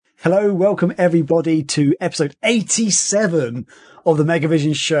Hello, welcome everybody to episode 87 of the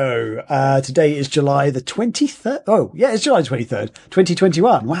Megavision Show. Today is July the 23rd. Oh, yeah, it's July 23rd,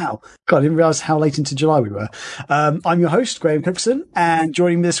 2021. Wow. God, I didn't realize how late into July we were. I'm your host, Graham Cookson, and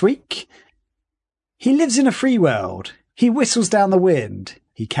joining me this week, he lives in a free world. He whistles down the wind.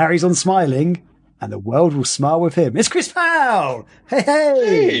 He carries on smiling, and the world will smile with him. It's Chris Powell. Hey,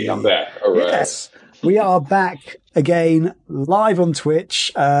 hey. Hey, I'm back. All right. Yes. We are back again live on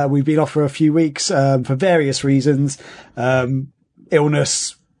Twitch. We've been off for a few weeks for various reasons.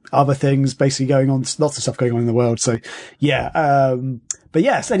 Illness, other things basically going on, lots of stuff going on in the world. So, yeah. But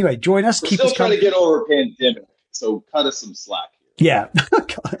yes, anyway, join us. We're keep still us trying to get over a pandemic, so cut us some slack. Yeah,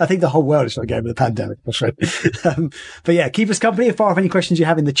 I think the whole world is trying to get over the pandemic, my friend. But yeah, keep us company and fire off any questions you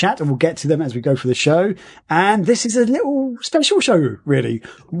have in the chat and we'll get to them as we go through the show. And this is a little special show, really.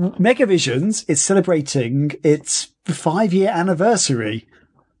 Megavisions is celebrating its 5-year anniversary.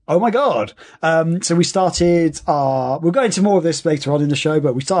 Oh my God. So we started we'll go into more of this later on in the show,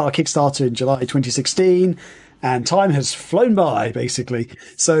 but we started our Kickstarter in July 2016. And time has flown by, basically.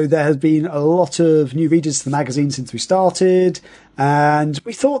 So there has been a lot of new readers to the magazine since we started. And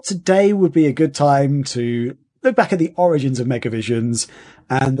we thought today would be a good time to look back at the origins of Megavisions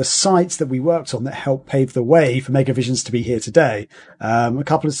and the sites that we worked on that helped pave the way for Megavisions to be here today. A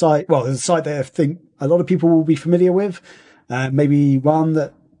couple of sites, well, there's a site that I think a lot of people will be familiar with, maybe one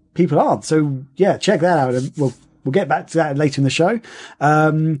that people aren't. So yeah, check that out. And we'll get back to that later in the show.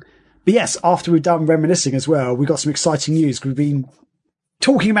 But yes, after we've done reminiscing as well, we've got some exciting news. We've been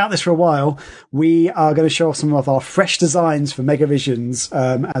talking about this for a while. We are going to show off some of our fresh designs for Megavisions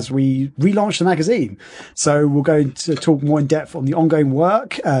as we relaunch the magazine. So we're going to talk more in depth on the ongoing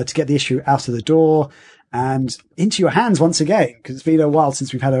work to get the issue out of the door and into your hands once again, because it's been a while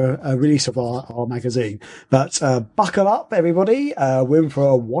since we've had a release of our magazine. But buckle up, everybody. We're in for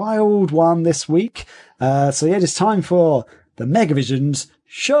a wild one this week. So yeah, it's time for the Megavisions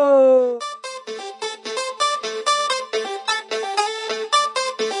Show.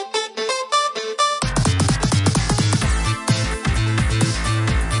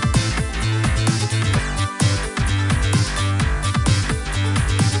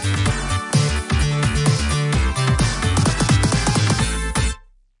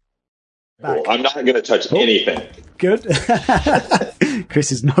 Cool. I'm not going to touch anything. Good.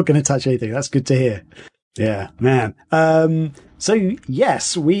 Chris is not going to touch anything. That's good to hear. Yeah, man. So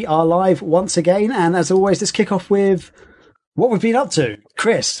yes, we are live once again. And as always, let's kick off with what we've been up to.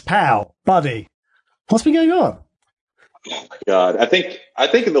 Chris, Powell, buddy, what's been going on? Oh my God. I think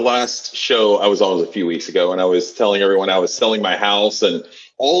in the last show I was on a few weeks ago and I was telling everyone I was selling my house and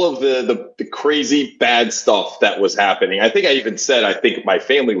all of the crazy bad stuff that was happening. I think I even said, I think my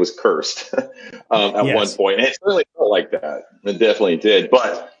family was cursed at one point. And it really felt like that. It definitely did.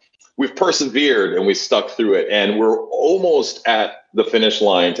 But we've persevered and we stuck through it. And we're almost at the finish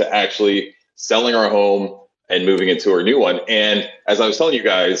line to actually selling our home and moving into our new one. And as I was telling you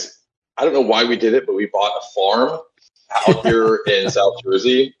guys, I don't know why we did it, but we bought a farm out here in South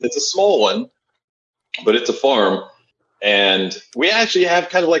Jersey. It's a small one, but it's a farm. And we actually have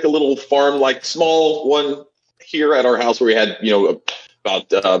kind of like a little farm, like small one here at our house where we had,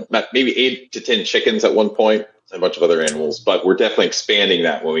 about maybe 8 to 10 chickens at one point and a bunch of other animals. But we're definitely expanding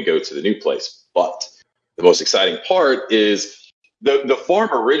that when we go to the new place. But the most exciting part is the farm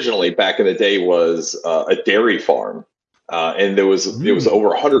originally back in the day was a dairy farm. And it was over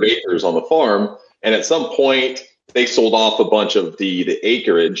 100 acres on the farm. And at some point, they sold off a bunch of the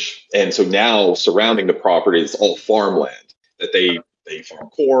acreage. And so now surrounding the property is all farmland that they farm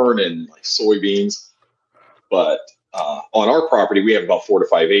corn and like soybeans. But on our property, we have about 4 to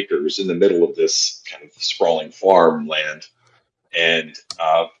 5 acres in the middle of this kind of sprawling farmland. And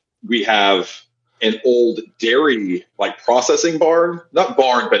we have an old dairy like processing barn, not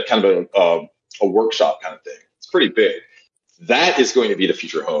barn, but kind of a workshop kind of thing. It's pretty big. That is going to be the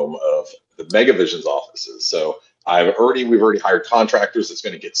future home of the Megavisions offices. So we've already hired contractors that's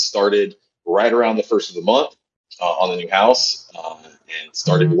going to get started right around the first of the month on the new house and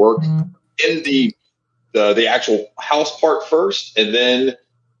starting work in the actual house part first. And then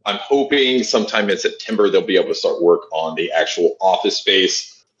I'm hoping sometime in September, they'll be able to start work on the actual office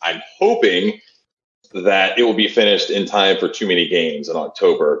space. I'm hoping that it will be finished in time for Too Many Games in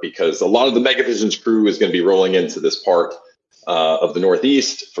October, because a lot of the Megavisions crew is going to be rolling into this part of the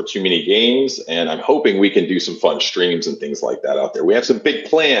Northeast for Too Many Games. And I'm hoping we can do some fun streams and things like that out there. We have some big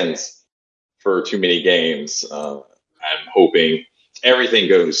plans for Too Many Games. I'm hoping everything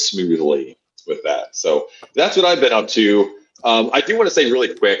goes smoothly with that. So that's what I've been up to. I do want to say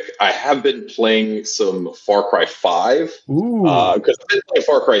really quick, I have been playing some Far Cry 5 because I've been playing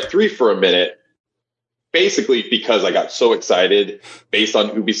Far Cry 3 for a minute, basically because I got so excited based on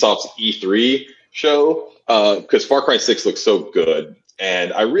Ubisoft's E3 show because Far Cry 6 looks so good.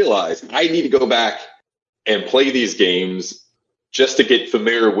 And I realized I need to go back and play these games just to get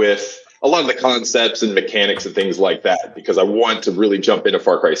familiar with a lot of the concepts and mechanics and things like that, because I want to really jump into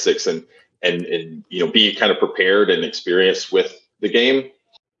Far Cry 6 and be kind of prepared and experienced with the game.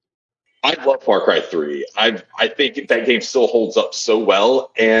 I love Far Cry 3. I think that game still holds up so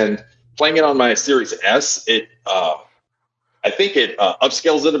well, and playing it on my Series S, I think it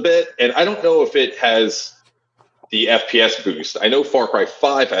upscales it a bit, and I don't know if it has the FPS boost. I know Far Cry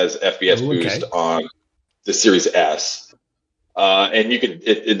 5 has FPS boost on the Series S, and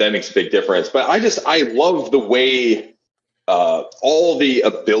that makes a big difference. But I love the way all the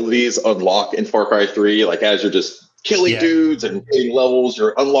abilities unlock in Far Cry 3. Like as you're just killing dudes and hitting levels,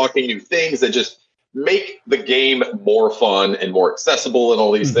 you're unlocking new things that just make the game more fun and more accessible and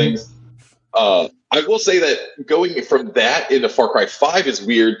all these things. I will say that going from that into Far Cry 5 is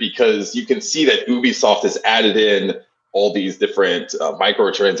weird because you can see that Ubisoft has added in all these different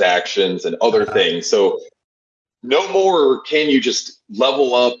microtransactions and other things. So no more can you just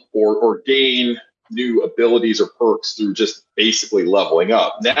level up or gain new abilities or perks through just basically leveling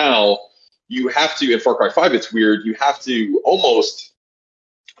up. Now you have to, in Far Cry 5, it's weird. You have to almost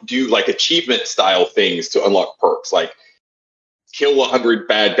do like achievement style things to unlock perks, like kill 100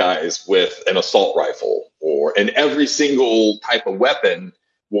 bad guys with an assault rifle, and every single type of weapon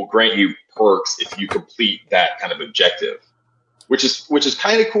will grant you perks if you complete that kind of objective, which is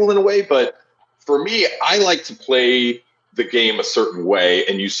kind of cool in a way. But for me, I like to play the game a certain way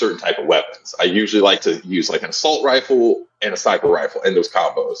and use certain type of weapons. I usually like to use like an assault rifle and a sniper rifle and those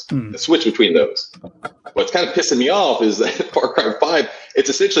combos and switch between those. What's kind of pissing me off is that Far Cry 5, it's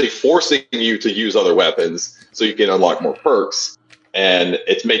essentially forcing you to use other weapons so you can unlock more perks. And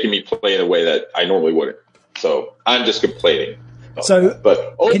it's making me play in a way that I normally wouldn't. So I'm just complaining.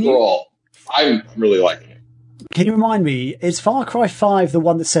 But overall, I'm really liking it. Can you remind me, is Far Cry 5 the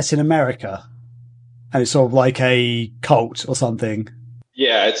one that's set in America? And it's sort of like a cult or something?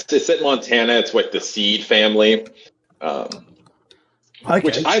 Yeah, it's set in Montana. It's like the Seed family,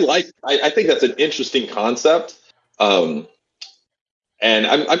 which I like. I think that's an interesting concept. And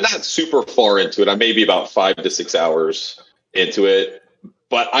I'm not super far into it. I may be about 5 to 6 hours into it,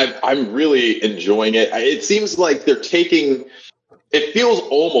 but I'm really enjoying it. It seems like they're taking, it feels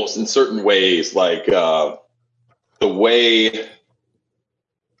almost in certain ways like the way,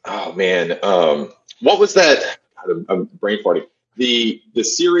 what was that? I'm brain farting. The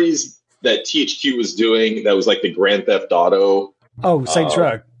series that THQ was doing that was like the Grand Theft Auto. Oh, Saints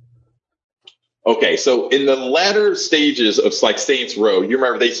Row. Okay, so in the latter stages of like Saints Row, you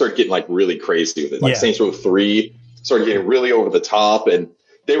remember they started getting like really crazy with it. Like Saints Row 3 started getting really over the top, and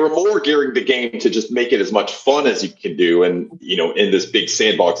they were more gearing the game to just make it as much fun as you can do, and in this big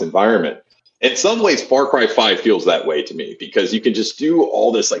sandbox environment. In some ways, Far Cry 5 feels that way to me because you can just do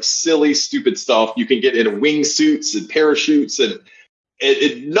all this like silly, stupid stuff. You can get into wingsuits and parachutes, and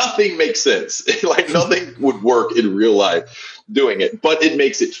nothing makes sense. Like nothing would work in real life doing it, but it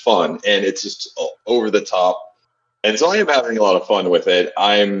makes it fun, and it's just over the top. And so I am having a lot of fun with it.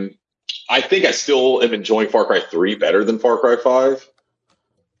 I think I still am enjoying Far Cry 3 better than Far Cry 5.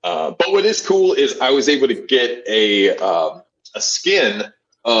 But what is cool is I was able to get a skin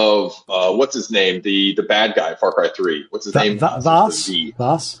of what's his name, the bad guy, Far Cry 3. What's his name? Vaas.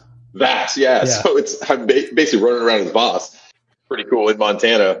 Vaas, yeah. So I'm basically running around as Vaas. Pretty cool in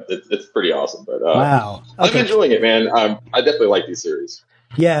Montana. It's pretty awesome. But wow, I'm enjoying it, man. I definitely like these series.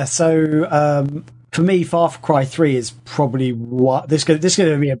 Yeah. So for me, Far Cry 3 is probably what this is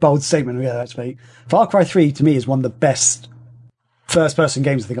going to be a bold statement. Yeah, actually, Far Cry 3 to me is one of the best first-person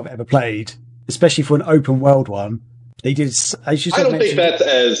games I think I've ever played, especially for an open-world one. They did. I don't think that's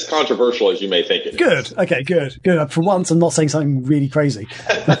as controversial as you may think it is. Good. Okay. Good. For once, I'm not saying something really crazy.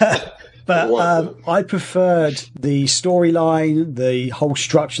 But I preferred the storyline, the whole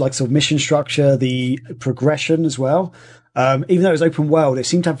structure, like sort of mission structure, the progression as well. Even though it was open world, it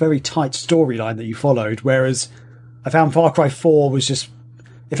seemed to have a very tight storyline that you followed. Whereas I found Far Cry 4 was just,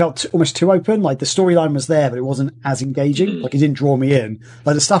 it felt almost too open. Like the storyline was there, but it wasn't as engaging. Like it didn't draw me in.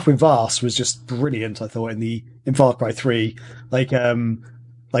 Like the stuff with Vaas was just brilliant. I thought in Far Cry 3, like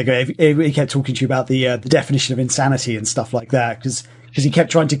he kept talking to you about the definition of insanity and stuff like that because he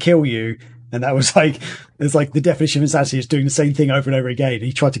kept trying to kill you. And that was like, it's like the definition of insanity is doing the same thing over and over again.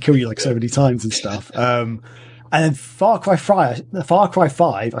 He tried to kill you like so many times and stuff. And then Far Cry 5,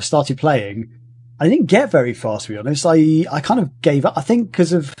 I started playing I didn't get very far, to be honest. I kind of gave up. I think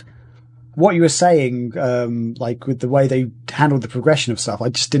because of what you were saying, like with the way they handled the progression of stuff, I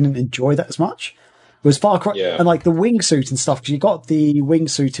just didn't enjoy that as much. It was Far Cry, and like the wingsuit and stuff, because you got the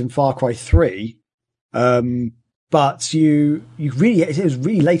wingsuit in Far Cry 3, but it was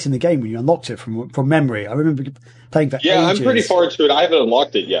really late in the game when you unlocked it from memory. I remember playing for ages. I'm pretty far into it. I haven't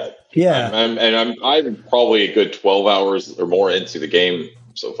unlocked it yet. Yeah. I'm probably a good 12 hours or more into the game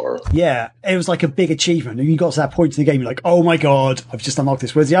so far. Yeah, it was like a big achievement. And you got to that point in the game, you're like, oh my God, I've just unlocked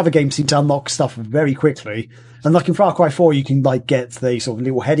this. Whereas the other games seem to unlock stuff very quickly. And like in Far Cry 4, you can like get the sort of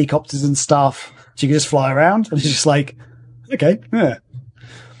little helicopters and stuff. So you can just fly around. And it's just like, okay, yeah.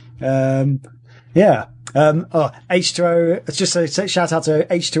 H2O, it's just a shout out to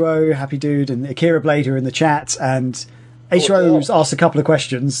H2O, Happy Dude, and Akira Blade who are in the chat. And H2O's asked a couple of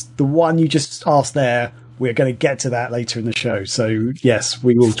questions. The one you just asked there, we're going to get to that later in the show. So yes,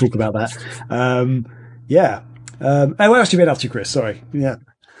 we will talk about that. And what else have you been up to, Chris? Sorry. Yeah.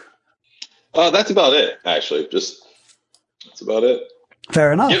 That's about it, actually. That's about it.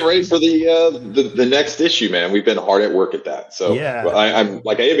 Fair enough. Get ready for the next issue, man. We've been hard at work at that. So yeah. I am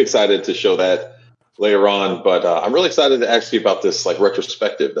excited to show that later on, but I'm really excited to ask you about this like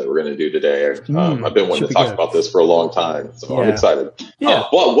retrospective that we're going to do today. I've been wanting to talk about this for a long time, so I'm excited. Yeah.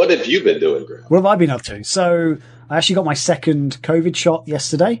 What have you been doing, Graham? What have I been up to? So I actually got my second COVID shot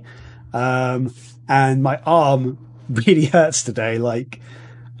yesterday, and my arm really hurts today. Like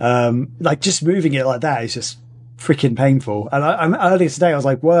just moving it like that is just freaking painful. And I'm earlier today, I was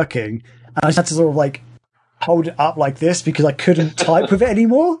like working, and I just had to sort of like hold it up like this because I couldn't type with it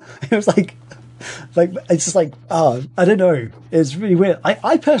anymore. It was like it's just like, I don't know. It's really weird.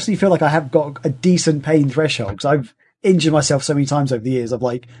 I personally feel like I have got a decent pain threshold because I've injured myself so many times over the years. I've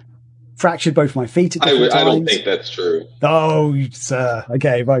like fractured both my feet at different times. I don't think that's true. Oh, sir.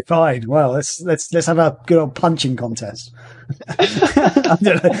 Okay, right, fine. Well, let's have a good old punching contest.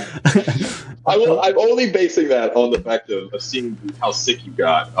 I'm only basing that on the fact of seeing how sick you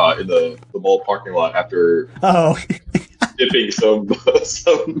got in the mall parking lot after dipping some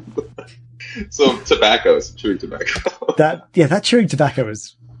chewing tobacco. That chewing tobacco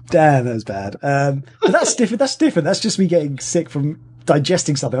was, damn, that was bad. But that's different. That's just me getting sick from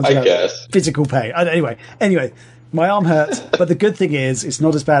digesting something. I guess. Physical pain. Anyway, my arm hurts, but the good thing is it's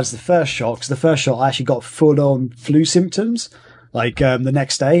not as bad as the first shot, because the first shot I actually got full-on flu symptoms, like the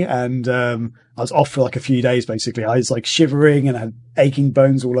next day, and I was off for like a few days, basically. I was like shivering and had aching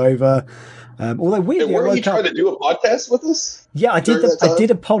bones all over. Although weirdly, were you trying to do a podcast with us? Yeah, I did. I did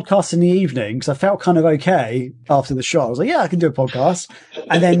a podcast in the evening because I felt kind of okay after the shot. I was like, yeah, I can do a podcast.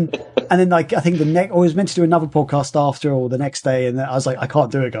 And then like I think I was meant to do another podcast after or the next day, and I was like, I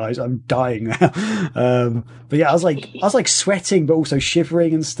can't do it, guys. I'm dying now. But yeah, I was like sweating, but also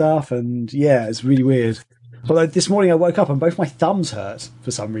shivering and stuff. And yeah, it's really weird. Although this morning I woke up and both my thumbs hurt for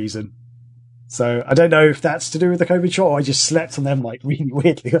some reason. So I don't know if that's to do with the COVID shot or I just slept on them like really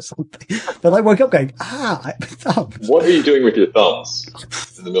weirdly or something. But I woke up going, my thumbs. What are you doing with your thumbs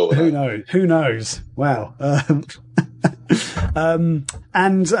in the middle of the night? Who knows? Wow.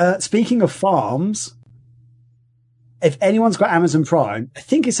 And speaking of farms, if anyone's got Amazon Prime, I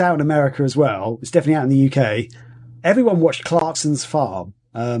think it's out in America as well. It's definitely out in the UK. Everyone watched Clarkson's Farm.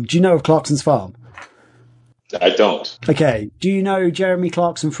 Do you know of Clarkson's Farm? I don't. Okay. Do you know Jeremy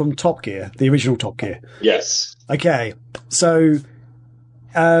Clarkson from Top Gear, the original Top Gear? Yes. Okay. So,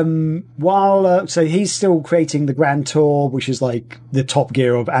 so he's still creating the Grand Tour, which is like the Top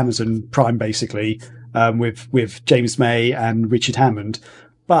Gear of Amazon Prime, basically, with James May and Richard Hammond.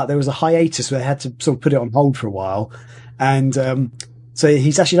 But there was a hiatus where they had to sort of put it on hold for a while. And, so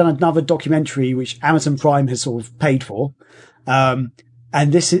he's actually done another documentary, which Amazon Prime has sort of paid for. And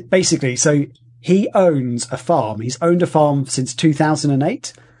this is basically, so he owns a farm. He's owned a farm since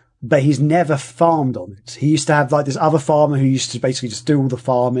 2008, but he's never farmed on it. He used to have like this other farmer who used to basically just do all the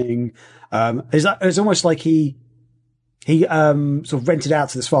farming. It's almost like he sort of rented out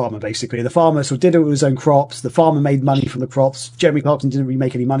to this farmer, basically. The farmer sort of did all his own crops. The farmer made money from the crops. Jeremy Clarkson didn't really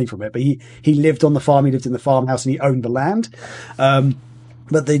make any money from it, but he lived on the farm. He lived in the farmhouse and he owned the land.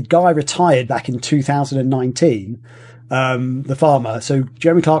 But the guy retired back in 2019, the farmer. So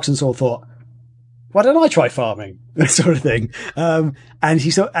Jeremy Clarkson sort of thought, why don't I try farming? That sort of thing. And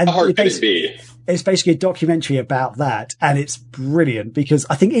how hard can it be? It's basically a documentary about that. And it's brilliant because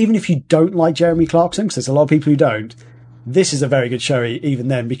I think even if you don't like Jeremy Clarkson, because there's a lot of people who don't, this is a very good show even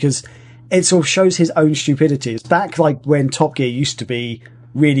then, because it sort of shows his own stupidity. It's back like when Top Gear used to be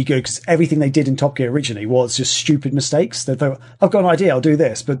really good, because everything they did in Top Gear originally was just stupid mistakes. They thought, I've got an idea, I'll do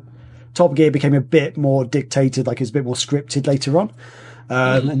this. But Top Gear became a bit more dictated, like it's a bit more scripted later on.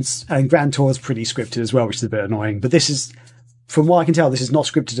 And Grand Tour is pretty scripted as well, which is a bit annoying. But this is, from what I can tell, this is not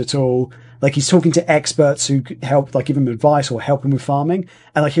scripted at all. Like, he's talking to experts who help, like, give him advice or help him with farming.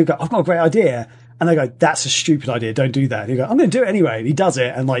 And like, he'll go, I've got a great idea. And they go, that's a stupid idea. Don't do that. And he'll go, I'm going to do it anyway. And he does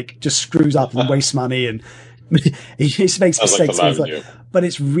it and like just screws up and wastes money and he just makes mistakes. But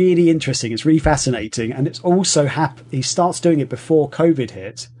it's really interesting. It's really fascinating. And it's also he starts doing it before COVID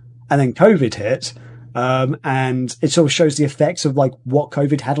hit, and then COVID hit. And it sort of shows the effects of like what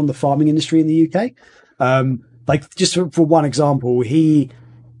COVID had on the farming industry in the UK. Like just for one example, he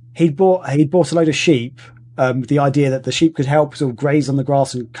bought a load of sheep, with the idea that the sheep could help sort of graze on the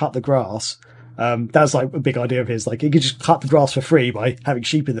grass and cut the grass. That was like a big idea of his. Like, he could just cut the grass for free by having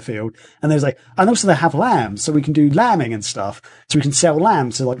sheep in the field. And there's like, and also they have lambs, so we can do lambing and stuff. So we can sell lamb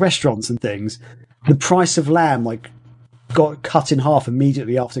to like restaurants and things. The price of lamb like got cut in half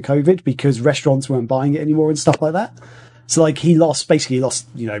immediately after COVID because restaurants weren't buying it anymore and stuff like that. So like he lost,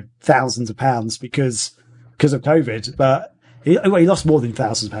 you know, thousands of pounds because of COVID, but he lost more than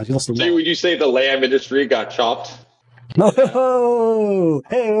thousands of pounds. He lost a lot. So would you say the lamb industry got chopped? Oh,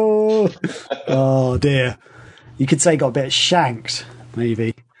 hey-oh. Oh dear. You could say got a bit shanked,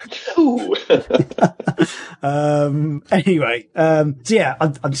 maybe. Anyway, so yeah,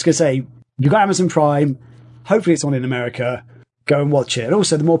 I'm just going to say, you've got Amazon Prime. Hopefully it's on in America. Go and watch it. And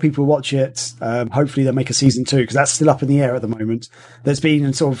also, the more people watch it, hopefully they'll make a season 2, because that's still up in the air at the moment. There's been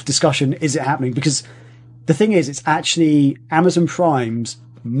a sort of discussion, is it happening? Because the thing is, it's actually Amazon Prime's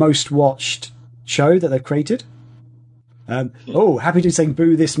most watched show that they've created. Happy Dude saying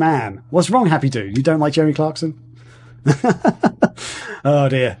boo this man. What's wrong, Happy Dude? You don't like Jeremy Clarkson? Oh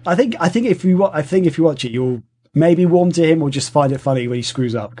dear. I think if you watch it, you'll maybe warm to him or just find it funny when he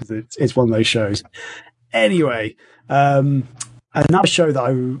screws up, because it's one of those shows. Anyway, another show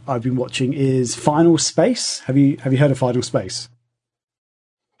that I've been watching is Final Space. Have you heard of Final Space?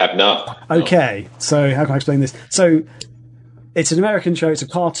 Have not. Okay, so how can I explain this? So it's an American show. It's a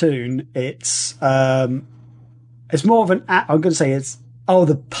cartoon. It's more of an. I'm going to say it's. Oh,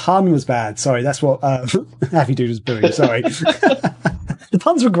 the pun was bad. Sorry, that's what Happy Dude was doing. Sorry. The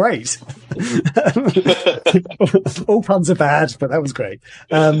puns were great. All puns are bad, but that was great.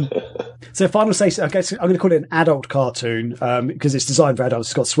 So Final Space, I guess I'm going to call it an adult cartoon, because it's designed for adults.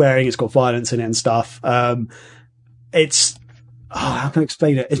 It's got swearing, it's got violence in it and stuff. It's, how can I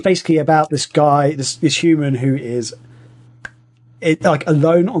explain it? It's basically about this guy, this human who is like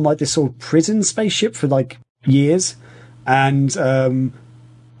alone on like this sort of prison spaceship for like years. And,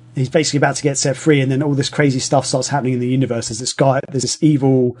 he's basically about to get set free, and then all this crazy stuff starts happening in the universe. There's this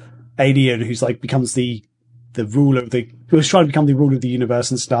evil alien who's like becomes the ruler who's trying to become the ruler of the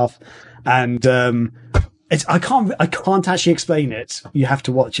universe and stuff. And I can't actually explain it. You have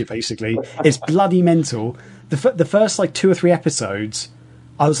to watch it. Basically, it's bloody mental. The first like 2 or 3 episodes,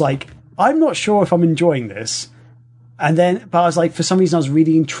 I was like, I'm not sure if I'm enjoying this. But I was like, for some reason, I was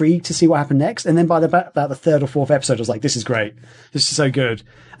really intrigued to see what happened next. And then by about the 3rd or 4th episode, I was like, this is great. This is so good.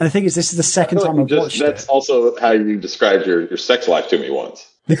 And the thing is, this is the second time I've watched it. That's also how you described your sex life to me once.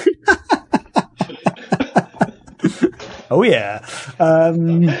 Oh, yeah.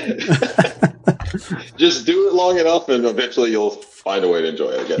 Just do it long enough and eventually you'll find a way to enjoy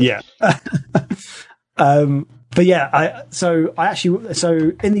it again. Yeah. But yeah, so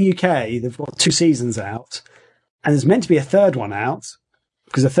in the UK, they've got 2 seasons out. And there's meant to be a 3rd one out,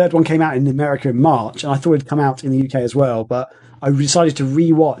 because the 3rd one came out in America in March, and I thought it'd come out in the UK as well. But I decided to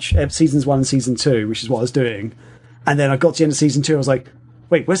rewatch seasons 1 and season 2, which is what I was doing. And then I got to the end of season 2, I was like,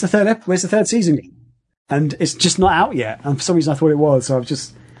 wait, where's the 3rd season? And it's just not out yet. And for some reason I thought it was. So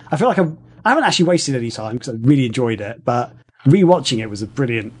I feel like I haven't actually wasted any time, because I really enjoyed it. But rewatching it was a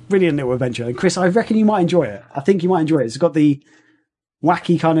brilliant little adventure. And Chris, I reckon you might enjoy it. I think you might enjoy it. It's got the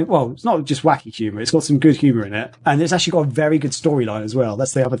wacky kind of, well, it's not just wacky humour, it's got some good humour in it, and it's actually got a very good storyline as well.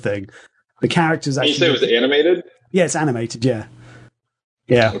 That's the other thing. The characters actually. You say it was animated? Yeah, it's animated, yeah.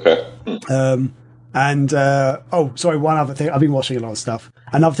 Okay. Sorry, one other thing. I've been watching a lot of stuff.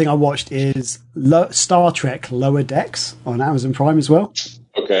 Another thing I watched is Star Trek Lower Decks on Amazon Prime as well.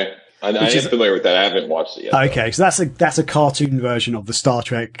 Okay. I am familiar with that. I haven't watched it yet. Okay, so that's a cartoon version of the Star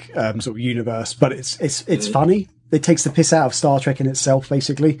Trek sort of universe, but it's funny. It takes the piss out of Star Trek in itself,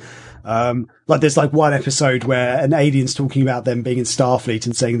 basically. Like there's like one episode where an alien's talking about them being in Starfleet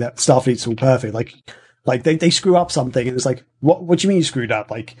and saying that Starfleet's all perfect. Like they screw up something, and it's like, what do you mean you screwed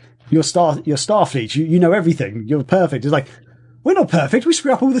up? Like, you're Starfleet, you know everything, you're perfect. It's like, we're not perfect. We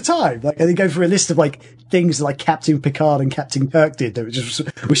screw up all the time. Like, and they go through a list of like things like Captain Picard and Captain Kirk did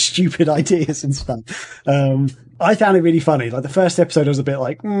that were stupid ideas and stuff. I found it really funny. Like the first episode, I was a bit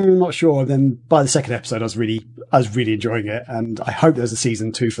like, not sure. And then by the second episode, I was really enjoying it. And I hope there's a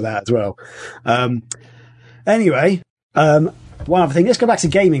season 2 for that as well. Anyway, one other thing, let's go back to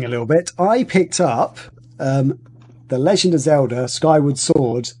gaming a little bit. I picked up, The Legend of Zelda Skyward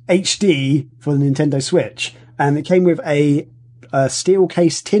Sword HD for the Nintendo Switch. And it came with a steel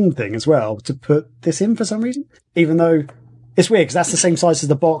case tin thing as well to put this in for some reason, even though it's weird because that's the same size as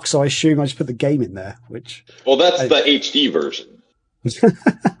the box. So I assume I just put the game in there, which. Well, that's the HD version.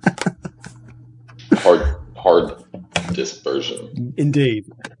 hard disk version. Indeed.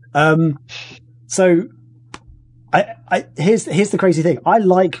 So here's the crazy thing. I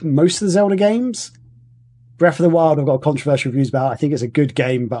like most of the Zelda games. Breath of the Wild, I've got controversial reviews about. I think it's a good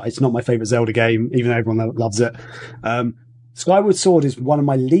game, but it's not my favorite Zelda game, even though everyone loves it. Skyward Sword is one of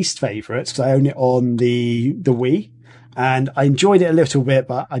my least favorites because I own it on the Wii, and I enjoyed it a little bit,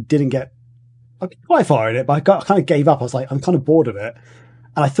 but I didn't get quite far in it. But I kind of gave up. I was like, I'm kind of bored of it,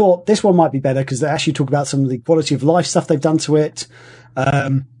 and I thought this one might be better because they actually talk about some of the quality of life stuff they've done to it.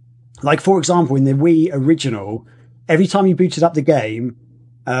 Like for example, in the Wii original, every time you booted up the game.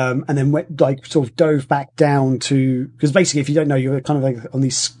 And then went, like, sort of dove back down to, because basically, if you don't know, you're kind of like on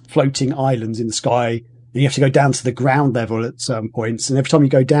these floating islands in the sky, and you have to go down to the ground level at certain points. And every time you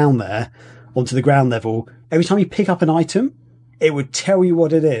go down there onto the ground level, every time you pick up an item, it would tell you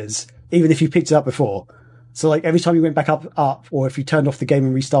what it is, even if you picked it up before. So, like, every time you went back up, or if you turned off the game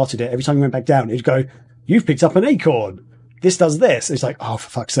and restarted it, every time you went back down, it'd go, you've picked up an acorn. This does this. It's like, oh, for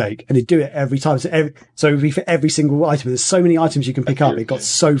fuck's sake. And it'd do it every time. So it would be for every single item. There's so many items you can pick up. It got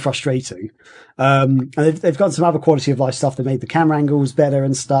so frustrating. And they've got some other quality of life stuff. They made the camera angles better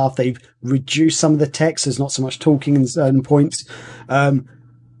and stuff. They've reduced some of the text. There's not so much talking in certain points. So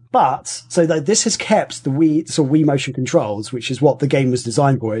this has kept the Wii motion controls, which is what the game was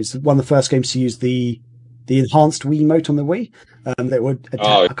designed for. It's one of the first games to use the enhanced Wiimote on the Wii. That would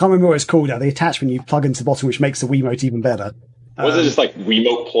I can't remember what it's called now. The attachment you plug into the bottom, which makes the Wiimote even better. Was it just like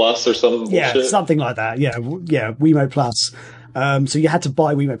Wiimote Plus or something? Yeah, bullshit? Something like that. Yeah, Wiimote Plus. So you had to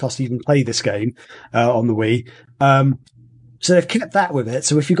buy Wiimote Plus to even play this game on the Wii. So they've kept that with it.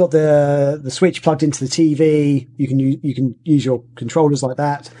 So if you've got the Switch plugged into the TV, you can use your controllers like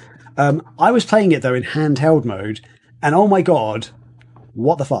that. I was playing it though in handheld mode, and oh my god,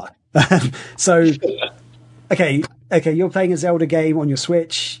 what the fuck? So. Okay, you're playing a Zelda game on your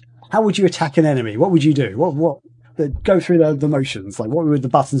Switch. How would you attack an enemy? What would you do? What go through the motions. Like, what would the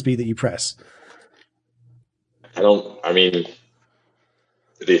buttons be that you press? I mean,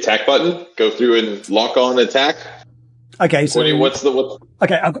 the attack button, go through and lock on attack. Okay, so what's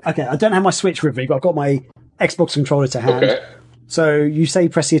Okay, I don't have my Switch with me, but I've got my Xbox controller to hand. Okay. So you say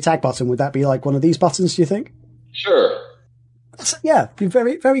press the attack button. Would that be like one of these buttons, do you think? Sure. Yeah, be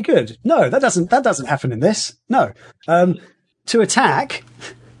very, very good. No, that doesn't happen in this. No. To attack,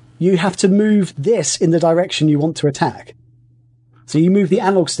 you have to move this in the direction you want to attack. So you move the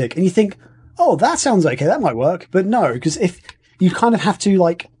analog stick and you think, oh, that sounds okay. That might work. But no, because if you kind of have to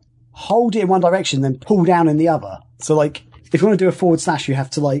like hold it in one direction, then pull down in the other. So like, if you want to do a forward slash, you have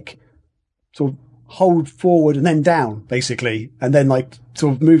to like sort of hold forward and then down, basically, and then like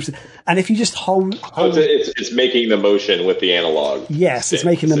sort of move. And if you just hold it's making the motion with the analog. Yes, it's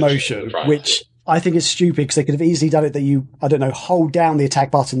making the motion, which I think is stupid because they could have easily done it that you, I don't know, hold down the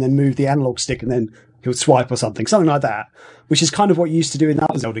attack button, then move the analog stick, and then he'll swipe or something like that, which is kind of what you used to do in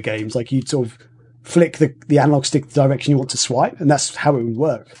other Zelda games. Like you'd sort of flick the analog stick the direction you want to swipe, and that's how it would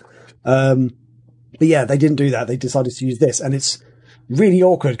work. But yeah, they didn't do that. They decided to use this, and it's really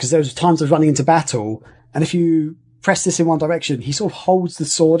awkward because there was times I was running into battle, and if you press this in one direction, he sort of holds the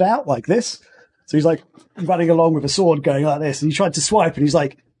sword out like this. So he's like running along with a sword going like this, and he tried to swipe, and he's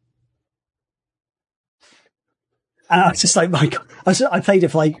like, and I was just like, my God. I played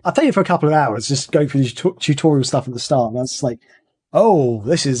it for a couple of hours, just going through the tutorial stuff at the start, and I was just like, oh,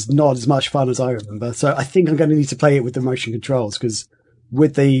 this is not as much fun as I remember. So I think I'm going to need to play it with the motion controls because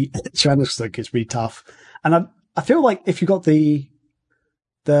with the analog stick, it's really tough. And I feel like if you got the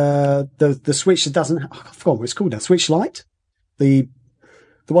Switch that doesn't, I forgot what it's called now, Switch Lite, the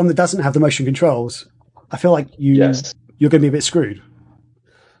one that doesn't have the motion controls, I feel like you're going to be a bit screwed.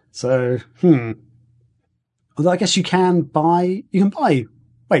 So, although I guess you can buy,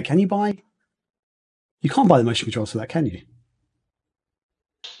 wait, can you buy? You can't buy the motion controls for that, can you?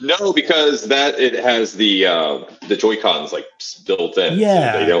 No, because it has the Joy-Cons like built in.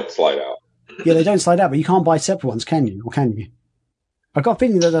 Yeah. So they don't slide out. Yeah, they don't slide out, but you can't buy separate ones, can you? Or can you? I've got a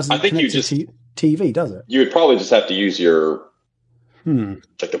feeling that doesn't connect to TV, does it? You would probably just have to use your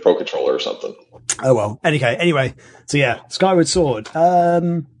like the Pro Controller or something. Oh well. Anyway. So yeah, Skyward Sword.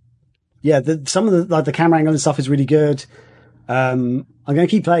 Some of the camera angle and stuff is really good. I'm going to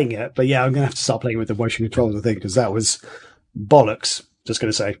keep playing it, but yeah, I'm going to have to start playing with the motion controls, I think, because that was bollocks. Just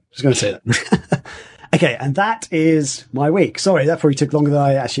going to say that. Okay, and that is my week. Sorry, that probably took longer than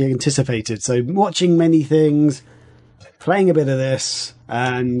I actually anticipated. So watching many things, playing a bit of this,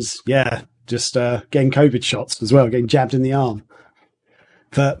 and yeah, just getting COVID shots as well, getting jabbed in the arm.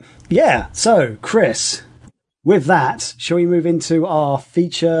 But yeah, so Chris, with that, shall we move into our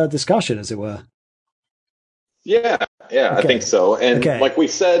feature discussion, as it were? Yeah, okay. I think so. And like we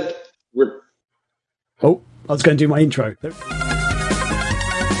said, I was going to do my intro.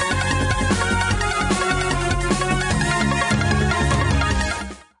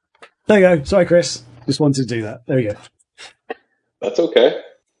 There you go. Sorry, Chris. Just wanted to do that. There you go. That's okay.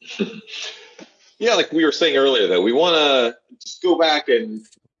 Yeah, like we were saying earlier, though, we want to just go back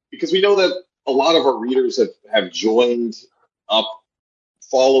because we know that a lot of our readers have joined up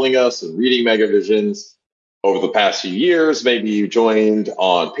following us and reading Megavisions over the past few years. Maybe you joined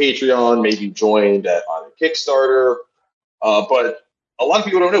on Patreon, maybe you joined on a Kickstarter, but a lot of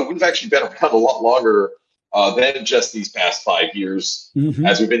people don't know we've actually been around a lot longer than just these past 5 years,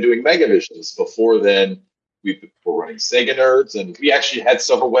 as we've been doing Megavisions. Before then, we were running Sega Nerds, and we actually had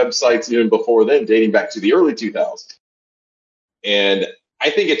several websites even before then, dating back to the early 2000s. And I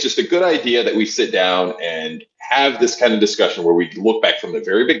think it's just a good idea that we sit down and have this kind of discussion where we look back from the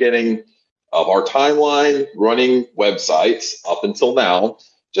very beginning of our timeline running websites up until now,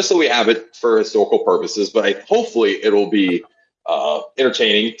 just so we have it for historical purposes. But hopefully it'll be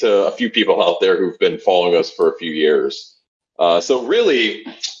entertaining to a few people out there who've been following us for a few years. So really,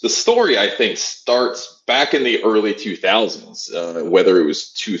 the story, I think, starts back in the early 2000s, whether it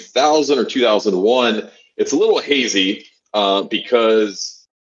was 2000 or 2001. It's a little hazy because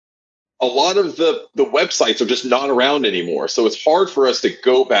a lot of the websites are just not around anymore. So it's hard for us to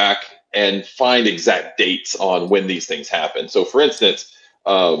go back and find exact dates on when these things happen. So, for instance,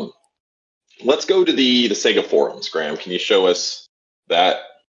 let's go to the Sega forums. Graham, can you show us that?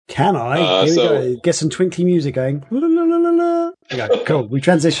 Can I? Here we go. Get some twinkly music going. La, la, la, la, la. Okay, cool. We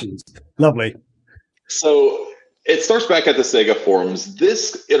transitioned. Lovely. So it starts back at the Sega forums.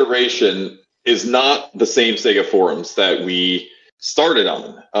 This iteration is not the same Sega forums that we started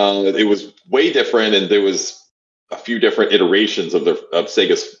on. It was way different, and there was a few different iterations of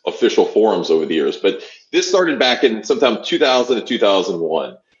Sega's official forums over the years. But this started back in sometime 2000 to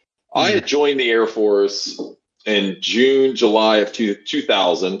 2001. I had joined the Air Force in July of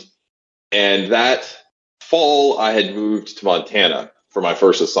 2000, and that fall I had moved to Montana for my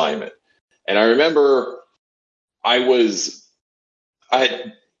first assignment. And I remember I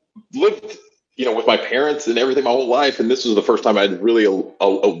had lived, with my parents and everything my whole life, and this was the first time I'd really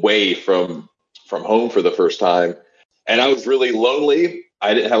away from home for the first time, and I was really lonely.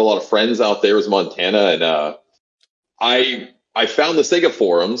 I didn't have a lot of friends out there. It was Montana, and I found the Sega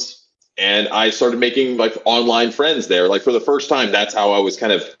forums. And I started making online friends there. For the first time, that's how I was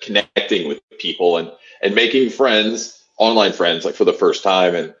kind of connecting with people and making friends, online friends, for the first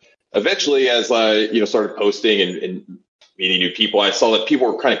time. And eventually, as I started posting and meeting new people, I saw that people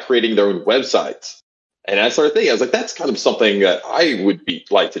were kind of creating their own websites. And I started thinking, I was like, that's kind of something that I would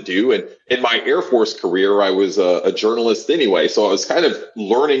like to do. And in my Air Force career, I was a journalist anyway, so I was kind of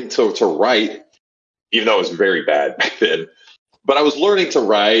learning to write, even though I was very bad back then. But I was learning to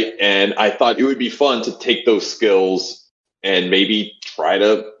write, and I thought it would be fun to take those skills and maybe try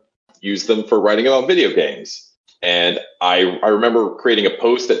to use them for writing about video games. And I remember creating a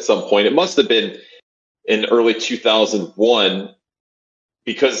post at some point. It must have been in early 2001,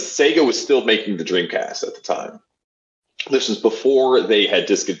 because Sega was still making the Dreamcast at the time. This was before they had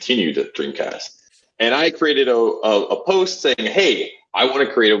discontinued the Dreamcast. And I created a post saying, hey, I want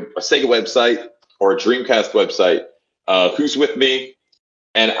to create a Sega website or a Dreamcast website. Who's with me?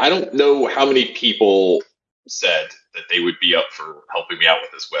 And I don't know how many people said that they would be up for helping me out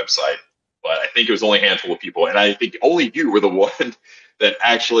with this website, but I think it was only a handful of people. And I think only you were the one that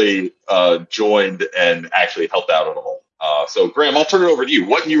actually joined and actually helped out at all. So, Graham, I'll turn it over to you.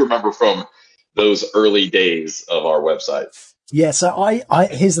 What do you remember from those early days of our website? Yeah, so I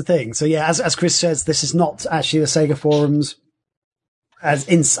here's the thing. So, yeah, as Chris says, this is not actually the Sega forums as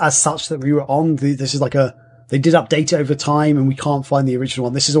such that we were on. This is they did update it over time, and we can't find the original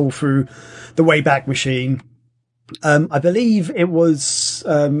one. This is all through the Wayback Machine. I believe it was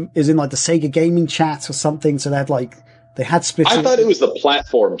is in the Sega Gaming Chat or something. So they had split. I thought it was the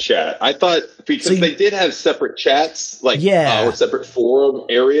platform chat. I thought because they did have separate chats, or separate forum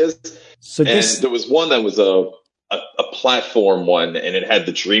areas. So there was one that was a platform one, and it had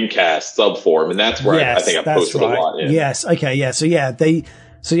the Dreamcast subforum, and that's where I think I posted a lot in. Yes. Okay. Yeah.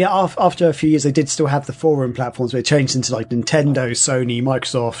 After a few years, they did still have the forum platforms, but it changed into like Nintendo, Sony,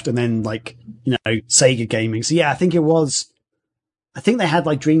 Microsoft, and then like, Sega gaming. So yeah, I think they had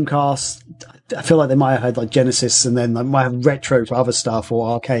like Dreamcast. I feel like they might have had like Genesis, and then they might have retro to other stuff or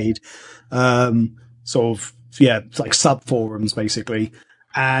arcade. Like sub forums basically.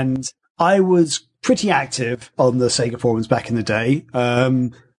 And I was pretty active on the Sega forums back in the day.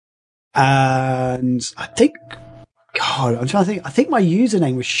 And I think, God, I'm trying to think. I think my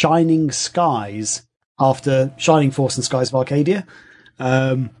username was Shining Skies after Shining Force and Skies of Arcadia.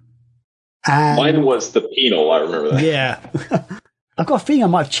 And mine was the Penal. I remember that. Yeah. I've got a feeling I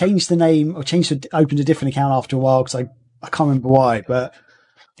might have changed the name or opened a different account after a while because I can't remember why. But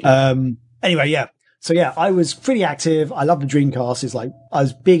anyway, yeah. So yeah, I was pretty active. I love the Dreamcast. I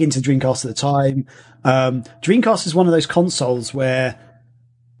was big into Dreamcast at the time. Dreamcast is one of those consoles where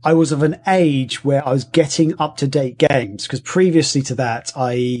I was of an age where I was getting up to date games, because previously to that,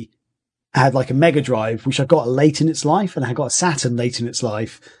 I had like a Mega Drive, which I got late in its life, and I got a Saturn late in its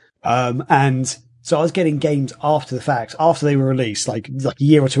life. And so I was getting games after the fact, after they were released, like a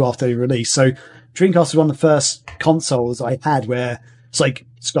year or two after they were released. So Dreamcast was one of the first consoles I had where it's like,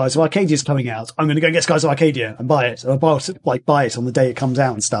 Skies of Arcadia is coming out. I'm going to go get Skies of Arcadia and buy it. And I buy it on the day it comes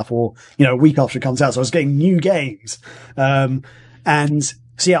out and stuff, or, a week after it comes out. So I was getting new games. And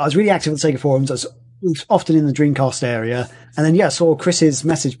so yeah, I was really active on the Sega forums. I was often in the Dreamcast area. And then, I saw Chris's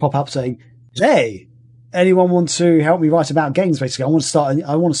message pop up saying, hey, anyone want to help me write about games? Basically, I want to start a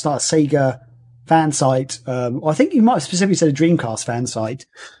Sega fan site. I think you might have specifically said a Dreamcast fan site.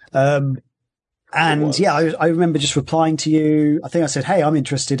 And yeah, I remember just replying to you. I think I said, hey, I'm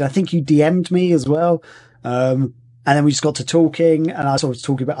interested. I think you DM'd me as well. And then we just got to talking, and I sort of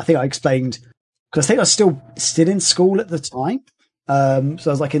talking about, I think I explained, because I think I was still in school at the time. So I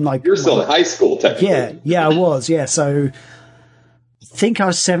was like you're still in high school, technically. Yeah, I was. Yeah. So I think I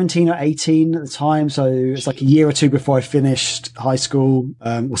was 17 or 18 at the time. So it's like a year or two before I finished high school,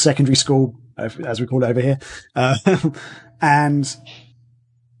 or secondary school, as we call it over here. And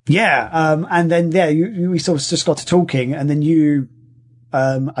then we sort of just got to talking, and then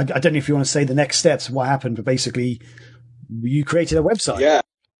I don't know if you want to say the next steps of what happened, but basically you created a website. Yeah.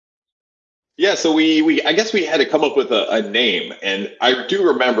 So I guess we had to come up with a name, and I do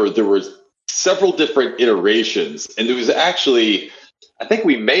remember there was several different iterations, and there was actually, I think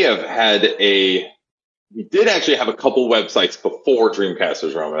we did actually have a couple websites before Dreamcast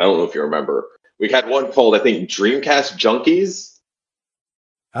was around. I don't know if you remember. We had one called, I think, Dreamcast Junkies.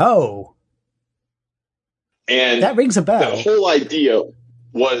 Oh. And that rings a bell. The whole idea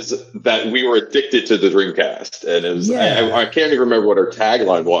was that we were addicted to the Dreamcast. And it was, I can't even remember what our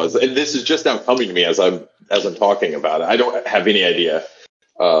tagline was. And this is just now coming to me as I'm talking about it. I don't have any idea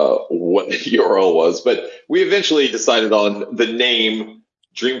what the URL was, but we eventually decided on the name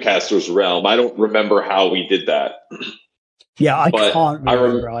Dreamcasters Realm. I don't remember how we did that. Yeah, I can't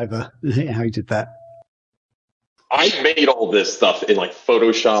remember either how you did that. I made all this stuff in like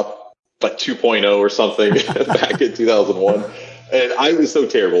Photoshop, like 2.0 or something back in 2001. And I was so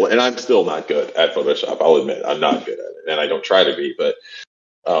terrible, and I'm still not good at Photoshop. I'll admit I'm not good at it, and I don't try to be, but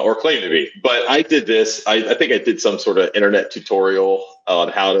or claim to be. But I did this. I think I did some sort of internet tutorial on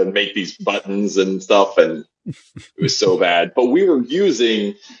how to make these buttons and stuff, and it was so bad. But we were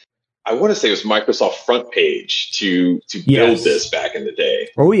using, I want to say it was Microsoft Front Page to build this back in the day.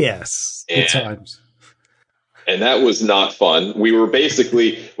 Oh yes, good times. And that was not fun. We would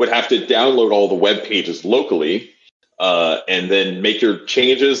have to download all the web pages locally, and then make your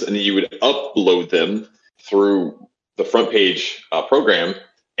changes, and then you would upload them through the Front Page program,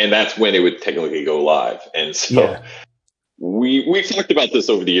 and that's when it would technically go live. And so we talked about this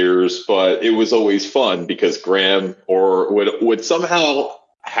over the years, but it was always fun because Graham would somehow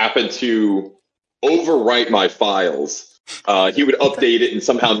happen to overwrite my files. He would update it and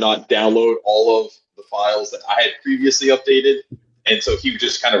somehow not download all of the files that I had previously updated, and so he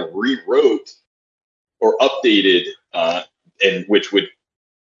just kind of rewrote or updated, and which would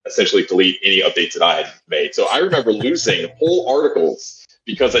essentially delete any updates that I had made. So I remember losing whole articles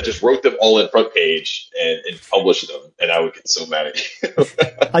because I just wrote them all in Front Page and published them, and I would get so mad at you.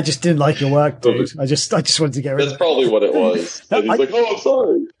 I just didn't like your work, dude. I just wanted to get rid of it. That's probably what it was. He's like, "Oh, I'm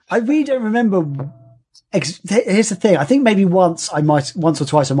sorry." I really don't remember. Here's the thing. I think maybe once or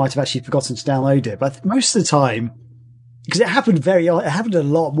twice I might have actually forgotten to download it, but most of the time, because it happened a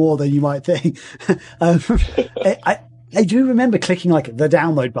lot more than you might think. I do remember clicking like the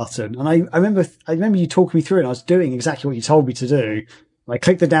download button, and I remember you talking me through it, and I was doing exactly what you told me to do. I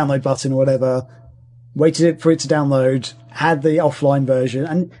clicked the download button or whatever, waited for it to download, had the offline version,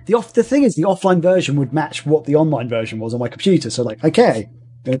 and the thing is, the offline version would match what the online version was on my computer. So like, okay,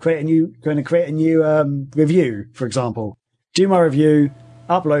 going to create a new review, for example, do my review,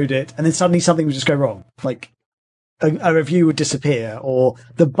 upload it, and then suddenly something would just go wrong. Like a review would disappear, or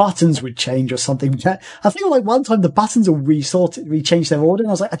the buttons would change, or something. I think like one time the buttons will rechange their order, and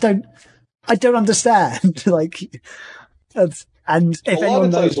I was like, I don't understand. Like, and if a lot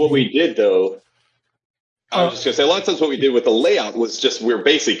of times what we did though. I was just going to say, a lot of times what we did with the layout was just we're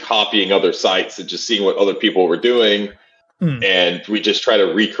basically copying other sites and just seeing what other people were doing. And we just try to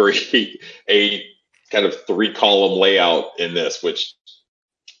recreate a kind of 3-column layout in this, which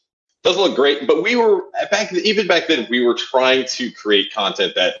doesn't look great. But we were, even back then, we were trying to create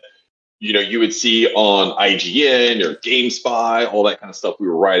content that, you would see on IGN or GameSpy, all that kind of stuff. We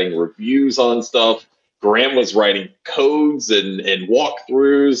were writing reviews on stuff. Graham was writing codes and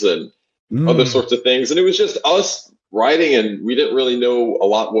walkthroughs and other sorts of things. And it was just us writing, and we didn't really know a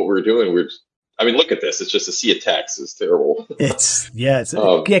lot what we were doing. Look at this. It's just a sea of text. It's terrible.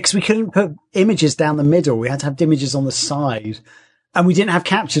 Because we couldn't put images down the middle. We had to have images on the side, and we didn't have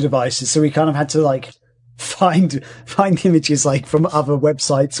capture devices. So we kind of had to like find images like from other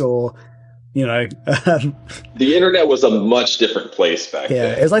websites or, the internet was a much different place back then.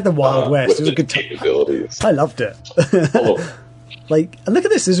 Yeah, it was like the Wild West. It was a good capabilities. I loved it. Like, look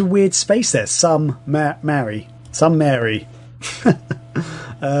at this. There's a weird space there. Some Mary.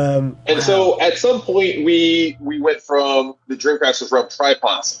 And so at some point we went from the Dreamcasters Realm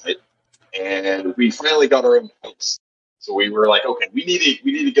tripod site, and we finally got our own host. So we were like, okay, we need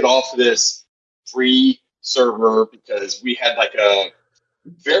to get off of this free server, because we had like a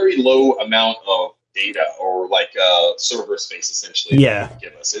very low amount of data, or like server space essentially. Yeah.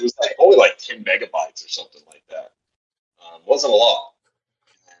 Give us. It was like only like 10 megabytes or something like that. Wasn't a lot.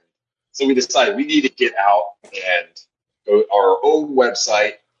 So we decided we need to get out and go our own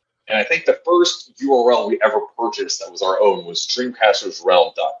website. And I think the first URL we ever purchased that was our own was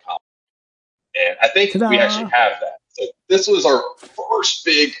dreamcastersrealm.com. And I think we actually have that. So this was our first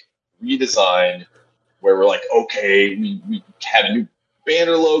big redesign where we're like, okay, we had a new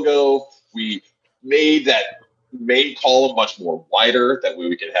banner logo. We made that main column much more wider. That way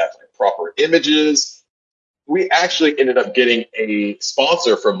we could have like proper images. We actually ended up getting a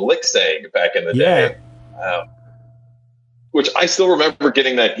sponsor from Lixang back in the day, which I still remember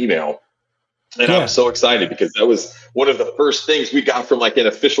getting that email. And I was so excited because that was one of the first things we got from like an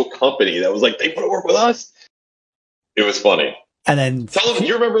official company that was like, they want to work with us. It was funny. And then tell them,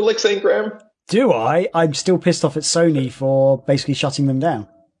 you remember Lixang, Graham? Do I? I'm still pissed off at Sony for basically shutting them down.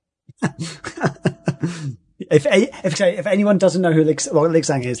 If anyone doesn't know who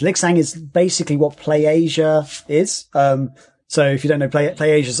Lixang is basically what PlayAsia is. So if you don't know,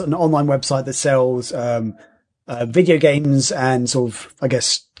 PlayAsia is an online website that sells video games and sort of, I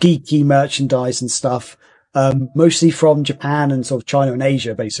guess, geeky merchandise and stuff, mostly from Japan and sort of China and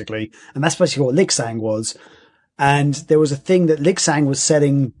Asia, basically. And that's basically what Lixang was. And there was a thing that Lixang was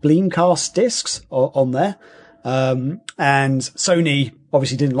selling Bleemcast discs on there. And Sony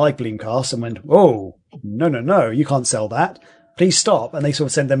obviously didn't like Bleemcast and went, "Oh, no, you can't sell that. Please stop." And they sort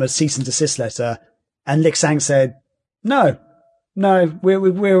of sent them a cease and desist letter. And Lixang said, no, we're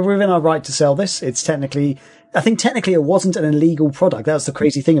within our right to sell this. It's technically it wasn't an illegal product. That was the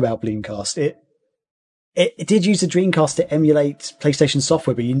crazy thing about Bleemcast. It did use the Dreamcast to emulate PlayStation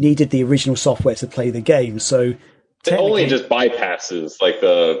software, but you needed the original software to play the game. So it only just bypasses like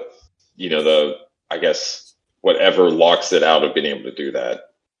I guess whatever locks it out of being able to do that.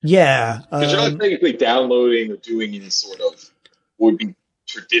 Yeah. Because you're not technically downloading or doing any sort of would be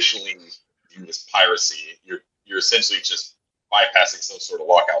traditionally viewed as piracy. You're essentially just bypassing some sort of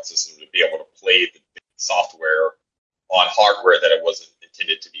lockout system to be able to play the software on hardware that it wasn't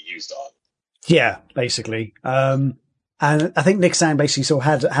intended to be used on. Yeah, basically. And I think Lixang basically sort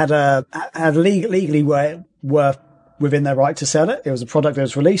of had legally were within their right to sell it. It was a product that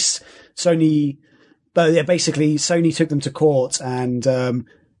was released. Sony took them to court, and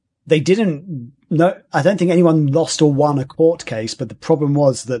they didn't know. I don't think anyone lost or won a court case, but the problem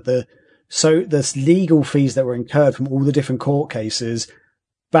was that the legal fees that were incurred from all the different court cases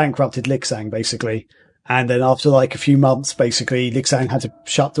bankrupted Lixang, basically. And then after like a few months, basically, Lixang had to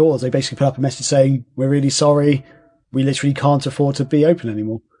shut doors. They basically put up a message saying, "We're really sorry. We literally can't afford to be open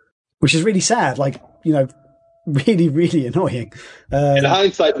anymore," which is really sad. Like, really, really annoying. In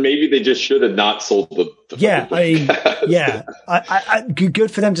hindsight, maybe they just should have not sold the yeah, I mean, yeah. I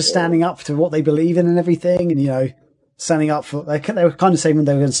good for them to standing up to what they believe in and everything. And, standing up for, they were kind of saying when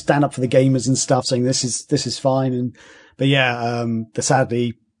they were going to stand up for the gamers and stuff, saying this is fine. But yeah,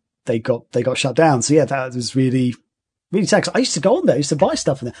 sadly, they got shut down. So yeah, that was really sad. 'Cause I used to go on there. I used to buy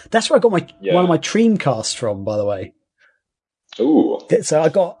stuff in there. That's where I got one of my Dreamcasts from, by the way. Ooh. So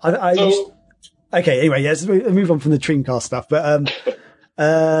okay. Anyway, let's move on from the Dreamcast stuff. But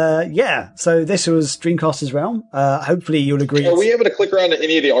yeah. So this was Dreamcasters Realm. Hopefully you'll agree. Are we able to click around to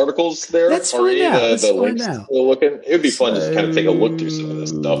any of the articles there? Let's find out. Let's find out. Looking? It would be fun just to kind of take a look through some of this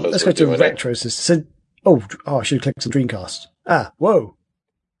stuff. Let's go to retro. So, I should have clicked on Dreamcast. Whoa.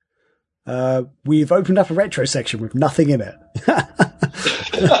 We've opened up a retro section with nothing in it.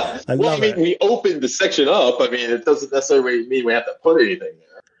 We opened the section up. I mean, it doesn't necessarily mean we have to put anything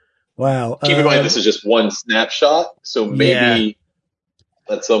there. Wow. Keep in mind, this is just one snapshot. So maybe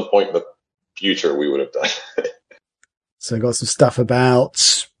at some point in the future, we would have done it. So I got some stuff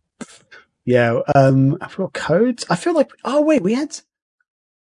about, I forgot codes. I feel like,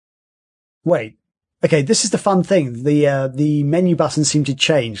 okay, this is the fun thing. The menu buttons seem to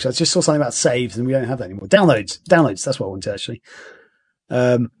change. So I just saw something about saves and we don't have that anymore. Downloads. That's what I wanted actually.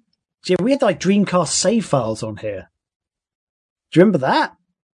 We had like Dreamcast save files on here. Do you remember that?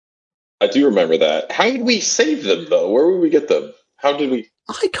 I do remember that. How did we save them though? Where would we get them? How did we?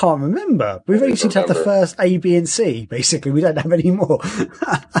 I can't remember. We've only seemed to have the first A, B, and C. Basically, we don't have any more.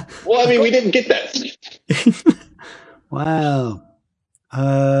 Well, I mean, we didn't get that. Wow.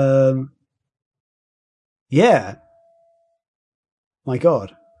 Yeah. My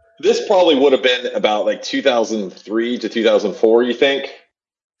God. This probably would have been about like 2003 to 2004, you think?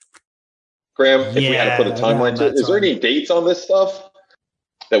 Graham, if we had to put a timeline to it. Is there any dates on this stuff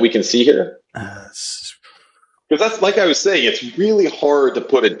that we can see here? Because that's, like I was saying, it's really hard to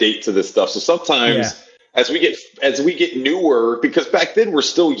put a date to this stuff. So sometimes as we get newer, because back then we're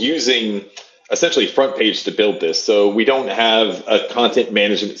still using essentially front page to build this. So we don't have a content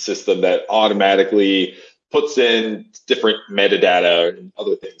management system that automatically puts in different metadata and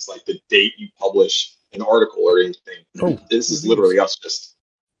other things like the date you publish an article or anything. This is literally us just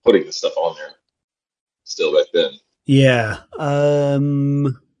putting this stuff on there still back then. Yeah.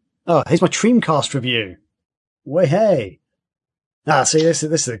 Here's my Dreamcast review. Way hey. See, this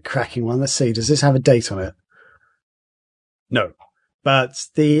is a cracking one. Let's see. Does this have a date on it? No. But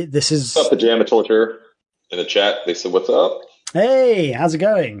this is... What's up, Pajama Torture? In the chat, they said, what's up? Hey, how's it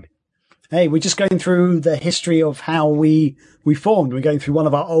going? Hey, we're just going through the history of how we formed. We're going through one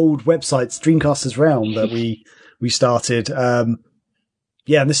of our old websites, Dreamcasters Realm, that we started. And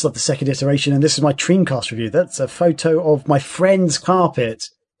this is like the second iteration, and this is my Dreamcast review. That's a photo of my friend's carpet,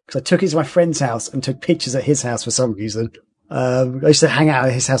 because I took it to my friend's house and took pictures at his house for some reason. I used to hang out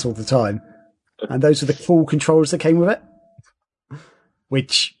at his house all the time. And those were the cool controllers that came with it,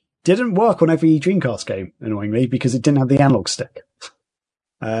 which didn't work on every Dreamcast game, annoyingly, because it didn't have the analog stick.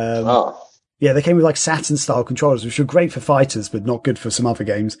 Yeah, they came with like Saturn-style controllers, which were great for fighters, but not good for some other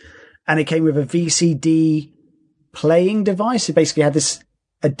games. And it came with a VCD playing device. It basically had this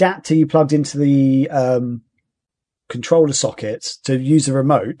adapter you plugged into the controller socket to use the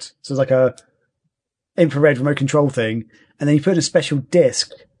remote. So it's like a infrared remote control thing. And then you put in a special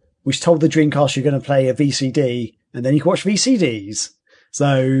disc, which told the Dreamcast you're going to play a VCD, and then you could watch VCDs.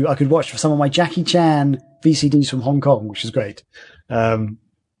 So I could watch some of my Jackie Chan VCDs from Hong Kong, which is great.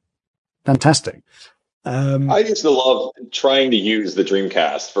 Fantastic. I used to love trying to use the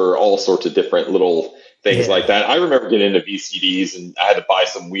Dreamcast for all sorts of different little things like that. I remember getting into VCDs, and I had to buy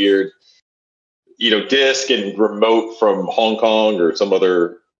some weird, disc and remote from Hong Kong or some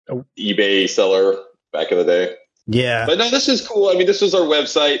other eBay seller back in the day. Yeah. But no, this is cool. I mean, this was our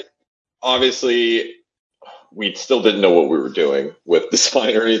website. Obviously, we still didn't know what we were doing with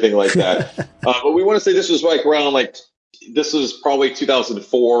design or anything like that. But we want to say this was like around this was probably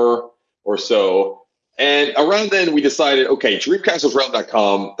 2004 or so. And around then we decided, okay,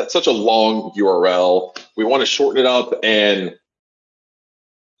 dreamcastersrealm.com, that's such a long URL. We want to shorten it up and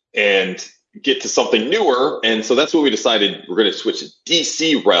get to something newer. And so that's what we decided. We're going to switch to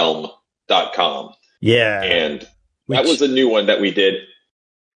dcrealm.com. Yeah. And that was a new one that we did,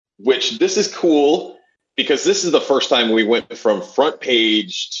 which this is cool because this is the first time we went from front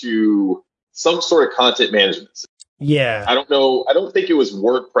page to some sort of content management system. Yeah. I don't know. I don't think it was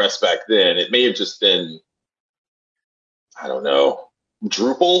WordPress back then. It may have just been, I don't know,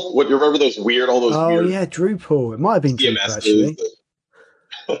 Drupal. What, you remember those weird, all those weird? Oh, yeah, Drupal. It might have been CMS Drupal, actually.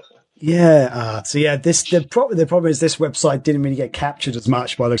 Yeah. The problem is this website didn't really get captured as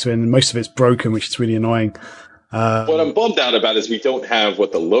much by the looks of it, and most of it's broken, which is really annoying. What I'm bummed out about is we don't have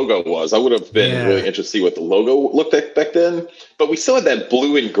what the logo was. I would have been really interested to see what the logo looked like back then, but we still had that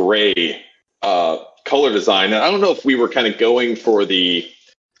blue and gray color design. And I don't know if we were kind of going for the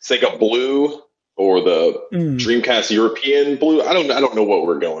Sega blue or the Dreamcast European blue. I don't know what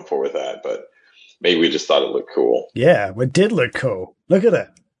we're going for with that, but maybe we just thought it looked cool. Yeah, it did look cool. Look at it.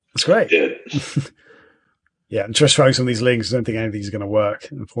 It's great. It did. Yeah, I'm just throwing some of these links. I don't think any of these are going to work,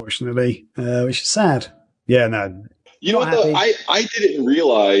 unfortunately, which is sad. Yeah, no. You know what, though? I didn't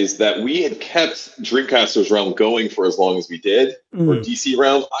realize that we had kept Dreamcasters Realm going for as long as we did, or DC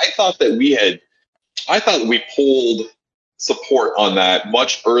Realm. I thought we pulled support on that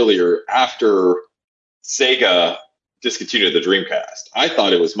much earlier after Sega discontinued the Dreamcast. I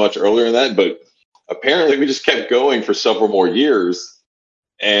thought it was much earlier than that, but apparently we just kept going for several more years.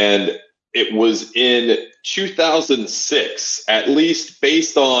 And it was in 2006, at least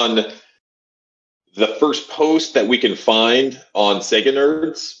based on the first post that we can find on Sega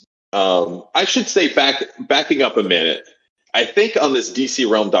Nerds. I should say, backing up a minute, I think on this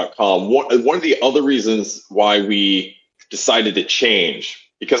DCRealm.com, one of the other reasons why we decided to change,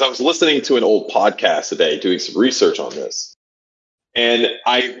 because I was listening to an old podcast today doing some research on this, and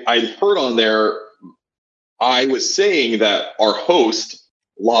I heard on there, I was saying that our host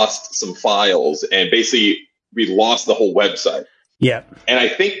lost some files, and basically we lost the whole website. Yeah. And I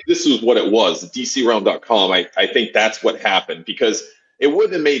think this is what it was, DCRealm.com. I think that's what happened, because it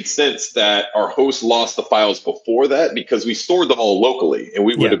wouldn't have made sense that our host lost the files before that, because we stored them all locally and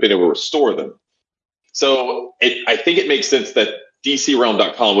we would have been able to restore them. So I think it makes sense that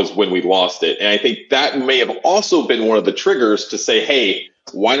DCRealm.com was when we lost it. And I think that may have also been one of the triggers to say, hey,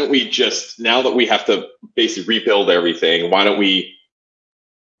 why don't we just, now that we have to basically rebuild everything, why don't we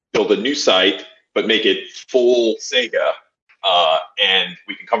build a new site, but make it full Sega, and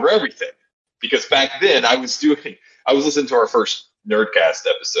we can cover everything. Because back then I was listening to our first Nerdcast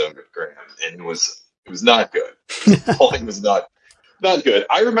episode with Graham, and it was not good. The whole thing was not good.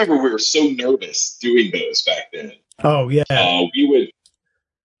 I remember we were so nervous doing those back then. Oh yeah.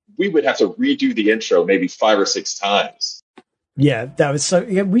 We would have to redo the intro maybe 5 or 6 times. Yeah, that was so.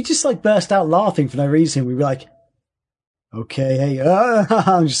 Yeah, we just like burst out laughing for no reason. We were like, okay, hey,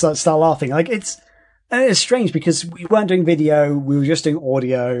 and just like start laughing. Like it's strange because we weren't doing video, we were just doing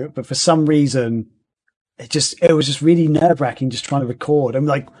audio, but for some reason it was just really nerve-wracking just trying to record. And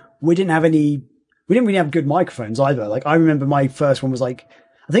like we didn't really have good microphones either. Like I remember my first one was like,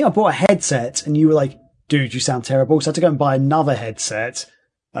 I think I bought a headset and you were like, dude, you sound terrible. So I had to go and buy another headset.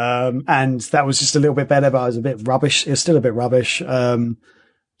 And that was just a little bit better, but I was a bit rubbish. It was still a bit rubbish.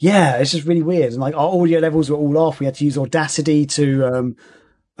 Yeah, it's just really weird. And like our audio levels were all off. We had to use Audacity to,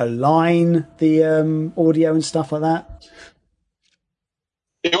 align the, audio and stuff like that.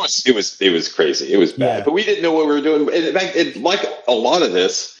 It was crazy. It was bad, but we didn't know what we were doing. In fact, like a lot of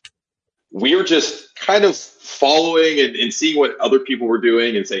this, we were just kind of following and seeing what other people were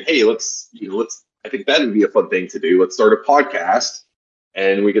doing and saying, hey, I think that would be a fun thing to do. Let's start a podcast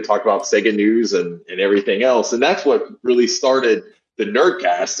and we could talk about Sega news and everything else. And that's what really started the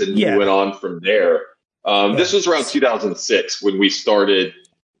Nerdcast, and we went on from there. This was around 2006 when we started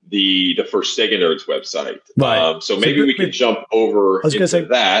the first Sega Nerds website. Right. So maybe we can jump over into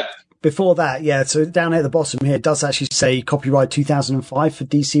that. Before that, yeah. So down at the bottom here, it does actually say copyright 2005 for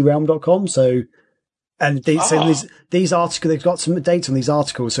DCRealm.com. So, and these articles, they've got some dates on these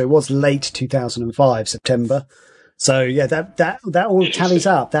articles. So it was late 2005, September. So yeah, that all tallies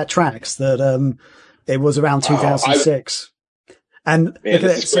up. That tracks that, it was around 2006. And man,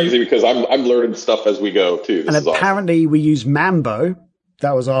 this is crazy because I'm learning stuff as we go too. And apparently we use Mambo.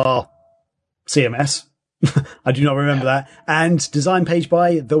 That was our CMS. I do not remember that. And design page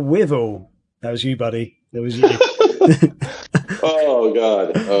by The Withel. That was you, buddy. That was you. Oh,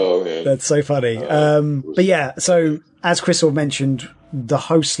 God. Oh, man. That's so funny. But yeah, so as Chris mentioned, the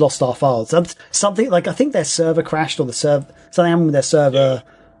hosts lost our files. Something like, I think their server crashed or something happened with their server.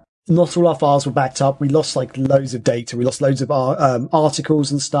 Yeah. Not all our files were backed up. We lost like loads of data. We lost loads of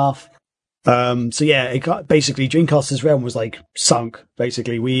articles and stuff. So yeah, it got basically Dreamcasters Realm was like sunk.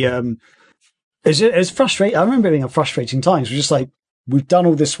 Basically, it was frustrating. I remember it being a frustrating times. We're just like, we've done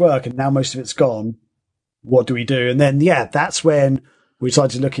all this work and now most of it's gone. What do we do? And then, yeah, that's when we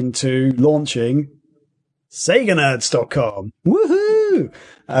decided to look into launching SegaNerds.com. Woohoo!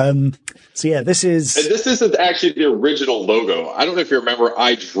 So yeah, this isn't actually the original logo. I don't know if you remember,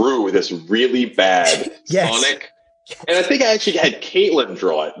 I drew this really bad Sonic. And I think I actually had Caitlin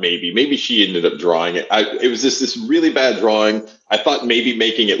draw it, maybe. Maybe she ended up drawing it. It was this really bad drawing. I thought maybe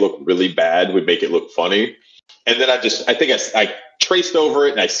making it look really bad would make it look funny. And then I traced over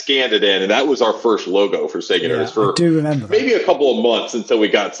it and I scanned it in, and that was our first logo for Sega Nerds for I do remember that. Maybe a couple of months until we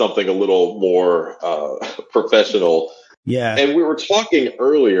got something a little more professional. Yeah. And we were talking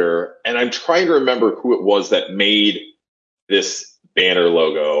earlier, and I'm trying to remember who it was that made this banner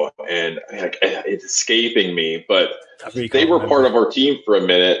logo, and it's escaping me, but really they were part of our team for a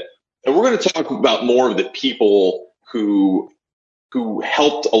minute. And we're going to talk about more of the people who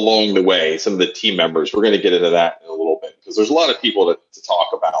helped along the way, some of the team members. We're going to get into that in a little bit because there's a lot of people to talk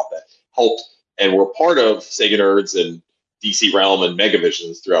about that helped and were part of Sega Nerds and DC Realm and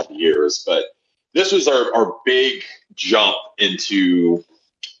Megavisions throughout the years. But this was our big jump into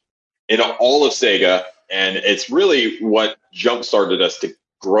all of Sega, and it's really what jump-started us to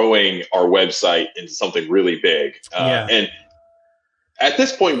growing our website into something really big. And at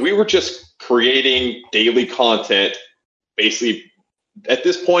this point, we were just creating daily content. Basically, at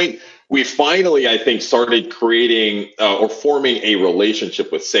this point, we finally, I think, started creating or forming a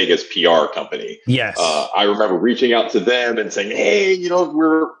relationship with Sega's PR company. Yes. I remember reaching out to them and saying, hey,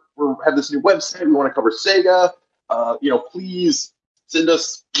 we're have this new website. We want to cover Sega. Please send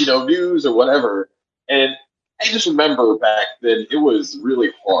us, news or whatever. And I just remember back then it was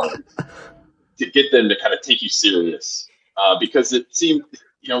really hard to get them to kind of take you serious because it seemed,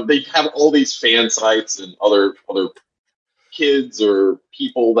 they have all these fan sites and other kids or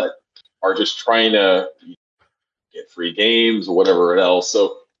people that are just trying to get free games or whatever else.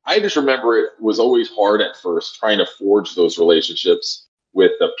 So I just remember it was always hard at first trying to forge those relationships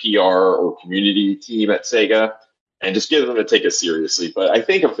with the PR or community team at Sega and just get them to take us seriously. But I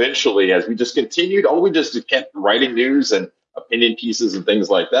think eventually, as we just continued, we just kept writing news and opinion pieces and things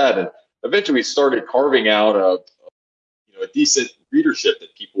like that. And eventually we started carving out a decent readership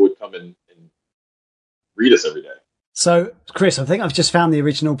that people would come and read us every day. So, Chris, I think I've just found the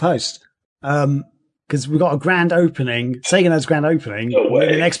original post. Because we've got a grand opening, Sega Nerds grand opening, with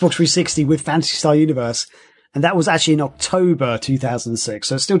an Xbox 360 with Phantasy Star Universe. And that was actually in October 2006.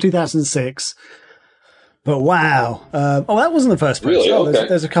 So it's still 2006. But wow. That wasn't the first post. Really? Okay.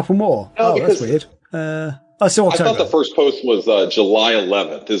 There's a couple more. That's weird. Still October. I thought the first post was July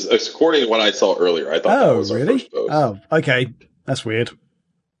 11th. According to what I saw earlier, I thought that was really? Our first post. Oh, okay. That's weird.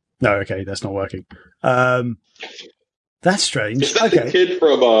 No, okay, that's not working. That's strange. Is that the kid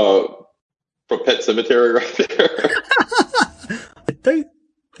from Pet Sematary right there? I don't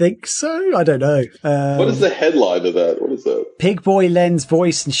think so. I don't know. What is the headline of that? What is that? Pig Boy Len's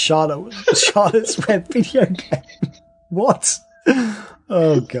voice in Charlotte's Web video game. What?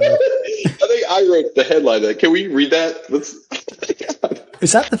 Oh, God. I think I wrote the headline. Can we read that?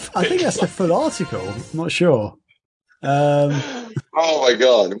 Is that I think that's the full article. I'm not sure. Oh, my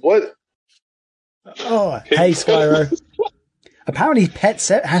God. What? Oh, hey, Spyro. Apparently,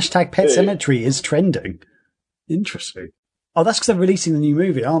 hashtag Pet Cemetery is trending. Interesting. Oh, that's because they're releasing the new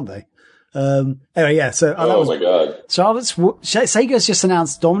movie, aren't they? Anyway, yeah. So, my God. Sega's just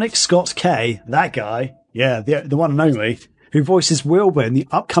announced Dominic Scott Kay, that guy, the one and only, who voices Wilbur in the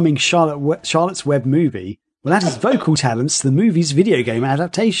upcoming Charlotte's Web movie, will add his vocal talents to the movie's video game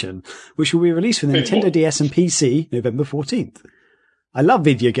adaptation, which will be released for the Nintendo DS and PC November 14th. I love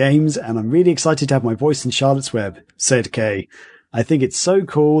video games, and I'm really excited to have my voice in Charlotte's Web, said Kay. I think it's so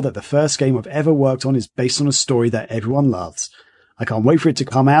cool that the first game I've ever worked on is based on a story that everyone loves. I can't wait for it to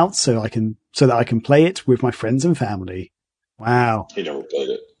come out so that I can play it with my friends and family. Wow. He never played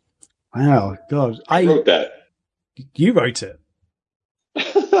it. Wow. God. I wrote that. You wrote it.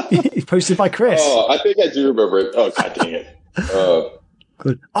 It's posted by Chris. Oh, I think I do remember it. Oh, God dang it.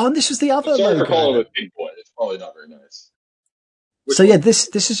 Good. Oh, and this was the other sorry logo. for calling him a pig boy. It's probably not very nice. So yeah, this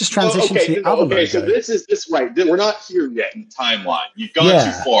is just transition to the other logo. Okay, so this is right. We're not here yet in the timeline. You've gone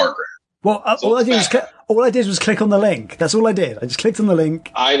too far, Greg. Well, all I did was click on the link. That's all I did. I just clicked on the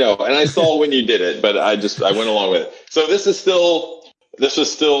link. I know, and I saw when you did it, but I went along with it. So this is still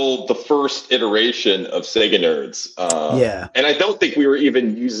the first iteration of Sega Nerds. And I don't think we were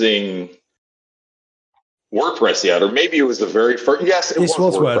even using WordPress yet, or maybe it was the very first. Yes, it was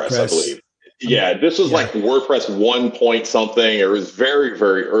WordPress, I believe. Yeah, this was like WordPress 1 point something. It was very,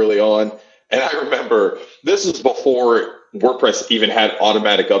 very early on. And I remember this was before WordPress even had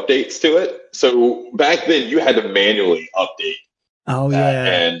automatic updates to it. So back then you had to manually update. Oh,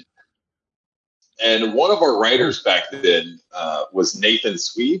 yeah. And one of our writers back then was Nathan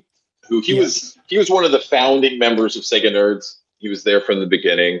Swede, who he was one of the founding members of Sega Nerds. He was there from the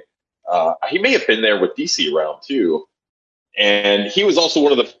beginning. He may have been there with DC Realm too. And he was also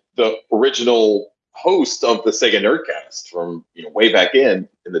one of the original host of the Sega Nerdcast from way back in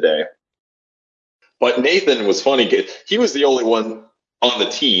the day. But Nathan was funny. He was the only one on the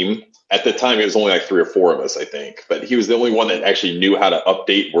team. At the time, it was only like 3 or 4 of us, I think. But he was the only one that actually knew how to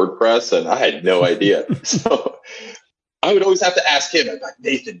update WordPress, and I had no idea. So I would always have to ask him. I'm like,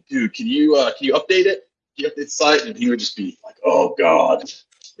 Nathan, dude, can you update it? Can you update the site? And he would just be like, oh, God.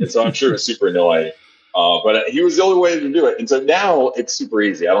 And so I'm sure it was super annoying. But he was the only way to do it. And so now it's super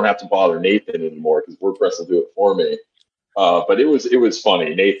easy. I don't have to bother Nathan anymore because WordPress will do it for me. But it was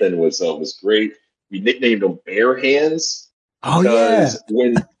funny. Nathan was great. We nicknamed him Bare Hands because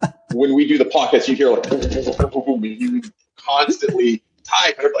when we do the podcast, you hear like boom, boom, boom, boom, boom, and he would constantly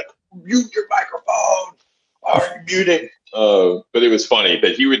type, and I'm like, mute your microphone. Are you muting? But it was funny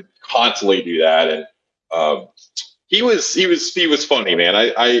that he would constantly do that, and he was funny, man.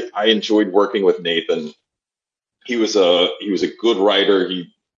 I enjoyed working with Nathan. He was a good writer.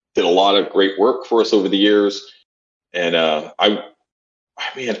 He did a lot of great work for us over the years, and I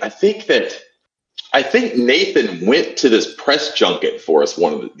think Nathan went to this press junket for us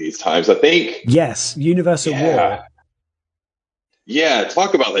one of these times. I think yes, Universal War. Yeah,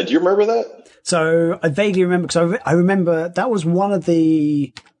 talk about that. Do you remember that? So I vaguely remember because I remember that was one of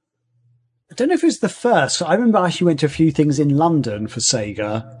the. I don't know if it was the first. I remember I actually went to a few things in London for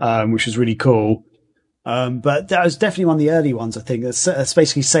Sega, which was really cool. But that was definitely one of the early ones. I think that's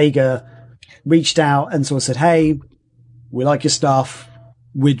basically Sega reached out and sort of said, "Hey, we like your stuff.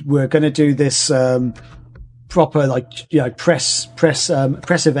 We're going to do this proper press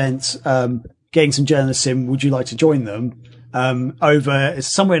events, getting some journalists in. Would you like to join them?" It's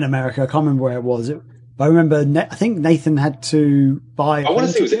somewhere in America. I can't remember where it was. But I remember, I think Nathan had to buy. I want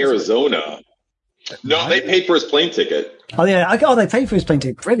to say it was Arizona. No, they paid for his plane ticket. Oh yeah, they paid for his plane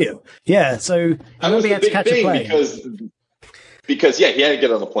ticket. Brilliant. Yeah, so I remember he had to catch a plane because he had to get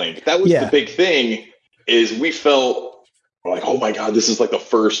on the plane. But that was the big thing. Is we felt like, oh my god, this is like the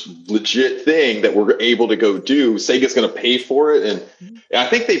first legit thing that we're able to go do. Sega's going to pay for it, and I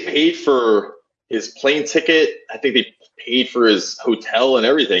think they paid for his plane ticket. I think they paid for his hotel and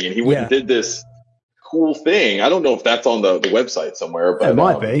everything, and he went and did this cool thing. I don't know if that's on the website somewhere, but it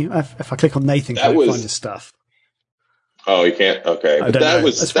might be. If I click on Nathan, can I find his stuff? Oh, you can't. Okay, but that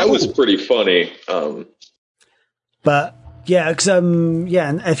was pretty funny. But yeah, because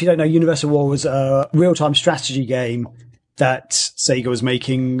and if you don't know, Universal War was a real-time strategy game that Sega was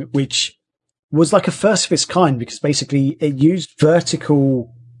making, which was like a first of its kind because basically it used the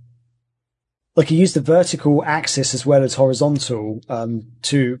vertical axis as well as horizontal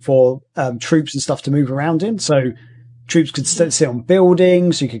for troops and stuff to move around in. So troops could sit on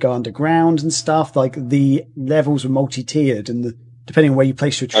buildings, you could go underground and stuff. Like the levels were multi-tiered, and depending on where you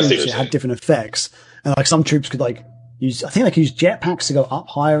place your troops, it had different effects. And like some troops could use jetpacks to go up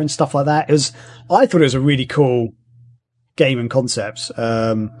higher and stuff like that. I thought it was a really cool game and concept.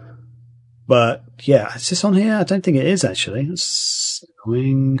 But yeah, is this on here? I don't think it is actually. It's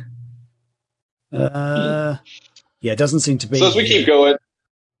annoying. It doesn't seem to be. So as we keep going.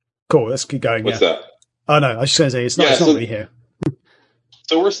 Cool, let's keep going. What's that? Oh no, I was just going to say it's not really here.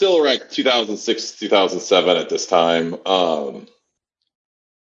 So we're still around 2006, 2007 at this time. I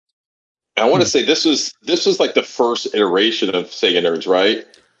want to say this was like the first iteration of Sega Nerds, right?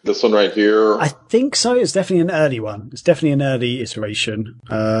 This one right here. I think so. It's definitely an early one. It's definitely an early iteration.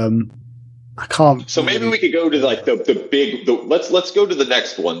 I can't. So maybe we could go to like the big. Let's go to the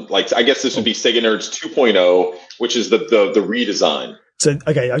next one. Like I guess this would be Sega Nerds 2.0, which is the redesign. So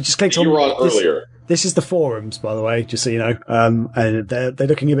okay, I just clicked on. You were on earlier. This is the forums, by the way, just so you know. And they're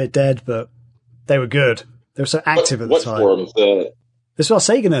looking a bit dead, but they were good. They were so active at the time. What forums? This was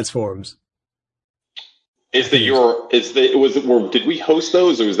our Sega Nerds forums. Did we host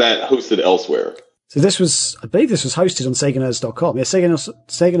those, or was that hosted elsewhere? So I believe this was hosted on SegaNerds.com. Yeah,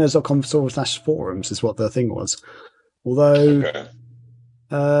 SegaNerds.com/forums is what the thing was. Although,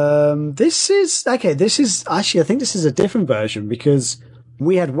 this is actually, I think this is a different version because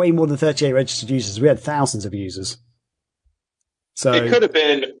we had way more than 38 registered users. We had thousands of users. So it could have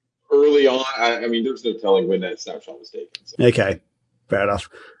been early on. I mean, there's no telling when that snapshot was taken. So. Okay, fair enough.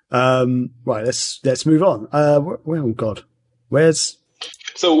 Right, let's move on.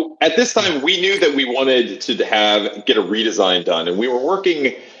 So at this time, we knew that we wanted to get a redesign done, and we were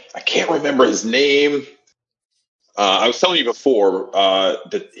working. I can't remember his name. I was telling you before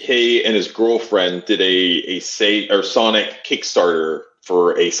that he and his girlfriend did a Sonic Kickstarter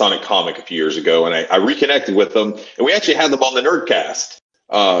for a Sonic comic a few years ago, and I reconnected with them, and we actually had them on the Nerdcast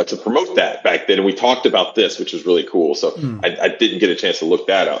to promote that back then, and we talked about this, which was really cool. So I didn't get a chance to look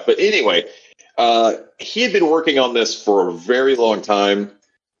that up, but anyway, he had been working on this for a very long time,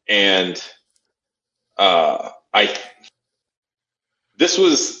 and this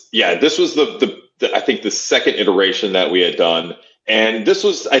was the I think the second iteration that we had done, and this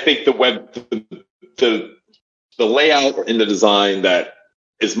was, I think, the layout and the design that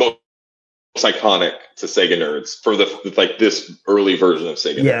is most iconic to Sega Nerds for this early version of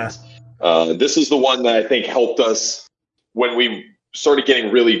Sega Nerds. This is the one that I think helped us when we started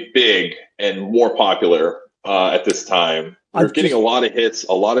getting really big and more popular at this time. We were getting a lot of hits,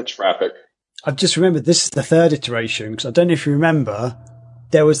 a lot of traffic. I've just remembered this is the third iteration, because I don't know if you remember,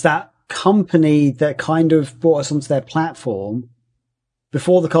 there was that company that kind of brought us onto their platform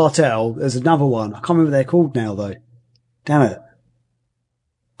before the cartel. There's another one. I can't remember what they're called now, though. Damn it.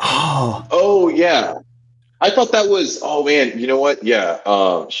 Oh, yeah. I thought that was, oh man, you know what?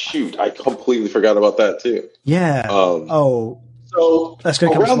 Yeah. Shoot, I completely forgot about that too. Yeah. So that's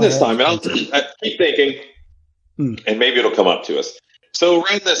going to come around this time, and I keep thinking, and maybe it'll come up to us. So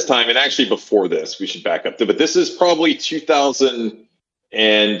around this time, and actually before this, we should back up to, but this is probably 2000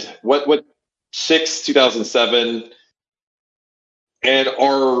 and what 2007, and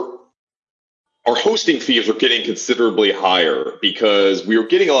our hosting fees were getting considerably higher because we were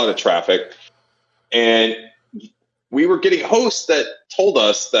getting a lot of traffic, and we were getting hosts that told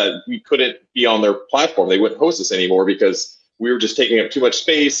us that we couldn't be on their platform. They wouldn't host us anymore because we were just taking up too much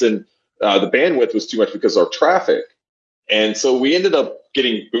space, and the bandwidth was too much because of our traffic. And so we ended up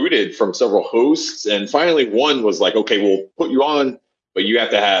getting booted from several hosts. And finally one was like, okay, we'll put you on, but you have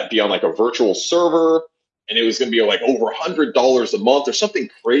to be on like a virtual server. And it was going to be like over $100 a month or something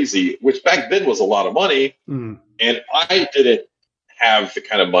crazy, which back then was a lot of money. And I didn't have the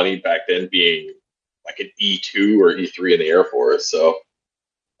kind of money back then, being like an E2 or E3 in the Air Force. So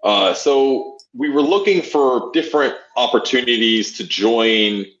we were looking for different opportunities to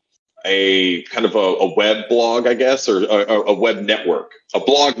join a kind of a web blog, I guess, or a web network. A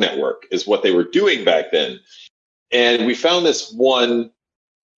blog network is what they were doing back then. And we found this one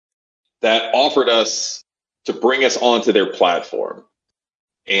that offered us to bring us onto their platform.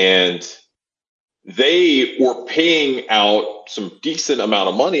 And they were paying out some decent amount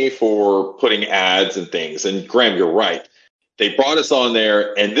of money for putting ads and things. And Graham, you're right. They brought us on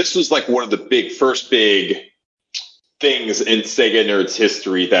there, and this was like one of the first big things in Sega Nerds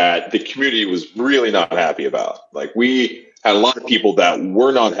history that the community was really not happy about. Like, we had a lot of people that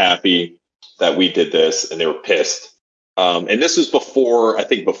were not happy that we did this, and they were pissed. And this was before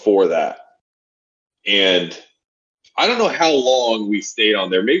that. And I don't know how long we stayed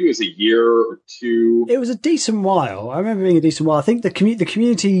on there. Maybe it was a year or two. It was a decent while. I remember being a decent while. I think the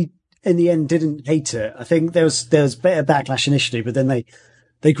community in the end didn't hate it. I think there was better backlash initially, but then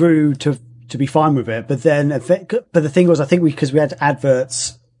they grew to be fine with it. But the thing was, I think because we had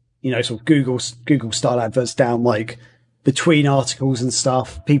adverts, sort of Google style adverts down like between articles and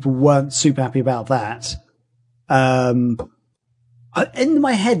stuff, people weren't super happy about that. In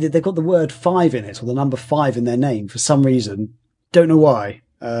my head, they've got the word 5 in it, or the number 5 in their name for some reason. Don't know why.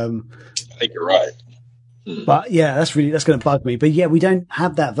 I think you're right. But yeah, that's going to bug me. But yeah, we don't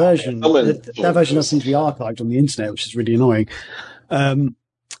have that version. That version doesn't seem to be archived on the internet, which is really annoying. But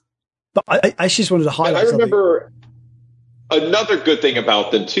I just wanted to highlight. I remember another good thing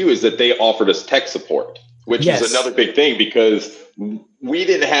about them too is that they offered us tech support, which is another big thing, because we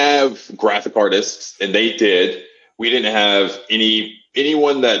didn't have graphic artists and they did. We didn't have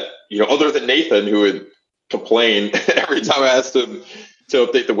anyone that, other than Nathan, who would complain every time I asked him to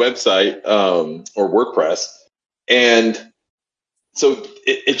update the website or WordPress. And so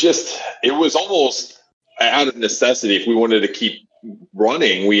it was almost out of necessity. If we wanted to keep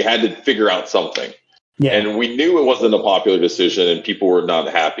running, we had to figure out something. Yeah. And we knew it wasn't a popular decision and people were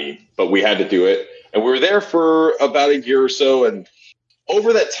not happy, but we had to do it. And we were there for about a year or so. And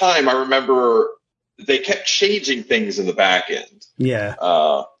over that time, I remember they kept changing things in the back end. Yeah.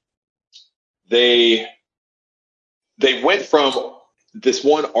 They went from this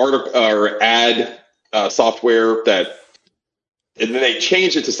one article or ad software and then they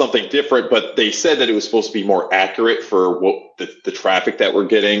changed it to something different, but they said that it was supposed to be more accurate for what the traffic that we're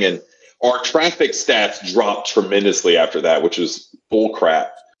getting. And our traffic stats dropped tremendously after that, which was bull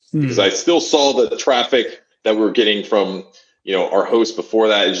crap. Because I still saw the traffic that we were getting from, our host before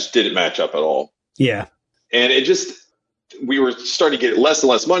that. It just didn't match up at all. Yeah. And we were starting to get less and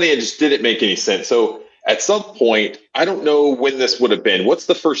less money and just didn't make any sense. So at some point, I don't know when this would have been. What's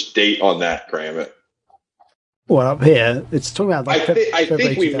the first date on that, Graham? Well, up here, it's talking about like I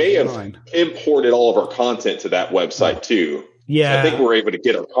think we may have imported all of our content to that website too. Yeah. So I think we're able to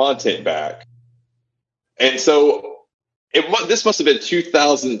get our content back. And so this must have been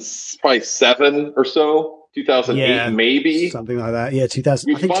 2007 or so, 2008 maybe. Something like that. Yeah,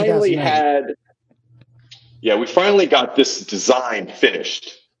 2000. We finally got this design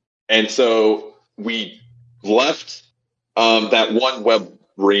finished. And so we left that one web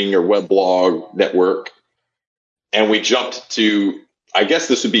ring or web blog network, and we jumped to, I guess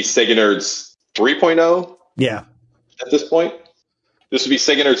this would be Sega Nerds 3.0. Yeah. At this point, this would be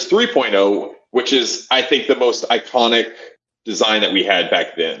Sega Nerds 3.0, which is, I think, the most iconic design that we had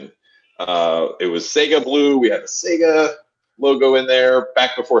back then. It was Sega Blue. We had the Sega logo in there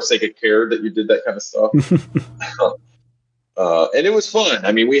back before Sega cared that you did that kind of stuff. And it was fun.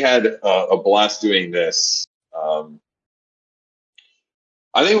 I mean, we had a blast doing this.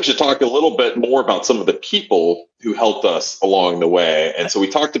 I think we should talk a little bit more about some of the people who helped us along the way. And so we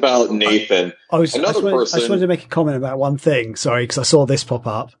talked about Nathan. I just wanted to make a comment about one thing. Sorry, because I saw this pop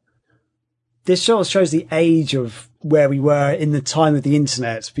up. This sort of shows the age of where we were in the time of the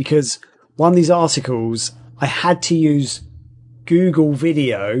internet, because one of these articles, I had to use Google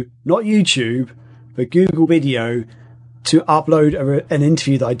Video, not YouTube, but Google Video to upload an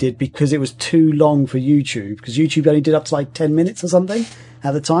interview that I did because it was too long for YouTube, because YouTube only did up to like 10 minutes or something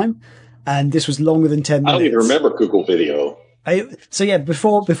at the time. And this was longer than 10 minutes. I don't even remember Google Video. So yeah,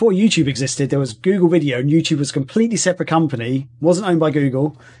 before YouTube existed, there was Google Video, and YouTube was a completely separate company, wasn't owned by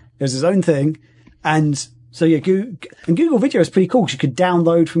Google. It was its own thing. And so yeah, Google Video is pretty cool, because you could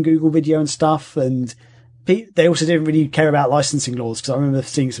download from Google Video and stuff. And they also didn't really care about licensing laws, because I remember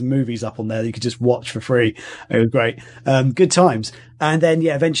seeing some movies up on there that you could just watch for free. It was great. Good times. And then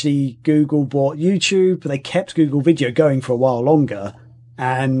yeah, eventually Google bought YouTube, but they kept Google Video going for a while longer.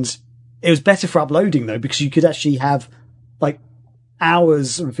 And it was better for uploading though, because you could actually have like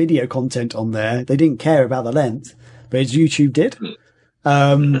hours of video content on there. They didn't care about the length, but YouTube did.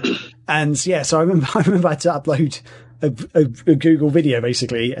 And yeah, so I remember I had to upload a Google Video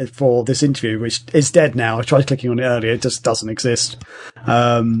basically for this interview, which is dead now. I tried clicking on it earlier. It just doesn't exist.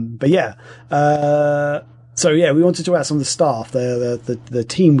 But yeah, so yeah, we wanted to talk about some of the staff, the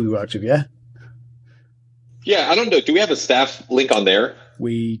team we worked with. Yeah. Yeah. I don't know. Do we have a staff link on there?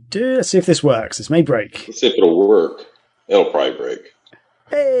 We do. Let's see if this works. This may break. Let's see if it'll work. It'll probably break.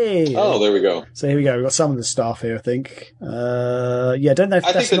 Hey! Oh, there we go. So here we go. We've got some of the staff here, I think. Yeah, don't know if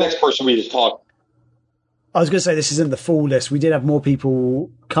I think the next person we just talk. I was going to say this isn't the full list. We did have more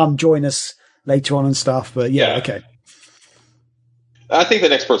people come join us later on and stuff, but yeah. Okay. I think the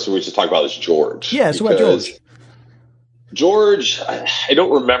next person we should talk about is George. Yeah, so about George. George, I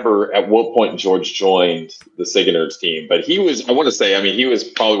don't remember at what point George joined the Sega Nerds team, but he was, I want to say, I mean, he was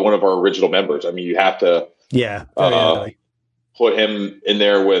probably one of our original members. I mean, you have to put him in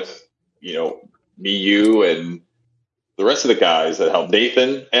there with, you know, me, you, and the rest of the guys that helped.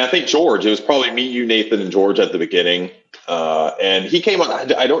 Nathan, and I think George, it was probably me, you, Nathan, and George at the beginning. And he came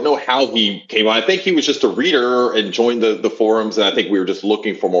on, I don't know how he came on. I think he was just a reader and joined the forums, and I think we were just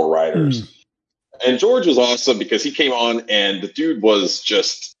looking for more writers. And George was awesome because he came on, and the dude was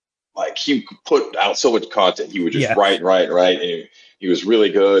just like, he put out so much content. He would just write, and he was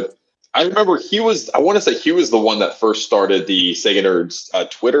really good. I remember I want to say he was the one that first started the Sega Nerds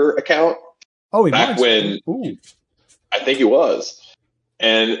Twitter account. Oh, back when I think he was.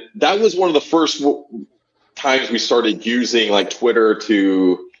 And that was one of the first times we started using like Twitter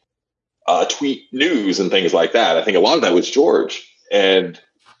to tweet news and things like that. I think a lot of that was George. And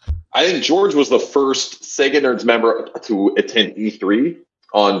I think George was the first Sega Nerds member to attend E3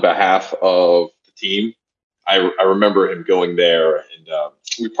 on behalf of the team. I remember him going there, and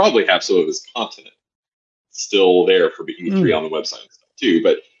we probably have some of his content still there for E3 on the website and stuff too.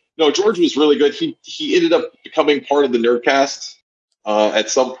 But no, George was really good. He ended up becoming part of the Nerdcast at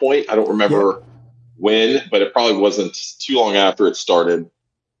some point. I don't remember when, but it probably wasn't too long after it started.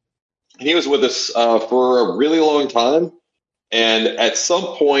 And he was with us for a really long time. And at some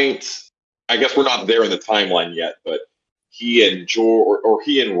point, I guess we're not there in the timeline yet, but he and George, or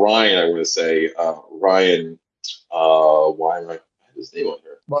he and Ryan, I want to say, Ryan, why am I his name on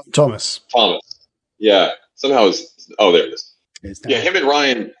here? Thomas. Yeah. Somehow there it is. Yeah, him and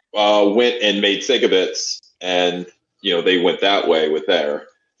Ryan went and made Segabits, and you know, they went that way with there.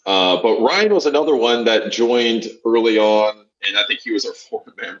 But Ryan was another one that joined early on, and I think he was our fourth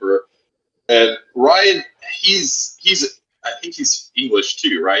member. And Ryan, I think he's English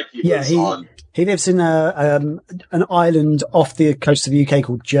too, right? He lives in an island off the coast of the UK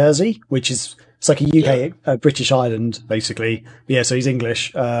called Jersey, which is it's like a UK British island basically. Yeah, so he's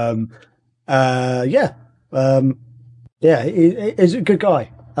English. He's a good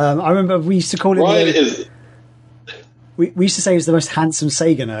guy. I remember we used to call him. We used to say he was the most handsome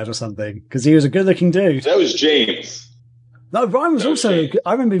Sega nerd or something because he was a good-looking dude. That was James. No, Ryan was also.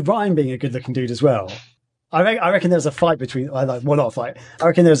 I remember Ryan being a good-looking dude as well. I reckon there was a fight between. Well, not a fight. I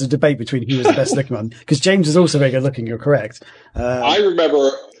reckon there was a debate between who was the best-looking one because James was also very good-looking. You're correct. I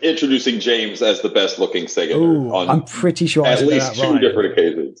remember introducing James as the best-looking Sega nerd. On I'm pretty sure at least two different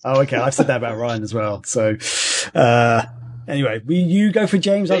occasions. Oh, okay. I've said that about Ryan as well. So, Anyway, you go for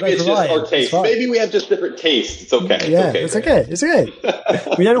James, I'll go for Ryan. Maybe it's just our taste. Maybe we have just different tastes. It's okay. Yeah, it's okay. It's okay.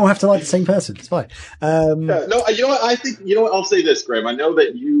 We don't all have to like the same person. It's fine. No, you know what? I think, you know what? I'll say this, Graham. I know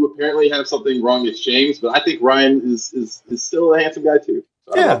that you apparently have something wrong with James, but I think Ryan is still a handsome guy too.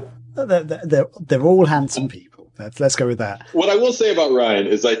 So yeah, they're all handsome people. Let's go with that. What I will say about Ryan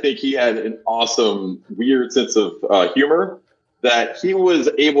is I think he had an awesome, weird sense of humor that he was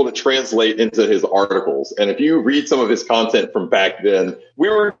able to translate into his articles. And if you read some of his content from back then, we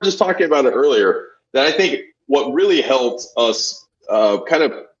were just talking about it earlier, that I think what really helped us kind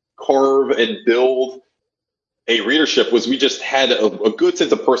of carve and build a readership was we just had a good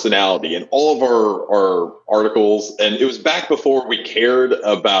sense of personality in all of our articles. And it was back before we cared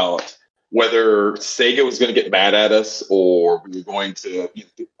about whether Sega was going to get mad at us or we were going to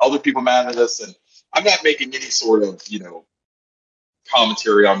other people mad at us. And I'm not making any sort of,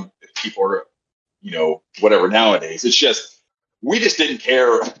 commentary on if people are, whatever nowadays. It's just, we just didn't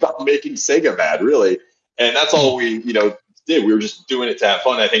care about making Sega mad, really. And that's all we, did. We were just doing it to have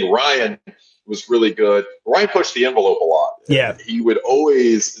fun. I think Ryan was really good. Ryan pushed the envelope a lot. Yeah. He would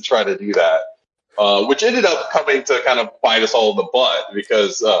always try to do that, which ended up coming to kind of bite us all in the butt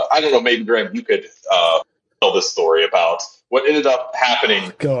because, I don't know, maybe Graham, you could tell this story about what ended up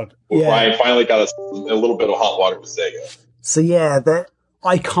happening. God. When Ryan finally got us a little bit of hot water with Sega. So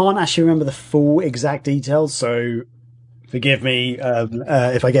I can't actually remember the full exact details, so forgive me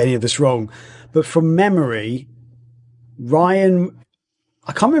if I get any of this wrong. But from memory, Ryan,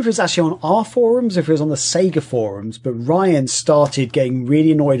 I can't remember if it was actually on our forums, if it was on the Sega forums, but Ryan started getting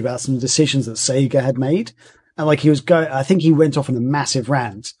really annoyed about some decisions that Sega had made. And I think he went off on a massive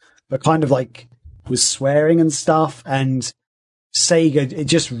rant, but kind of was swearing and stuff. And Sega, it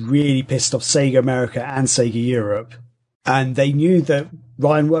just really pissed off Sega America and Sega Europe. And they knew that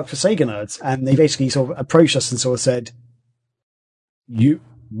Ryan worked for Sega Nerds, and they basically sort of approached us and sort of said,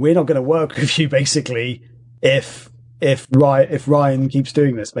 we're not going to work with you, basically, if Ryan keeps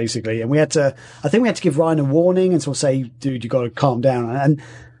doing this, basically. And I think we had to give Ryan a warning and sort of say, dude, you got to calm down. And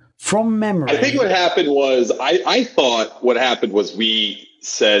from memory, I think what happened was, I thought what happened was we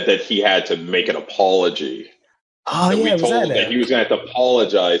said that he had to make an apology. Oh, we told him that he was going to have to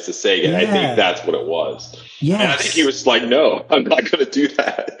apologize to Sega. Yeah. I think that's what it was. Yes. And I think he was like, no, I'm not going to do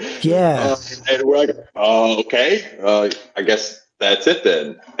that. Yeah. And we're like, okay. I guess that's it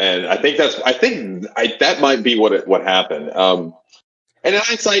then. And I think that might be what happened. And in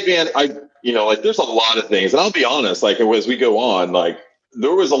hindsight, man, there's a lot of things, and I'll be honest, as we go on,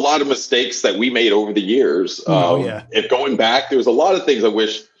 there was a lot of mistakes that we made over the years. If going back, there was a lot of things I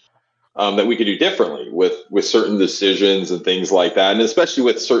wish that we could do differently with certain decisions and things like that, and especially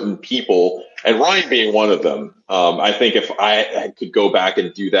with certain people, and Ryan being one of them. I think if I could go back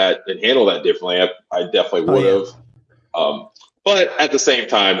and do that and handle that differently, I definitely would have. But at the same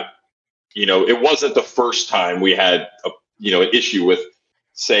time, it wasn't the first time we had an issue with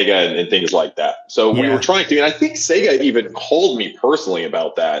Sega and things like that. So we were trying to, and I think Sega even called me personally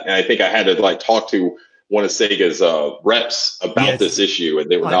about that, and I think I had to talk to one of Sega's reps about this issue,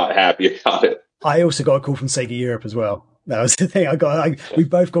 and they were not happy about it. I also got a call from Sega Europe as well. That was the thing. We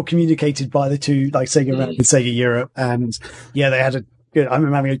both got communicated by the two, Sega America and Sega Europe, and they had I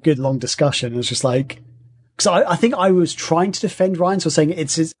remember having a good long discussion. It was just because I think I was trying to defend Ryan, so saying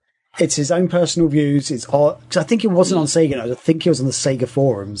it's his own personal views. Because I think it wasn't on Sega. I think it was on the Sega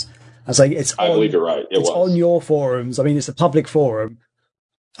forums. I was like, I believe you're right. It's on your forums. I mean, it's a public forum.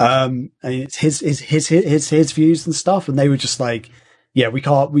 And it's his views and stuff, and they were just we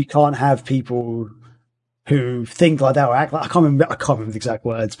can't have people who think like that or act like, I can't remember the exact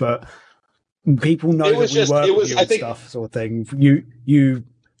words, but people know that we work with you and stuff, sort of thing. You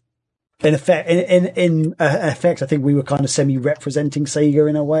in effect, I think we were kind of semi-representing Sega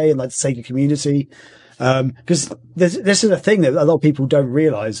in a way, and the Sega community. Because this is a thing that a lot of people don't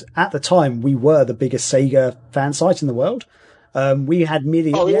realize. At the time, we were the biggest Sega fan site in the world. We had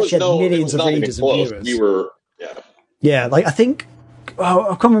millions. We actually had millions of readers and viewers. We were, I think I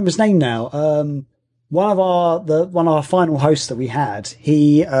can't remember his name now. One of our final hosts that we had,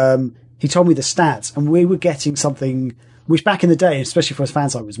 he told me the stats, and we were getting something which back in the day, especially for a fan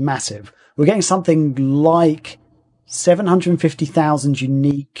site, was massive. We're getting something like 750,000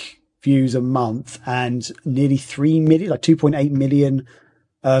 unique views a month and nearly 3 million, 2.8 million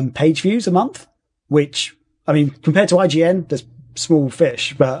page views a month, which, I mean, compared to IGN, there's small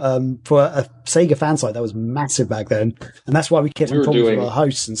fish, but for a Sega fan site, that was massive back then. And that's why we kept on problems with our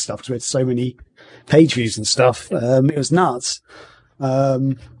hosts and stuff, because we had so many page views and stuff. It was nuts.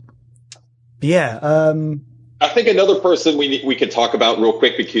 I think another person we could talk about real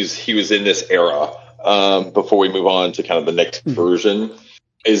quick, because he was in this era, before we move on to kind of the next version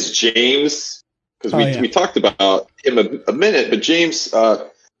is James, because we talked about him a minute, but James,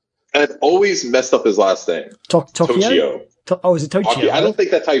 I've always messed up his last name. Tochio? Is it Tochio? I don't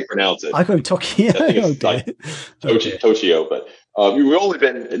think that's how you pronounce it. I go Tochio. I think it's Tochio, but we've only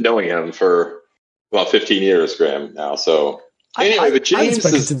been knowing him for about 15 years, Graham, now. So anyway, but James I've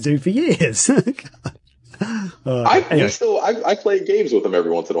spoken to do for years. I play games with him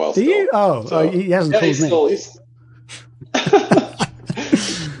every once in a while. Do you? Oh, he hasn't called me.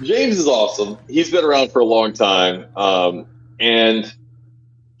 James is awesome. He's been around for a long time, and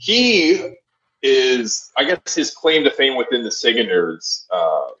he is, I guess, his claim to fame within the Sega Nerds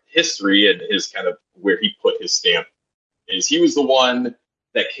history and his kind of where he put his stamp is he was the one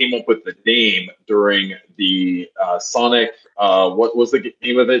that came up with the name during the Sonic. What was the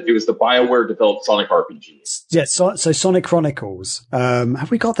name of it? It was the BioWare developed Sonic RPG. Yeah, so Sonic Chronicles.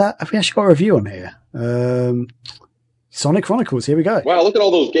 Have we got that? Have we actually got a review on here? Sonic Chronicles. Here we go. Wow, look at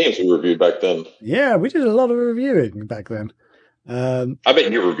all those games we reviewed back then. Yeah, we did a lot of reviewing back then. I bet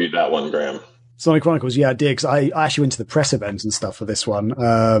you reviewed that one, Graham. Sonic Chronicles, yeah, I did, because I actually went to the press events and stuff for this one.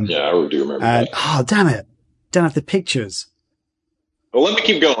 Yeah, I do remember that. Oh, damn it. Don't have the pictures. Well, let me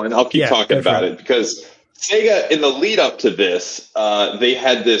keep going. I'll keep talking about it, because Sega, in the lead up to this, they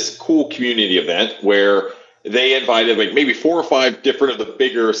had this cool community event where they invited like maybe 4 or 5 different of the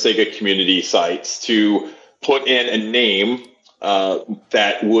bigger Sega community sites to put in a name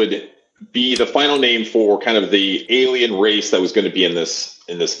that would be the final name for kind of the alien race that was going to be in this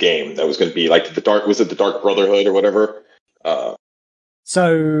game. That was going to be like the Dark Brotherhood or whatever?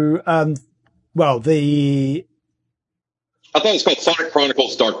 I thought it was called Sonic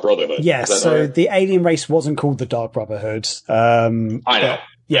Chronicles Dark Brotherhood. Yes, so the alien race wasn't called the Dark Brotherhood. I know.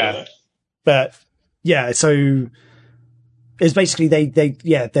 Yeah. But yeah, so it's basically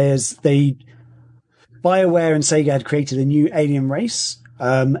BioWare and Sega had created a new alien race.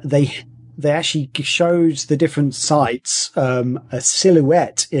 They actually showed the different sites a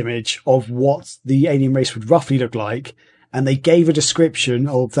silhouette image of what the alien race would roughly look like, and they gave a description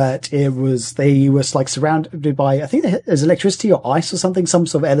of that they was like surrounded by, I think there's electricity or ice or something, some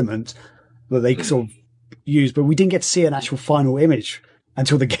sort of element that they sort of used, but we didn't get to see an actual final image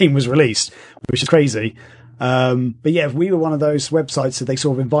until the game was released, which is crazy. But yeah, we were one of those websites that they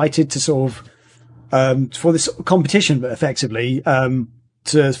sort of invited to sort of for this competition, but effectively for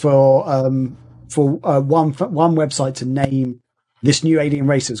one website to name this new alien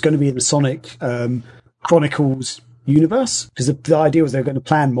race that's going to be in the Sonic Chronicles universe, because the idea was they were going to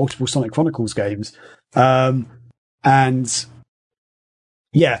plan multiple Sonic Chronicles games, and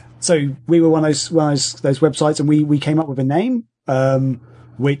yeah, so we were one of those websites, and we came up with a name,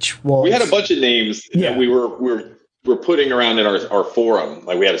 which was, we had a bunch of names that we were putting around in our forum.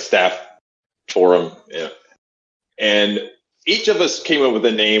 Like we had a staff forum, and each of us came up with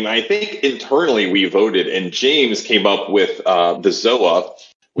a name. I think internally we voted, and James came up with the Zoa,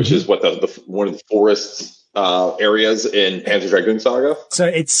 which is what one of the forests areas in Panzer Dragoon Saga. So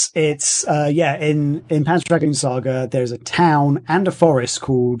it's in Panzer Dragoon Saga, there's a town and a forest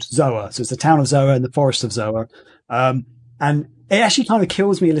called Zoa. So it's the town of Zoa and the forest of Zoa. And it actually kind of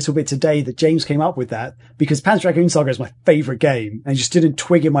kills me a little bit today that James came up with that, because Panzer Dragoon Saga is my favorite game, and it just didn't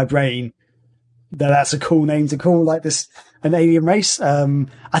twig in my brain that that's a cool name to call like this an alien race.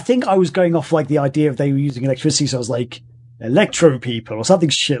 I think I was going off like the idea of they were using electricity, so I was like electro people or something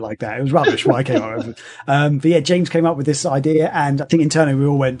shit like that. It was rubbish what I came up with. But yeah, James came up with this idea, and I think internally we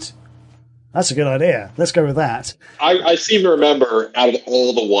all went, that's a good idea, let's go with that. I seem to remember out of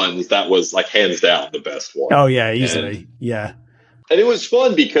all the ones, that was like hands down the best one. Oh yeah, easily. And it was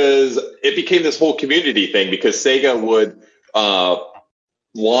fun because it became this whole community thing, because Sega would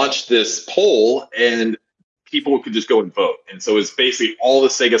launch this poll and people could just go and vote. And so it's basically all the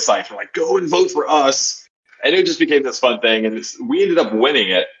Sega sites were like, go and vote for us. And it just became this fun thing, and we ended up winning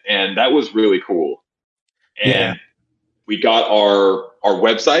it, and that was really cool. And we got our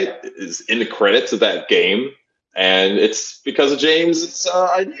website is in the credits of that game, and it's because of James'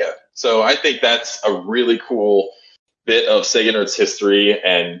 idea. So I think that's a really cool bit of Sega Nerds history,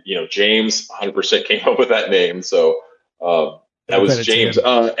 and James 100% came up with that name. So that was James,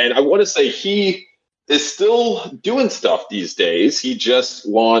 and I want to say he is still doing stuff these days. He just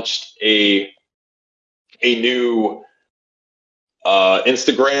launched a new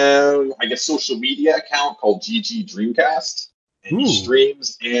Instagram, I guess, social media account called GG Dreamcast, and he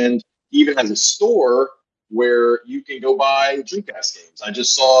streams, and he even has a store where you can go buy Dreamcast games. I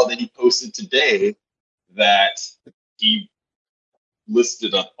just saw that he posted today that he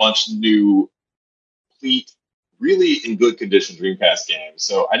listed a bunch of new, complete, really in good condition Dreamcast games.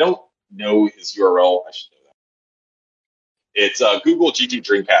 So I don't know his URL, I should know that. It's Google GT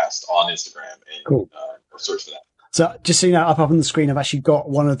Dreamcast on Instagram and Cool. Or search for that. So just so you know, up on the screen, I've actually got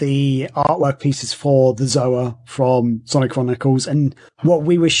one of the artwork pieces for the Zoa from Sonic Chronicles. And what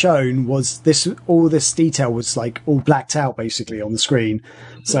we were shown was all this detail was like all blacked out basically on the screen.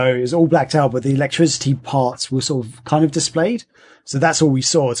 So it was all blacked out, but the electricity parts were sort of kind of displayed. So that's all we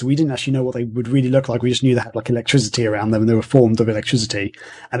saw. So we didn't actually know what they would really look like. We just knew they had like electricity around them and they were formed of electricity.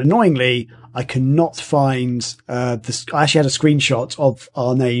 And annoyingly, I cannot find, this. I actually had a screenshot of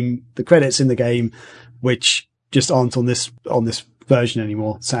our name, the credits in the game, which just aren't on this version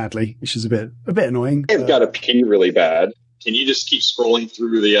anymore, sadly, which is a bit annoying. I've got to pee really bad. Can you just keep scrolling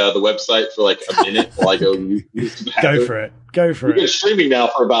through the website for like a minute while I go use the bathroom? Go for it. We've been streaming now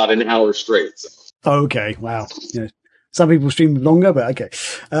for about an hour straight. So. Okay, wow. Yeah. Some people stream longer, but okay.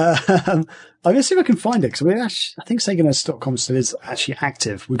 I'm going to see if I can find it, because I think SegaNerds.com still is actually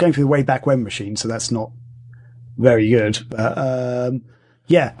active. We're going through the way back when machine, so that's not very good. But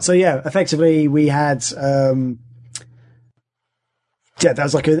yeah, so yeah, effectively we had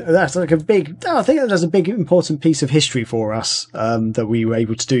that's like a big, I think that's a big important piece of history for us, that we were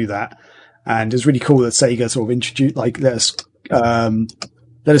able to do that. And it's really cool that Sega sort of introduced, like, let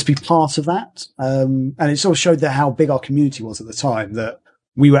us be part of that. And it sort of showed that how big our community was at the time, that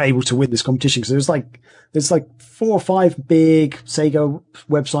we were able to win this competition. Because there's like 4 or 5 big Sega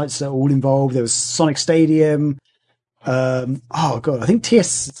websites that are all involved. There was Sonic Stadium. Oh god, I think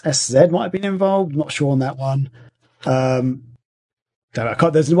TSSZ might have been involved. I'm not sure on that one.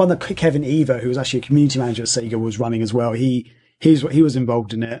 There's the one that Kevin Eva, who was actually a community manager at Sega, was running as well. He was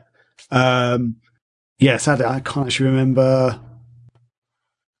involved in it. Yeah, sadly, I can't actually remember.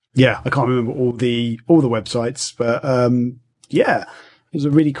 Yeah, I can't remember all the websites, but yeah, it was a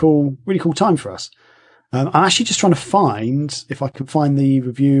really cool time for us. I'm actually just trying to find if I can find the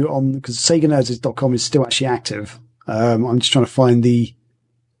review on, because SegaNerds.com is still actually active. I'm just trying to find the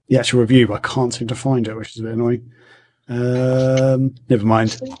actual review, but I can't seem to find it, which is a bit annoying. Never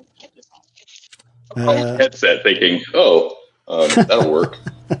mind. Headset thinking, that'll work.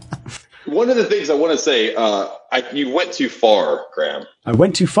 One of the things I want to say, you went too far, Graham. I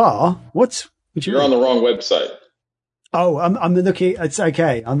went too far? What? You're on the wrong website. Oh, I'm looking. It's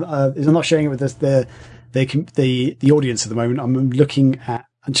okay. I'm not sharing it with the audience at the moment.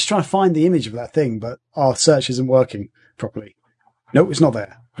 I'm just trying to find the image of that thing, but our search isn't working properly. No, it's not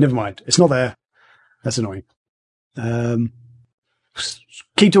there. Never mind. It's not there. That's annoying.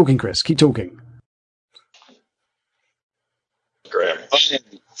 Keep talking, Chris. Keep talking. Graham.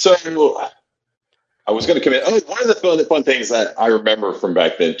 So I was going to commit. One of the fun things that I remember from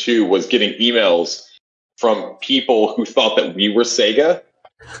back then too was getting emails from people who thought that we were Sega,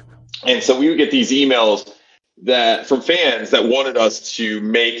 and so we would get these emails from fans that wanted us to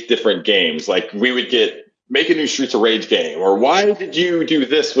make different games. Like we would make a new Streets of Rage game, or why did you do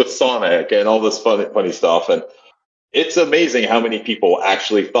this with Sonic, and all this funny stuff. And it's amazing how many people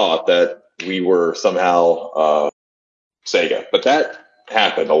actually thought that we were somehow Sega, but that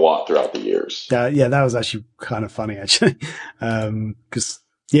happened a lot throughout the years. Yeah, that was actually kind of funny, actually, because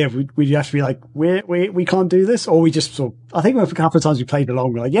we'd have to be like, we can't do this, or we just sort of, I think a couple of times we played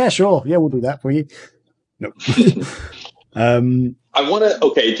along, we're like, yeah, sure, yeah, we'll do that for you. Nope. I want to.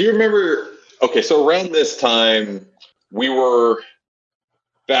 Okay, do you remember? Okay, so around this time, we were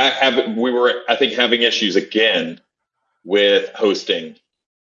I think having issues again with hosting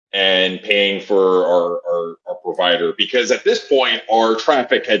and paying for our provider, because at this point our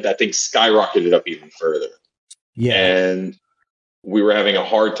traffic had, I think, skyrocketed up even further. Yeah. And we were having a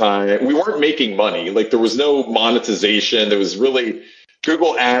hard time. We weren't making money. Like there was no monetization. There was really,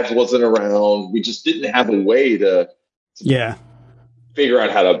 Google Ads wasn't around. We just didn't have a way to figure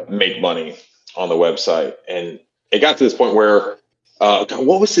out how to make money on the website. And it got to this point where,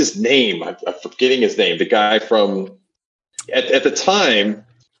 what was his name? I'm forgetting his name. The guy from, at the time,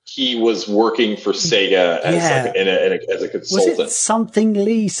 he was working for Sega as a consultant. Was it something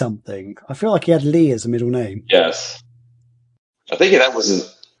Lee something? I feel like he had Lee as a middle name. Yes. I think that was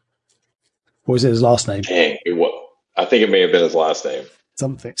his... Or was it his last name? Dang, I think it may have been his last name.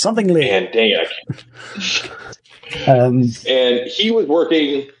 Something Lee. And dang it, I can't. And he was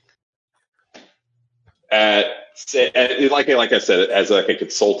working at like I said, as like a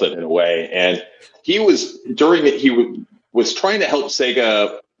consultant in a way. And he was, he was trying to help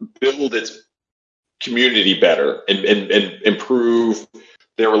Sega build its community better and improve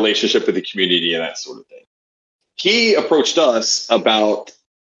their relationship with the community and that sort of thing. He approached us about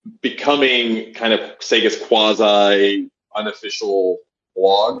becoming kind of Sega's quasi unofficial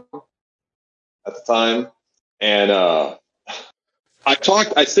blog at the time. And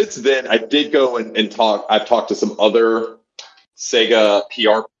Since then, I did go and talk. I've talked to some other Sega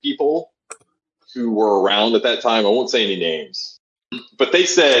PR people who were around at that time. I won't say any names, but they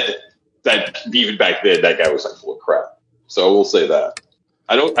said that even back then, that guy was like full of crap. So I will say that.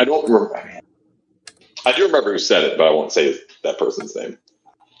 I don't remember. I do remember who said it, but I won't say that person's name.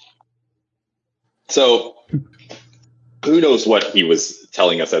 So who knows what he was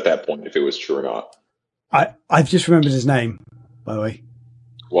telling us at that point, if it was true or not. I've just remembered his name, by the way.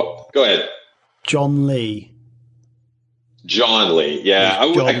 What? Go ahead. John Lee. John Lee.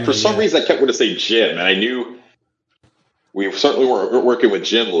 Yeah. For some reason, I kept wanting to say Jim, and I knew we certainly weren't working with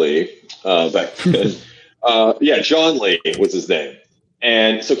Jim Lee back then. John Lee was his name.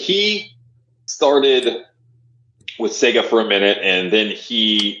 And so he started with Sega for a minute, and then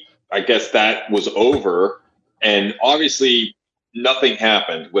I guess that was over. And obviously, nothing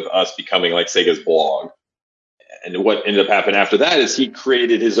happened with us becoming like Sega's blog. And what ended up happening after that is he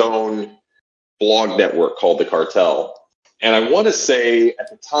created his own blog network called The Cartel. And I want to say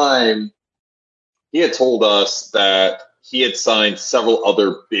at the time, he had told us that he had signed several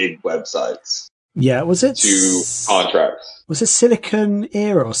other big websites. Yeah, was it to contracts? Was it Silicon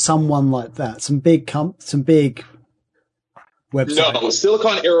Era or someone like that? Some big websites. No,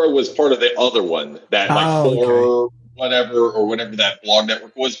 Silicon Era was part of the other one that whatever that blog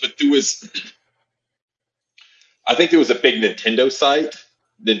network was. But there was, I think there was a big Nintendo site,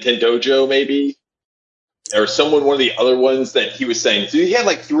 Nintendojo maybe, or one of the other ones that he was saying. So he had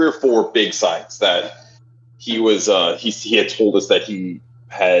like 3 or 4 big sites that he was. He had told us that he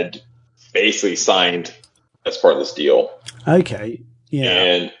had basically signed as part of this deal. Okay. Yeah.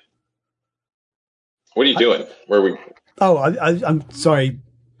 And what are you doing? Where are we? Oh, I'm sorry.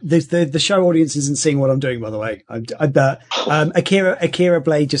 The show audience isn't seeing what I'm doing, by the way. Akira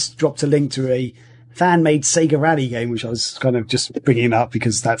Blade just dropped a link to a fan-made Sega Rally game, which I was kind of just bringing up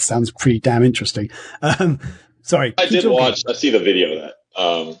because that sounds pretty damn interesting. Sorry. I did watch. I see the video of that.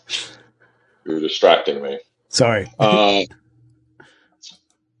 You were distracting me. Sorry.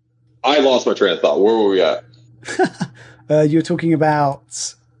 I lost my train of thought. Where were we at? You were talking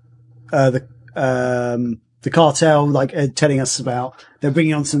about the cartel, like telling us about they're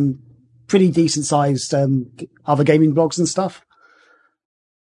bringing on some pretty decent sized other gaming blogs and stuff.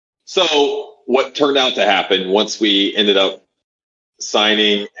 So what turned out to happen once we ended up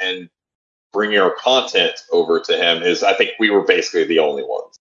signing and bringing our content over to him is I think we were basically the only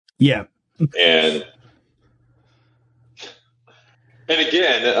ones. Yeah. And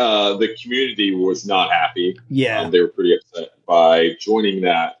again, the community was not happy. Yeah. They were pretty upset by joining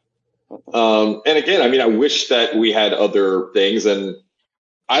that. And again, I mean, I wish that we had other things, and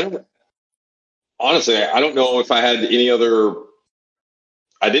I don't know if I had any other.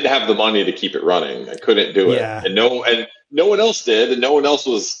 I didn't have the money to keep it running. I couldn't do it, and no one else did, and no one else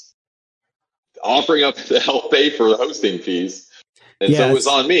was offering up to help pay for the hosting fees, and so it was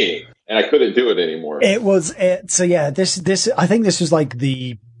on me, and I couldn't do it anymore. It was so yeah. This I think this was like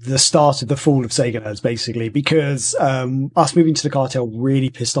the start of the fall of Sega Nerds, basically, because us moving to the cartel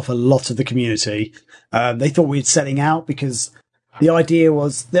really pissed off a lot of the community. They thought we were selling out because the idea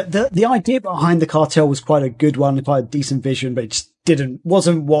was the idea behind the cartel was quite a good one, quite a decent vision, but it just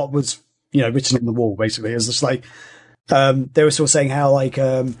wasn't what was written on the wall. Basically, it was just like they were sort of saying how like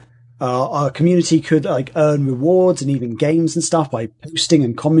our community could like earn rewards and even games and stuff by posting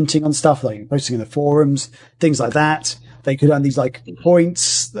and commenting on stuff, like posting in the forums, things like that. They could earn these like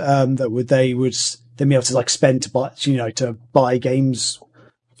points that they would then be able to like spend to buy to buy games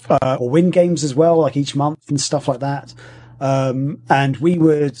or win games as well, like each month and stuff like that. And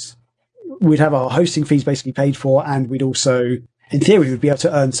we'd have our hosting fees basically paid for, and we'd also, in theory, we'd be able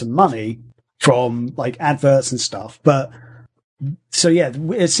to earn some money from like adverts and stuff. But so yeah,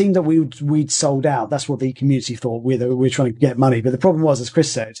 it seemed that we'd sold out. That's what the community thought. We were trying to get money, but the problem was, as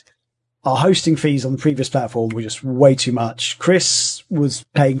Chris said, our hosting fees on the previous platform were just way too much. Chris was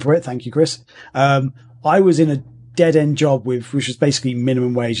paying for it. Thank you, Chris. I was in a dead end job which was basically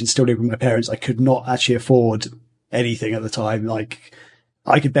minimum wage and still living with my parents. I could not actually afford anything at the time. Like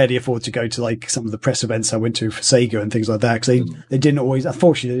I could barely afford to go to like some of the press events I went to for Sega and things like that. Cause they didn't always,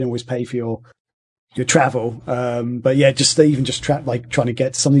 unfortunately, they didn't always pay for your travel. But yeah, trying to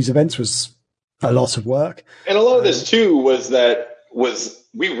get to some of these events was a lot of work. And a lot of this too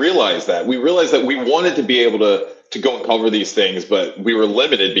we realized that we wanted to be able to go and cover these things, but we were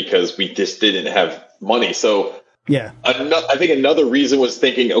limited because we just didn't have money. So yeah, I think another reason was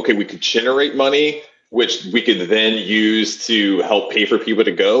thinking, okay, we could generate money, which we could then use to help pay for people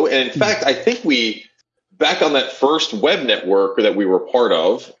to go. And in fact, I think back on that first web network that we were part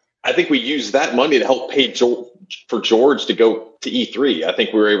of, I think we used that money to help pay for George to go to E3. I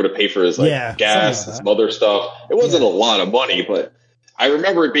think we were able to pay for his gas and some other stuff. It wasn't a lot of money, but I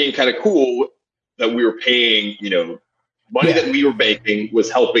remember it being kind of cool that we were paying, money that we were making was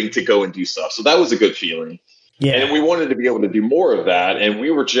helping to go and do stuff. So that was a good feeling. Yeah. And we wanted to be able to do more of that. And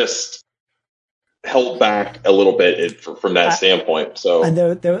we were just held back a little bit from that standpoint. So, and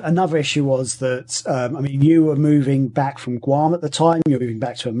there another issue was that, you were moving back from Guam at the time. You were moving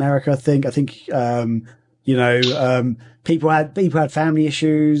back to America, I think. People had family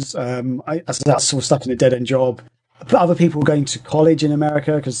issues. I was sort of stuck in a dead end job. But other people were going to college in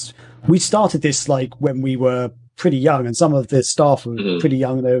America because we started this like when we were pretty young, and some of the staff were pretty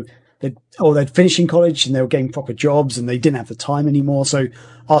young. They'd finishing college and they were getting proper jobs and they didn't have the time anymore. So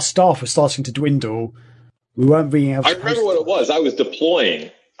our staff was starting to dwindle. We weren't being able to. I remember what it was. I was deploying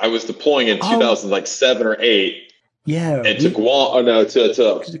in 2007 or 8. Yeah. And to Guam, to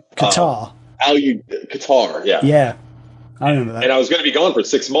Qatar. Qatar, yeah. Yeah. I remember that. And I was going to be gone for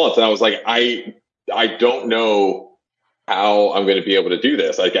 6 months, and I was like, I don't know how I'm going to be able to do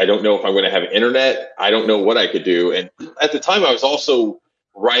this. Like, I don't know if I'm going to have internet. I don't know what I could do. And at the time, I was also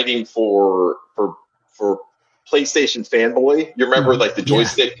writing for PlayStation Fanboy. You remember like the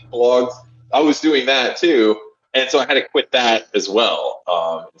joystick blogs? I was doing that too, and so I had to quit that as well.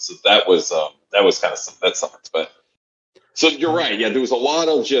 So that was kind of that sucks. But so you're right. Yeah, there was a lot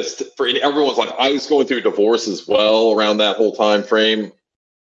of everyone's like, I was going through a divorce as well around that whole time frame,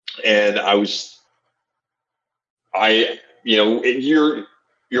 and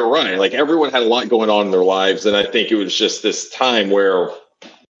you're right. Like everyone had a lot going on in their lives, and I think it was just this time where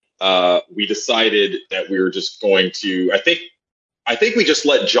we decided that we were just going to. I think we just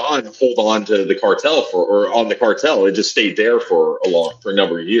let John hold on to the cartel on the cartel. It just stayed there for a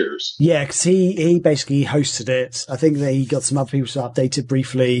number of years. Yeah, because he basically hosted it. I think that he got some other people to update it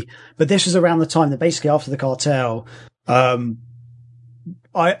briefly, but this was around the time that basically after the cartel. I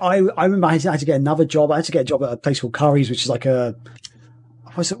remember I had to get another job. I had to get a job at a place called Curry's, which is like I'm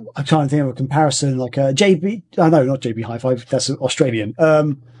trying to think of a comparison, like a JB. Oh, no, not JB Hi-Fi. That's Australian.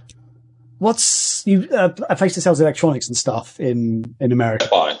 What's a place that sells electronics and stuff in America?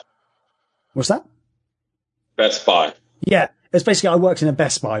 Best Buy. What's that? Best Buy. Yeah, it's basically I worked in a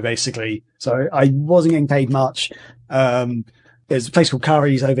Best Buy basically, so I wasn't getting paid much. There's a place called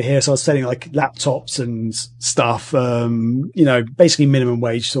Curry's over here, so I was selling like laptops and stuff. Basically minimum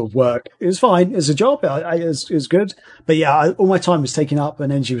wage sort of work. It was fine. It was a job. It was good, but yeah, all my time was taken up,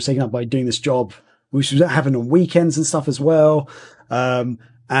 and energy was taken up by doing this job, which was happening on weekends and stuff as well.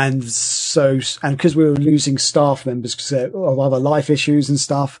 And because we were losing staff members because of other life issues and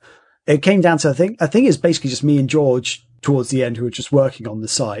stuff, it came down to, I think it's basically just me and George towards the end who were just working on the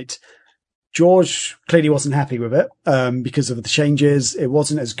site. George clearly wasn't happy with it, because of the changes. It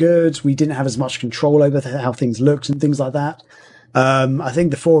wasn't as good. We didn't have as much control over how things looked and things like that. I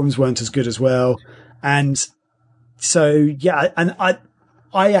think the forums weren't as good as well. And so, yeah, and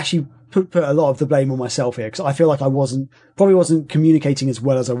I actually put a lot of the blame on myself here because I feel like I probably wasn't communicating as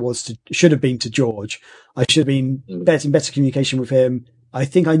well as I should have been to George. I should have been in better communication with him. I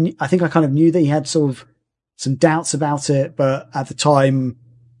think I kind of knew that he had sort of some doubts about it, but at the time,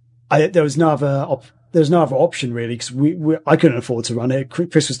 there was no other option really because I couldn't afford to run it.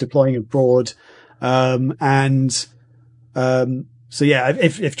 Chris was deploying abroad, so yeah.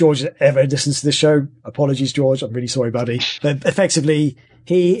 If George ever listens to this show, apologies, George. I'm really sorry, buddy. But effectively,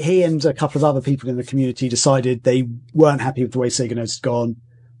 he and a couple of other people in the community decided they weren't happy with the way Sega Nerds had gone.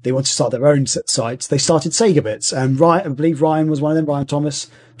 They wanted to start their own sites. They started Sega Bits, and I believe Ryan was one of them. Ryan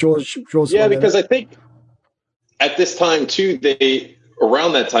Thomas, George. Yeah, because I think at this time too,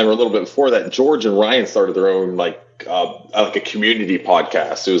 around that time or a little bit before that, George and Ryan started their own like a community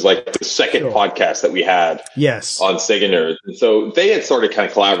podcast. It was like the second podcast that we had on Sega Nerds. And so they had started kind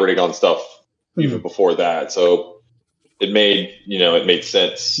of collaborating on stuff even before that. So it made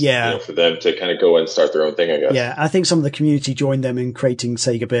sense for them to kind of go and start their own thing, I guess. Yeah, I think some of the community joined them in creating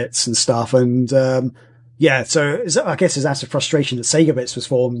Sega Bits and stuff. And so I guess it's out of frustration that Sega Bits was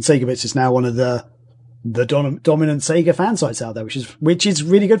formed, and Sega Bits is now one of the dominant Sega fan sites out there, which is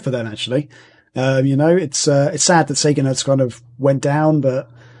really good for them, actually. It's sad that Sega Nerds kind of went down, but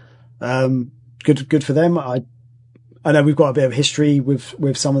good for them. I know we've got a bit of history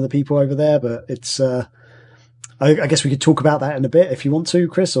with some of the people over there, but it's I guess we could talk about that in a bit if you want to,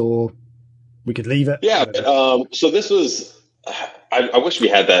 Chris, or we could leave it. Yeah. So this was. I wish we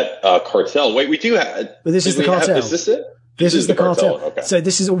had that cartel. Wait, we do have. But this is the cartel. Is this it? This is the cartel. Okay. So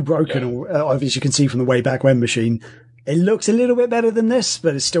this is all broken, as you can see from the way back when machine. It looks a little bit better than this,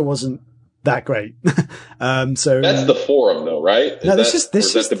 but it still wasn't that great. So that's the forum, though, right? This is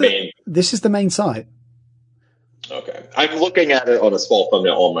the main site. I'm looking at it on a small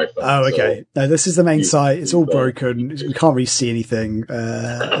thumbnail on my phone. Oh, okay. No, this is the main site. It's all broken. We can't really see anything.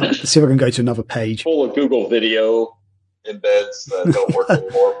 Let's see if I can go to another page. Full of Google video embeds that don't work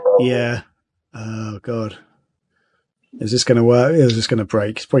anymore. Probably. Yeah. Oh, God. Is this going to work? Is this going to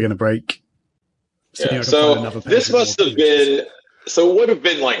break? It's probably going to break. So this must have been, so it would have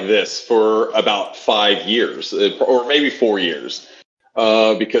been like this for about 5 years, or maybe 4 years,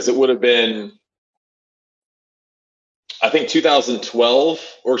 because it would have been, I think 2012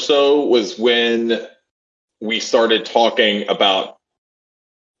 or so was when we started talking about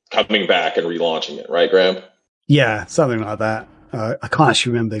coming back and relaunching it, right, Graham? Yeah, something like that. I can't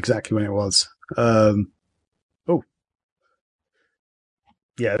actually remember exactly when it was.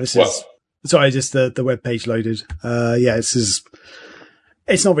 Yeah, this is... Sorry, just the web page loaded. Yeah, it's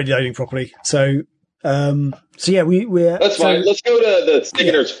not really loading properly. So yeah, we're... That's fine. Let's go to the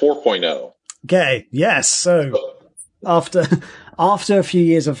Sega Nerds 4.0. Okay, yes. So after a few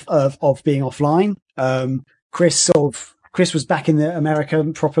years of being offline, Chris was back in America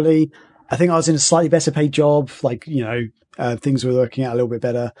properly. I think I was in a slightly better paid job, like, things were working out a little bit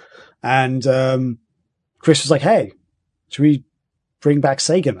better. And Chris was like, hey, should we bring back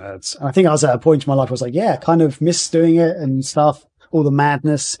Sega Nerds? And I think I was at a point in my life where I was like, yeah, kind of miss doing it and stuff, all the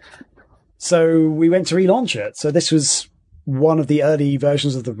madness. So we went to relaunch it. So this was one of the early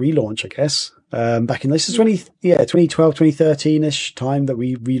versions of the relaunch, I guess. Back in this is 2012, 2013-ish time that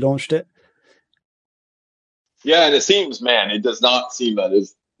we relaunched it. Yeah, and it does not seem that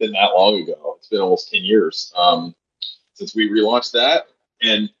it's been that long ago. It's been almost 10 years since we relaunched that.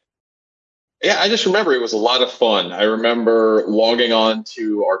 And yeah, I just remember it was a lot of fun. I remember logging on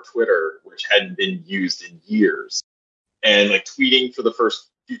to our Twitter, which hadn't been used in years, and like tweeting for the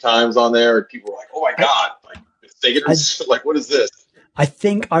first few times on there. And people were like, "Oh my god, like Sega Nerds, like what is this?" I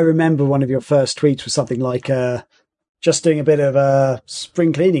think I remember one of your first tweets was something like, "Just doing a bit of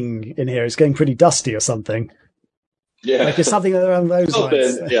spring cleaning in here. It's getting pretty dusty or something." Yeah, like it's something around those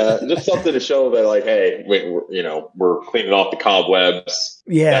lines. Yeah, just something to show that, like, hey, we're cleaning off the cobwebs,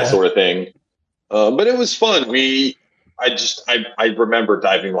 that sort of thing. But it was fun. I remember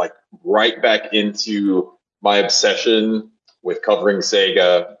diving like right back into my obsession with covering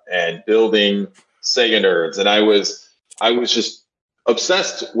Sega and building Sega Nerds, and I was just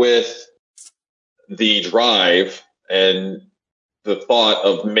obsessed with the drive and the thought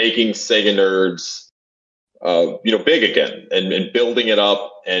of making Sega Nerds, big again and building it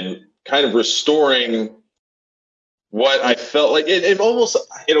up and kind of restoring what I felt like, and almost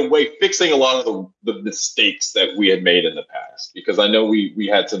in a way fixing a lot of the mistakes that we had made in the past, because I know we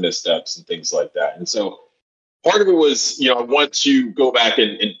had some missteps and things like that. And so part of it was, I want to go back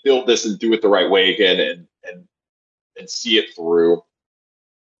and build this and do it the right way again and see it through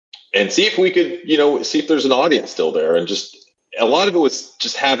and see if we could, see if there's an audience still there. And just a lot of it was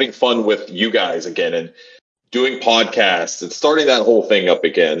just having fun with you guys again and doing podcasts and starting that whole thing up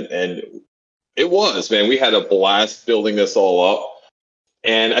again. And it was, man, we had a blast building this all up.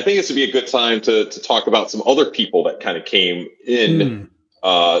 And I think this would be a good time to talk about some other people that kind of came in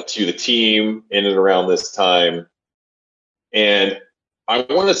to the team in and around this time. And I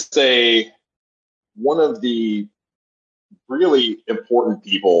want to say one of the really important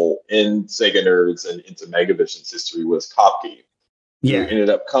people in Sega Nerds and into Megavision's history was Kopke. Yeah. Who ended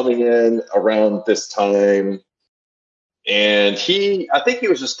up coming in around this time. And I think he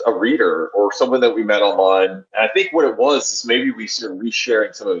was just a reader or someone that we met online. And I think what it was is maybe we started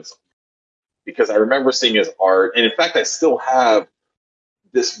resharing some of his, because I remember seeing his art. And in fact, I still have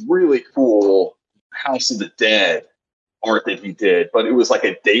this really cool House of the Dead art that he did, but it was like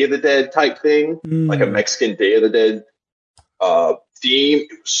a Day of the Dead type thing, like a Mexican Day of the Dead theme.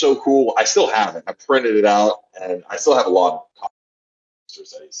 It was so cool. I still have it. I printed it out, and I still have a lot of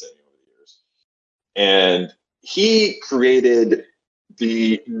posters that he sent me over the years. And he created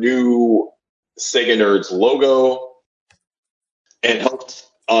the new Sega Nerds logo and helped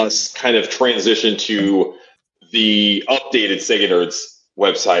us kind of transition to the updated Sega Nerds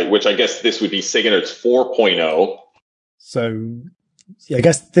website, which I guess this would be Sega Nerds 4.0. So, yeah, I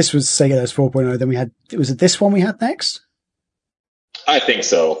guess this was Sega Nerds 4.0. Then was it this one we had next? I think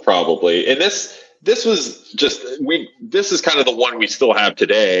so, probably. And this was just, this is kind of the one we still have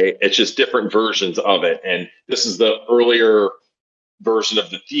today. It's just different versions of it. And this is the earlier version of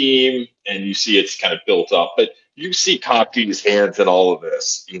the theme, and you see it's kind of built up. But you see Kopke's hands in all of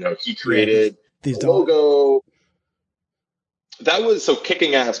this. He created the logo. That was, so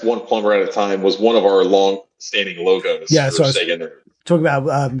Kicking Ass One Plumber at a Time was one of our long-standing logos for Sega Nerds. Talking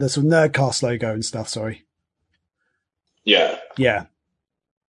about the sort of Nerdcast logo and stuff, sorry. Yeah. Yeah.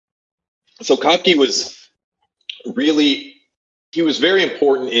 So Kopke was really, he was very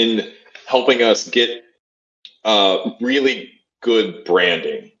important in helping us get really good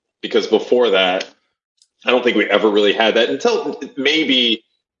branding, because before that, I don't think we ever really had that until maybe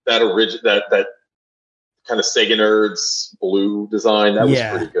that kind of Sega Nerds blue design. That was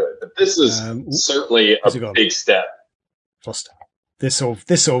pretty good. But this is certainly a big step. This sort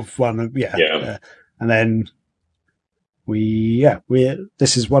of one, and then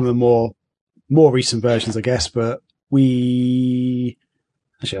this is one of the more recent versions, I guess. But I need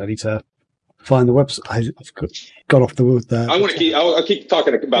to find the website. I've got off the wood there. I'll keep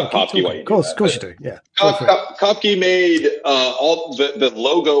talking about Kopke. Of course you do. Yeah. Kopke made all the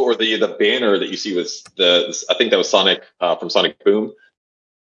logo or the banner that you see was I think that was Sonic from Sonic Boom,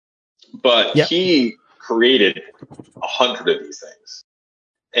 but he created 100 of these things,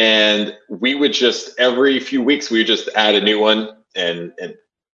 and we would just every few weeks we would just add a new one and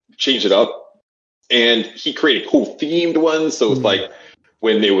change it up, and he created cool themed ones. So it's like,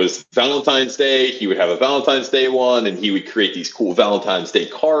 when it was Valentine's Day, he would have a Valentine's Day one, and he would create these cool Valentine's Day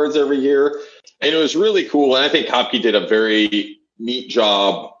cards every year. And it was really cool. And I think Kopke did a very neat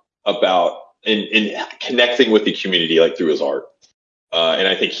job about in connecting with the community, like through his art. And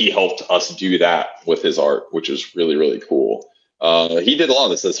I think he helped us do that with his art, which is really, really cool. He did a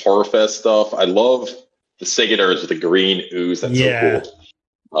lot of this Horrorfest stuff. I love the Sega Nerds with the green ooze. That's so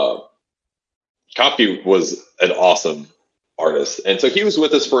cool. Kopke was an awesome artist, and so he was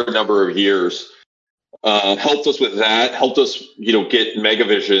with us for a number of years, helped us with that, helped us get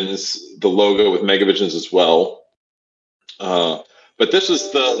Megavisions, the logo with Megavisions as well, but this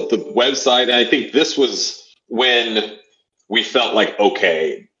was the website, and I think this was when we felt like,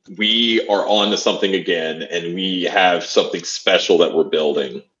 okay, we are on to something again, and we have something special that we're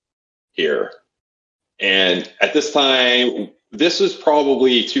building here. And at this time, this was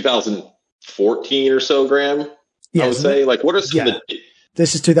probably 2014 or so, Graham. I would say, like, what are some of the...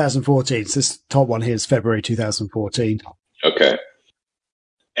 This is 2014. So this top one here is February 2014. Okay.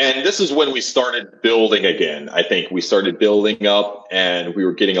 And this is when we started building again. I think we started building up, and we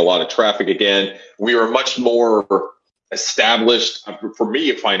were getting a lot of traffic again. We were much more established, for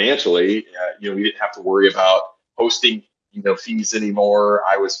me, financially. We didn't have to worry about hosting, fees anymore.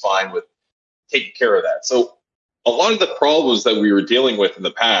 I was fine with taking care of that. So a lot of the problems that we were dealing with in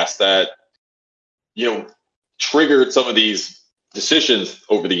the past that, triggered some of these decisions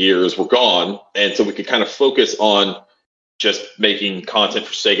over the years were gone. And so we could kind of focus on just making content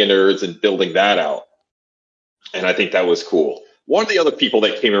for Sega Nerds and building that out. And I think that was cool. One of the other people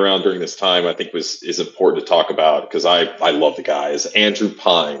that came around during this time, I think is important to talk about, because I love the guy, is Andrew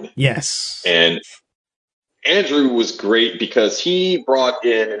Pine. Yes. And Andrew was great because he brought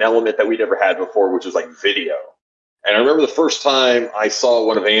in an element that we never had before, which was like video. And I remember the first time I saw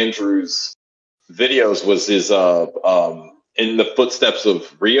one of Andrew's videos was his in the footsteps of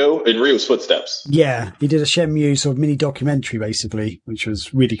Rio's footsteps. Yeah, he did a Shenmue sort of mini documentary, basically, which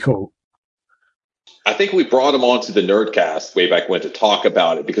was really cool. I think we brought him onto the Nerdcast way back when to talk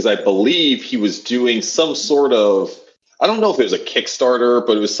about it, because I believe he was doing some sort of, I don't know if it was a Kickstarter,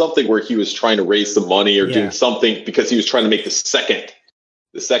 but it was something where he was trying to raise some money or doing something, because he was trying to make the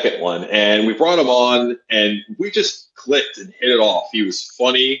second one. And we brought him on, and we just clicked and hit it off. He was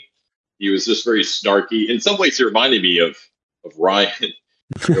funny. He was just very snarky. In some ways, he reminded me of Ryan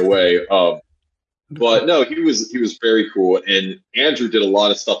in a way. But no, he was very cool. And Andrew did a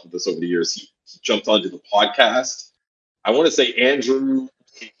lot of stuff with us over the years. He jumped onto the podcast. I want to say Andrew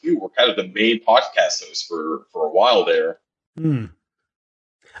and you were kind of the main podcast host for a while there. Mm.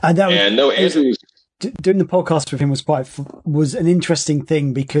 Andrew doing the podcast with him was an interesting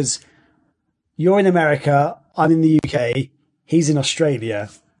thing, because you're in America, I'm in the UK, he's in Australia.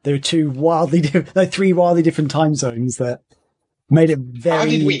 There are three wildly different time zones that made it very. How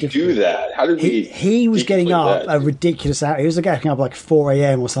did we do that? How did we? He was getting up a ridiculous hour. He was getting up like 4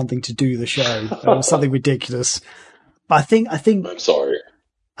 a.m. or something to do the show. It was something ridiculous. But I think. I'm sorry.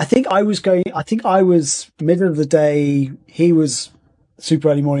 I think I was middle of the day. He was super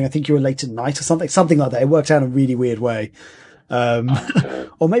early morning. I think you were late at night or something like that. It worked out in a really weird way.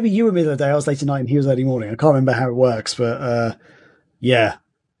 Or maybe you were middle of the day. I was late at night and he was early morning. I can't remember how it works, but yeah.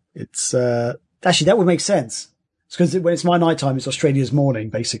 It's actually, that would make sense. It's because when it's my nighttime, it's Australia's morning,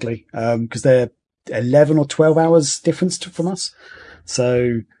 basically, because they're 11 or 12 hours difference from us.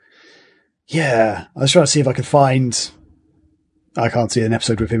 So, yeah, I was trying to see if I could find. I can't see an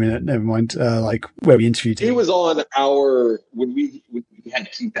episode with him in it. Never mind. Like where we interviewed him. He was on when we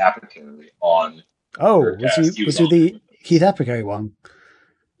had Keith Apicary on. Oh, was he the Keith Apicary one?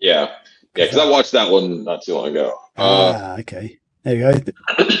 Yeah, because I watched that one not too long ago. Okay. There you go.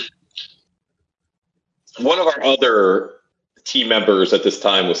 one of our other team members at this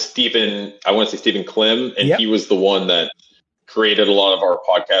time was Stephen. I want to say Stephen Klim, and he was the one that created a lot of our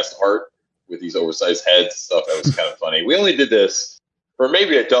podcast art with these oversized heads and stuff. That was kind of funny. We only did this for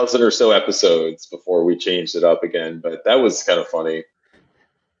maybe a dozen or so episodes before we changed it up again, but that was kind of funny.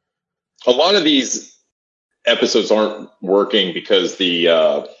 A lot of these episodes aren't working because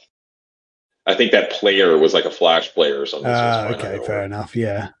I think that player was like a Flash player or something. Okay, fair enough.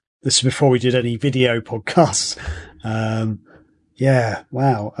 Yeah. This is before we did any video podcasts. Yeah.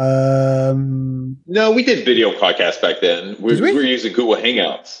 Wow. No, we did video podcasts back then. We were using Google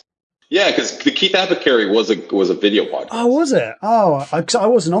Hangouts. Yeah, because the Keith Apicary was a video podcast. Oh, was it? Oh, I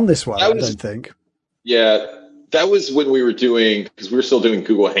wasn't on this one. I don't think. Yeah, that was when we were doing, because we were still doing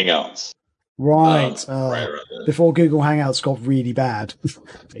Google Hangouts. Right. Right before Google Hangouts got really bad,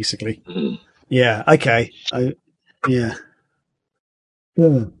 basically. Mm-hmm. Yeah. Okay. Yeah.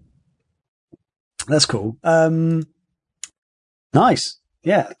 That's cool. Nice.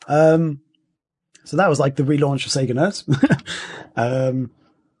 Yeah. So that was like the relaunch of Sega Nerds.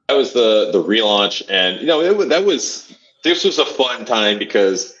 That was the relaunch, and this was a fun time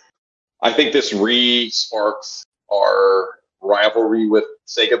because I think this sparks our rivalry with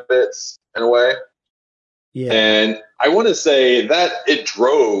Sega Bits in a way. Yeah. And I want to say that it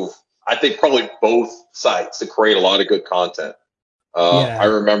drove, I think, probably both sites to create a lot of good content. I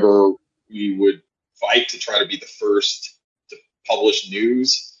remember we would fight to try to be the first to publish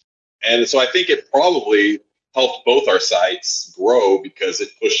news. And so I think it probably helped both our sites grow because it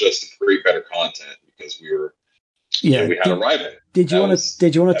pushed us to create better content because we were, we had a rival. Did you want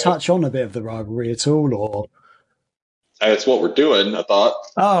to touch on a bit of the rivalry at all, or? That's what we're doing, I thought.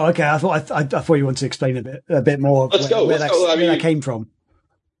 Oh, okay. I thought you wanted to explain a bit more. Let's go. Where that came from.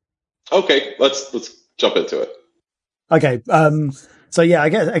 Okay, let's jump into it. Okay. So yeah, I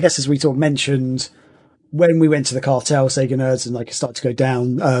guess as we sort of mentioned, when we went to the cartel, Sega Nerds, and it started to go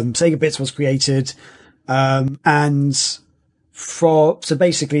down, Sega Bits was created. And so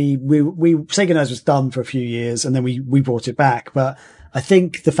basically Sega Nerds was done for a few years and then we brought it back. But I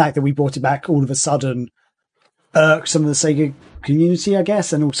think the fact that we brought it back all of a sudden irked some of the Sega community, I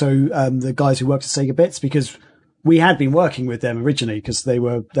guess, and also, the guys who worked at Sega Bits, because we had been working with them originally because they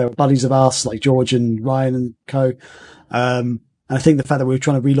were buddies of us, like George and Ryan and co. And I think the fact that we were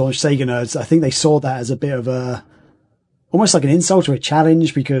trying to relaunch Sega Nerds, I think they saw that as a bit of almost like an insult or a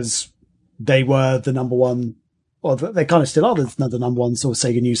challenge because they were the number one, or they kind of still are the number one sort of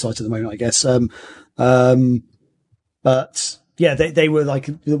Sega news site at the moment, I guess. But yeah, they were like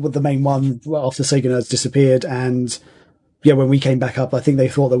the main one after Sega Nerds disappeared. And yeah, when we came back up, I think they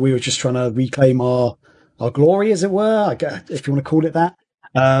thought that we were just trying to reclaim our glory, as it were, if you want to call it that.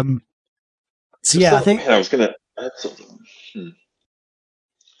 So yeah, I think I was going to add something.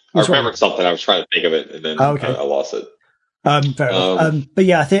 I remembered something. I was trying to think of it and then I lost it. Fair enough. But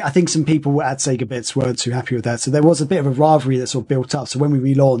yeah, I think some people at Sega Bits weren't too happy with that. So there was a bit of a rivalry that sort of built up. So when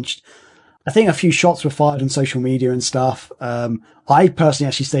we relaunched, I think a few shots were fired on social media and stuff. I personally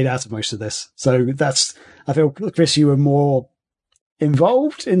actually stayed out of most of this. So I feel, Chris, you were more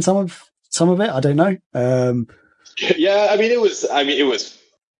involved in some of it. I don't know. Yeah, it was, I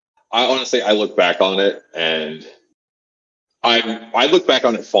honestly, I look back on it and I look back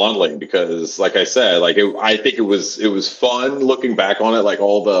on it fondly because, like I said, I think it was fun looking back on it, like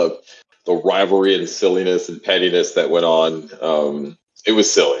all the rivalry and silliness and pettiness that went on. It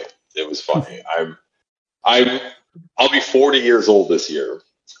was silly. It was funny. I'll be 40 years old this year,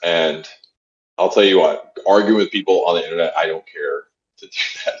 and I'll tell you what, arguing with people on the internet, I don't care to do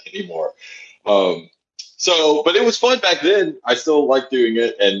that anymore. But it was fun back then. I still like doing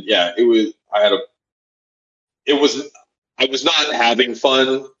it, and yeah, I was not having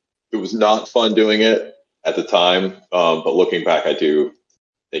fun. It was not fun doing it at the time. But looking back, I do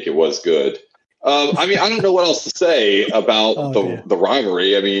think it was good. I don't know what else to say about the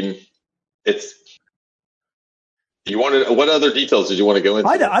rivalry. What other details did you want to go into?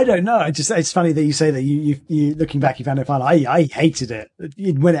 I don't know. It's funny that you say that you looking back, you found it fun. I hated it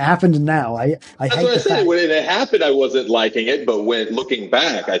when it happened, and now I That's hate what I said. When it happened, I wasn't liking it, but when looking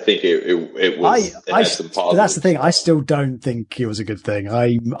back, I think it was. It had some positives. That's the thing. I still don't think it was a good thing.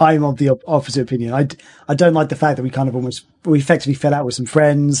 I'm of the opposite opinion. I don't like the fact that we effectively fell out with some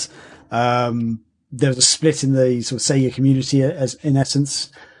friends. There was a split in the sort of Sega community, as in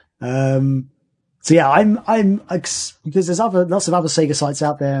essence. So yeah, I'm because there's lots of other Sega sites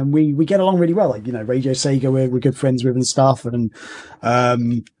out there, and we get along really well. Like, Radio Sega, we're good friends with and stuff, and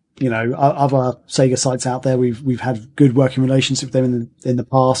other Sega sites out there, we've had good working relationships with them in the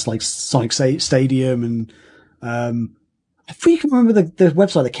past, like Sonic Stadium, and I think you can remember the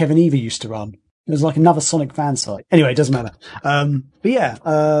website that Kevin Eva used to run. There's like another Sonic fan site. Anyway, it doesn't matter. But yeah.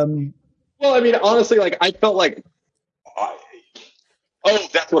 Well, I mean, honestly, like I felt like, oh,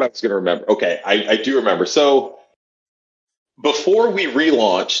 that's what I was going to remember. Okay, I do remember. So before we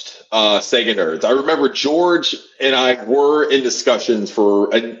relaunched Sega Nerds, I remember George and I were in discussions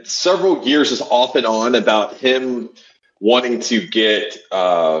for several years, just off and on, about him wanting to get,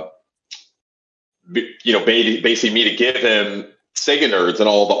 basically me to give him Sega Nerds and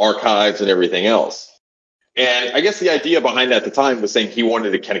all the archives and everything else. And I guess the idea behind that at the time was saying he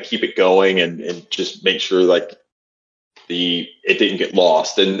wanted to kind of keep it going and just make sure like it didn't get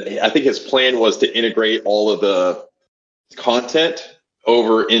lost. And I think his plan was to integrate all of the content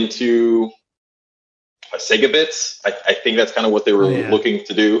over into Sega Bits. I think that's kind of what they were looking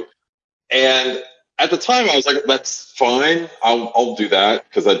to do. And at the time, I was like, "That's fine. I'll do that,"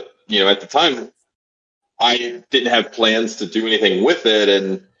 because at the time, I didn't have plans to do anything with it,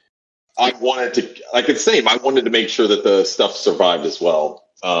 and I wanted to. Like it's the same. I wanted to make sure that the stuff survived as well.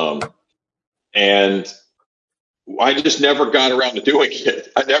 And I just never got around to doing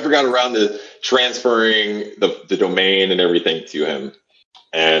it. I never got around to transferring the domain and everything to him.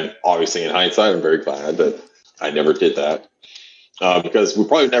 And obviously, in hindsight, I'm very glad that I never did that because we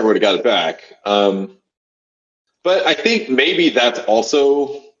probably never would have got it back. But I think maybe that's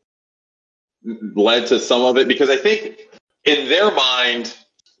also led to some of it because I think in their mind,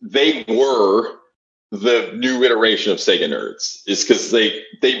 they were the new iteration of Sega Nerds. Is because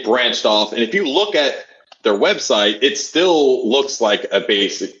they branched off. And if you look at their website, it still looks like a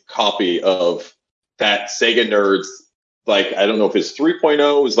basic copy of that Sega Nerds. Like, I don't know if it's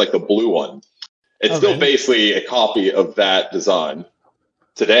 3.0 is like the blue one. It's still basically a copy of that design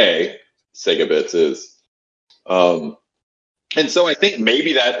today. Sega Bits is. And so I think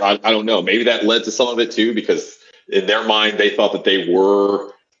maybe that, I don't know, maybe that led to some of it too, because in their mind, they thought that they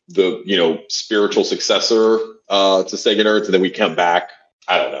were the, spiritual successor to Sega Nerds. And then we come back.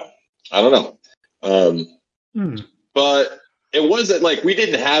 I don't know. But it wasn't like we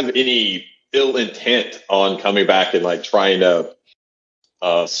didn't have any ill intent on coming back and like trying to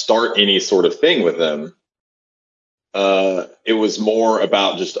start any sort of thing with them. It was more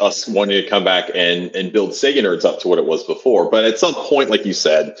about just us wanting to come back and build Sega Nerds up to what it was before. But at some point, like you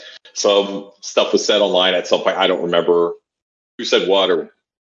said, some stuff was said online at some point. I don't remember who said what or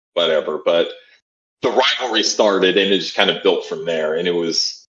whatever, but the rivalry started and it just kind of built from there. And it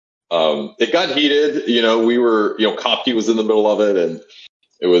was, it got heated, we were, Kopke was in the middle of it, and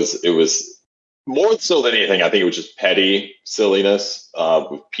it was more so than anything, I think it was just petty silliness,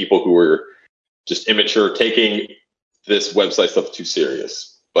 with people who were just immature, taking this website stuff too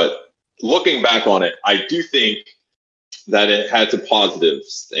serious. But looking back on it, I do think that it had some positive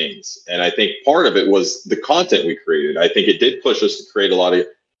things. And I think part of it was the content we created. I think it did push us to create a lot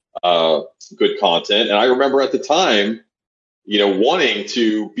of good content. And I remember at the time, wanting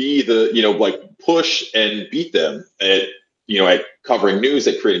to be the, like push and beat them at, at covering news,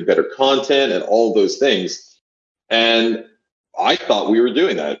 at creating better content and all of those things. And I thought we were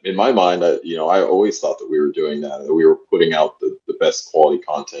doing that. In my mind, I always thought that we were doing that we were putting out the best quality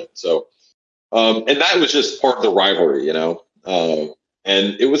content. So, and that was just part of the rivalry, and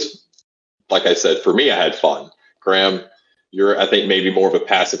it was, like I said, for me, I had fun. Graham, you're, I think, maybe more of a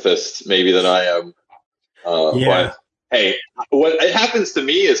pacifist maybe than I am. But hey, what happens to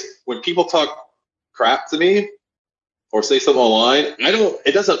me is when people talk crap to me or say something online,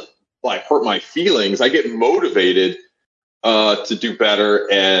 it doesn't like hurt my feelings. I get motivated to do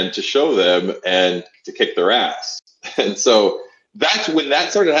better and to show them and to kick their ass. And so that's when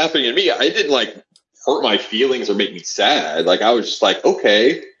that started happening to me. It didn't like hurt my feelings or make me sad. Like I was just like,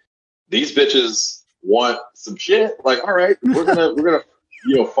 okay, these bitches want some shit. Like, all right, we're gonna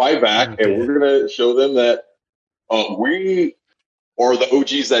fight back and we're gonna show them that we are the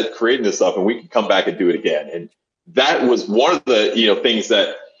OGs that created this stuff and we can come back and do it again. And that was one of the things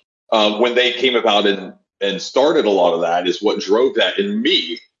that when they came about and started a lot of that is what drove that in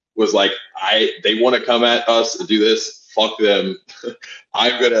me was like, they want to come at us and do this. Fuck them.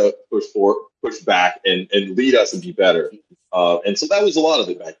 I'm going to push back and lead us and be better. And so that was a lot of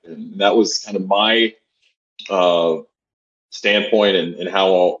it back then. And that was kind of my standpoint and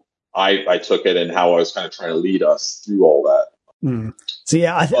how I took it and how I was kind of trying to lead us through all that. So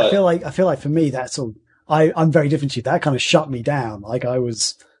yeah, I feel like for me, that's all, I'm very different to you. That kind of shut me down. Like I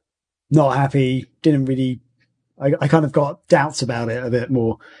was not happy, didn't really, I kind of got doubts about it a bit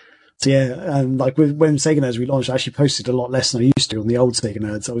more. So yeah, and like when Sega Nerds relaunched, I actually posted a lot less than I used to on the old Sega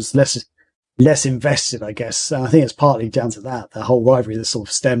Nerds. I was less invested, I guess. And I think it's partly down to that whole rivalry that sort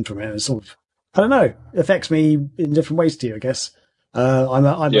of stemmed from it. It sort of, I don't know, affects me in different ways to you, I guess. I'm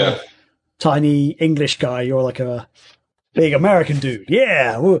a tiny English guy. You're like a big American dude.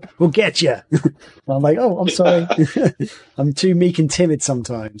 Yeah, we'll get you. I'm like, oh, I'm sorry. I'm too meek and timid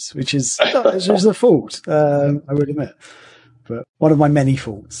sometimes, which is a fault. I would admit, but one of my many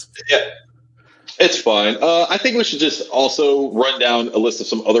faults. Yeah. It's fine. I think we should just also run down a list of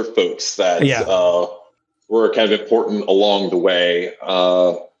some other folks that were kind of important along the way.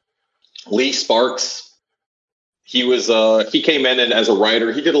 Lee Sparks, he came in and as a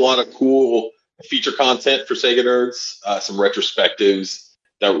writer, he did a lot of cool feature content for Sega Nerds, some retrospectives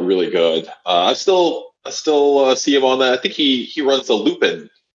that were really good. I still see him on that. I think he runs the Lupin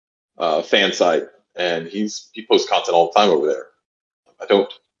fan site, and he posts content all the time over there. I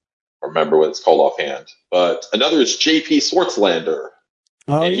don't remember what it's called offhand, but another is JP Swartzlander.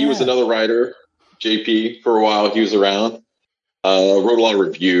 He was another writer. JP, for a while, he was around. Wrote a lot of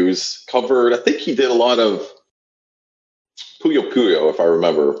reviews. Covered. I think he did a lot of Puyo Puyo, if I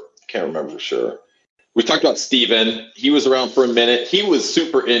remember. Can't remember for sure. We talked about Steven. He was around for a minute. He was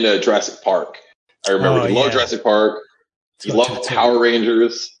super into Jurassic Park. I remember he loved Jurassic Park. He loved Power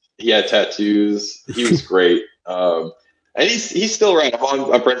Rangers. He had tattoos. He was great. And he's still around.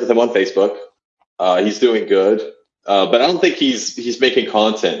 I'm friends with him on Facebook. He's doing good. But I don't think he's making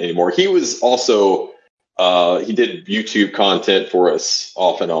content anymore. He was also he did YouTube content for us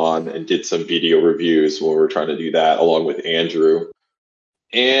off and on and did some video reviews when we were trying to do that along with Andrew.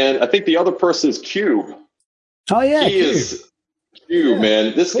 And I think the other person is Cube. Oh yeah, Cube,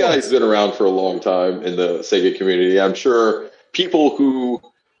 man. This guy's been around for a long time in the Sega community. I'm sure people who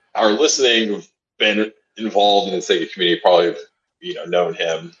are listening have been involved in the Sega community probably have, known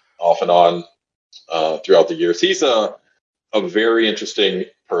him off and on throughout the years. He's a very interesting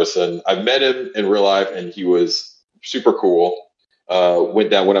person. I met him in real life, and he was super cool. Went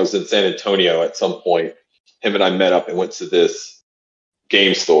down when I was in San Antonio at some point. Him and I met up and went to this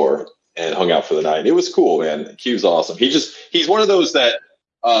game store and hung out for the night. It was cool, man. Cube's awesome. He's one of those that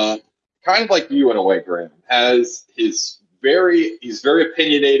kind of like you in a way, Graham, he's very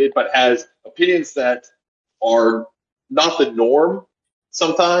opinionated, but has opinions that are not the norm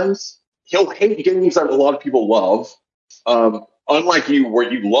sometimes. He'll hate games that a lot of people love. Unlike you, where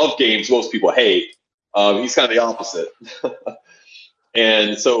you love games most people hate, he's kind of the opposite.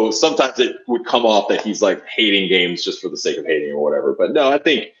 And so sometimes it would come off that he's like hating games just for the sake of hating or whatever. But no, I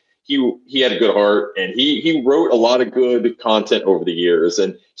think he had a good heart, and he wrote a lot of good content over the years.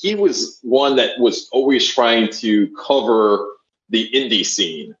 And he was one that was always trying to cover the indie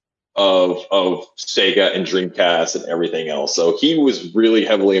scene of Sega and Dreamcast and everything else. So he was really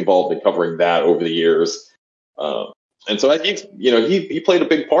heavily involved in covering that over the years. And so I think, he played a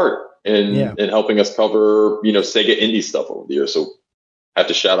big part in helping us cover, Sega indie stuff over the years. So I have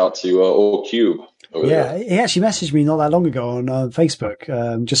to shout out to old Cube over there. He actually messaged me not that long ago on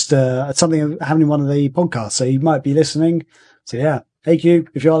Facebook, just something happening in one of the podcasts. So he might be listening. So yeah, hey Cube,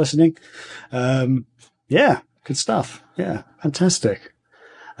 if you are listening. Good stuff. Yeah, fantastic.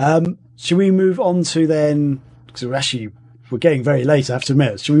 Should we move on to then, because we're getting very late, I have to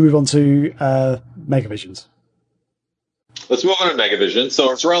admit. Should we move on to Megavisions? Let's move on to Megavision.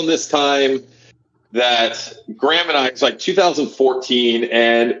 So it's around this time that Graham and I, it's like 2014,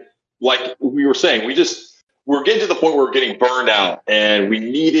 and like we were saying, we're getting to the point where we're getting burned out, and we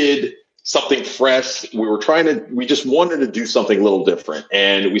needed something fresh. We just wanted to do something a little different,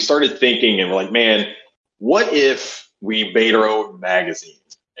 and we started thinking, and we're like, man, what if we made our own magazine?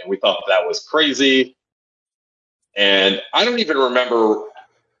 And we thought that was crazy. And I don't even remember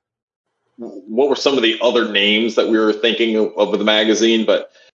what were some of the other names that we were thinking of the magazine,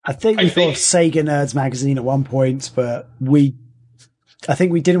 but I think we thought of Sega Nerds magazine at one point, but I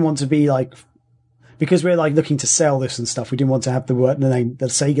think we didn't want to be like, because we're like looking to sell this and stuff, we didn't want to have the name, the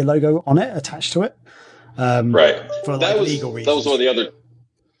Sega logo on it attached to it. Right. For legal reasons. That was one of the other.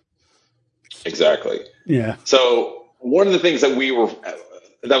 Exactly. Yeah. So one of the things that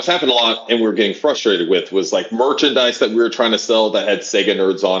was happening a lot and we were getting frustrated with was like merchandise that we were trying to sell that had Sega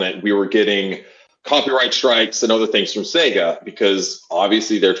Nerds on it. We were getting copyright strikes and other things from Sega because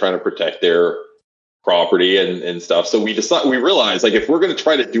obviously they're trying to protect their property and stuff. So we realized like if we're going to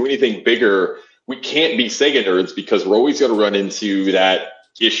try to do anything bigger, we can't be Sega Nerds because we're always going to run into that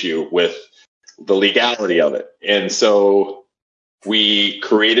issue with the legality of it. And so we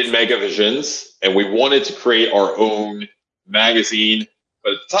created Megavisions, and we wanted to create our own magazine.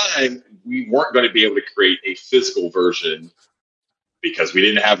 But at the time, we weren't going to be able to create a physical version because we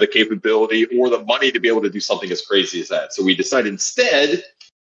didn't have the capability or the money to be able to do something as crazy as that. So we decided instead,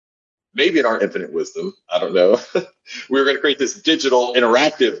 maybe in our infinite wisdom, I don't know, we were going to create this digital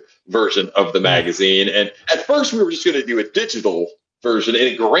interactive version of the magazine. And at first, we were just going to do a digital version.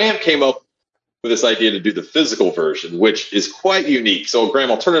 And Graham came up with this idea to do the physical version, which is quite unique. So,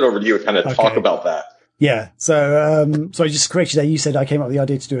 Graham, I'll turn it over to you to kind of talk about that. Yeah. So, I just corrected that. You said I came up with the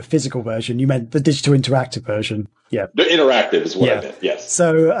idea to do a physical version. You meant the digital interactive version. Yeah. The interactive is what I meant. Yes.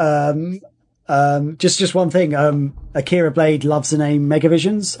 So, just one thing. Akira Blade loves the name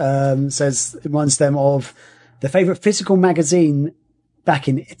Megavisions. Says it reminds them of the favorite physical magazine back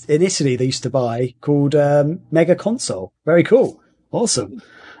in Italy they used to buy called Mega Console. Very cool. Awesome.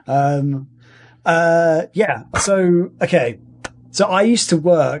 Yeah. So, okay. So I used to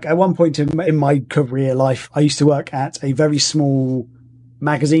work at one point in my career life. I used to work at a very small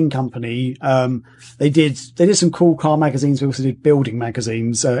magazine company. They did some cool car magazines. We also did building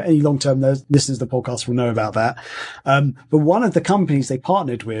magazines. Any long-term listeners of the podcast will know about that. But one of the companies they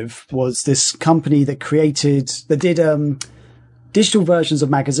partnered with was this company that did digital versions of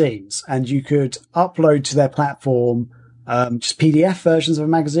magazines, and you could upload to their platform, just PDF versions of a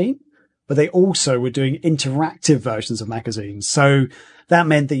magazine. But they also were doing interactive versions of magazines. So that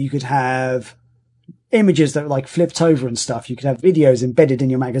meant that you could have images that were like flipped over and stuff. You could have videos embedded in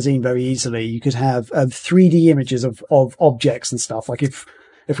your magazine very easily. You could have 3D images of objects and stuff. Like if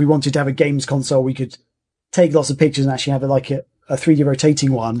we wanted to have a games console, we could take lots of pictures and actually have a 3D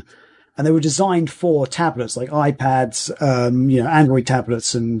rotating one. And they were designed for tablets like iPads, Android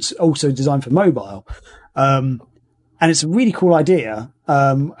tablets, and also designed for mobile. And it's a really cool idea.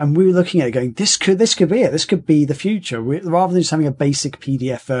 And we were looking at it going, this could be it. This could be the future. Rather than just having a basic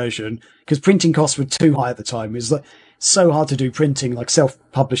PDF version, because printing costs were too high at the time. It was like so hard to do printing, like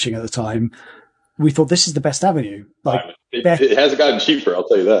self-publishing at the time. We thought this is the best avenue. It hasn't gotten cheaper, I'll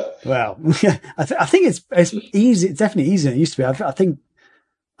tell you that. Well, I think it's easy. It's definitely easier than it used to be.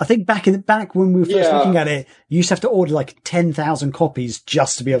 I think back when we were first looking at it, you used to have to order like 10,000 copies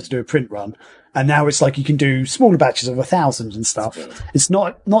just to be able to do a print run. And now it's like you can do smaller batches of 1,000 and stuff. It's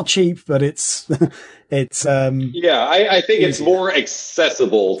not cheap, but it's I think it's more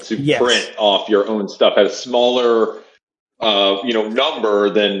accessible to print off your own stuff at a smaller, number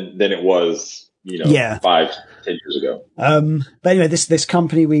than it was, 5-10 years ago. But anyway, this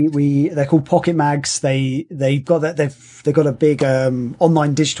company, they're called Pocket Mags. They've got a big,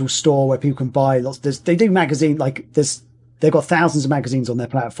 online digital store where people can buy lots. They do magazine, they've got thousands of magazines on their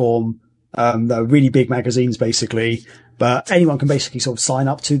platform. They're really big magazines basically, but anyone can basically sort of sign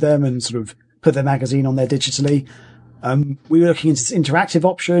up to them and sort of put their magazine on there digitally. We were looking into this interactive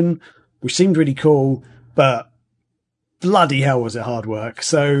option, which seemed really cool, but bloody hell was it hard work.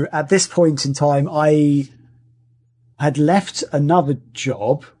 So at this point in time, I had left another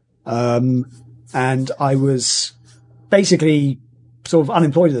job, and I was basically sort of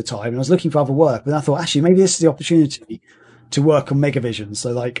unemployed at the time, and I was looking for other work, but I thought actually maybe this is the opportunity to work on Megavision.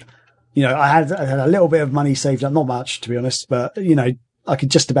 So I had a little bit of money saved up, not much to be honest, but I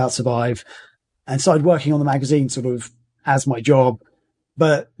could just about survive, and started working on the magazine sort of as my job.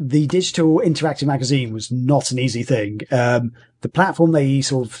 But the digital interactive magazine was not an easy thing. The platform they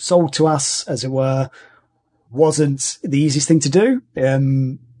sort of sold to us, as it were, wasn't the easiest thing to do.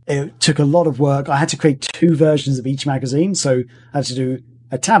 It took a lot of work. I had to create 2 versions of each magazine. So I had to do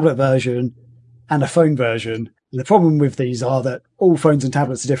a tablet version and a phone version. The problem with these are that all phones and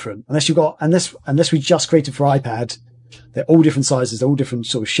tablets are different. Unless we just created for iPad, they're all different sizes, they're all different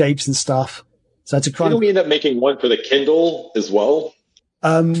sort of shapes and stuff. So I had to Didn't we end up making one for the Kindle as well?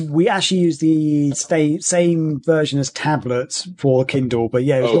 We actually used the same version as tablets for Kindle, but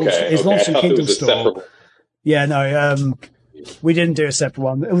yeah, it's launched in Kindle store. Yeah, no, we didn't do a separate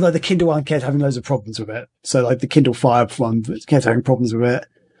one, although the Kindle one kept having loads of problems with it. So like the Kindle Fire one kept having problems with it.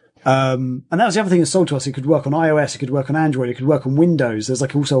 And that was the other thing that sold to us. It could work on iOS, it could work on Android, it could work on Windows. There's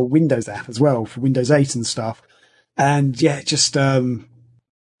like also a Windows app as well for Windows 8 and stuff. And yeah, it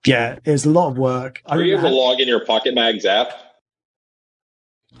was a lot of work. Are you able to log in your Pocket Mags app?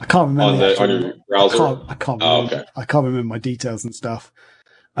 I can't remember on your browser. I can't remember. Okay. I can't remember my details and stuff.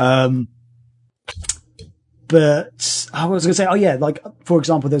 But I was going to say, for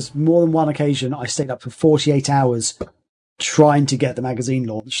example, there's more than one occasion I stayed up for 48 hours trying to get the magazine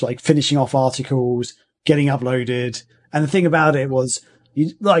launched, like finishing off articles, getting uploaded. And the thing about it was,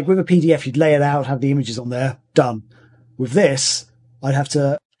 with a PDF, you'd lay it out, have the images on there, done. With this, I'd have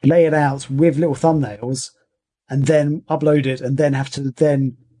to lay it out with little thumbnails and then upload it, and then have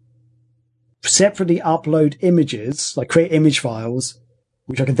to separately upload images, like create image files,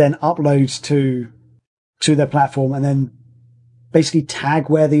 which I could then upload to their platform, and then basically tag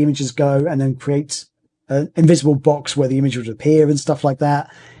where the images go, and then create an invisible box where the image would appear and stuff like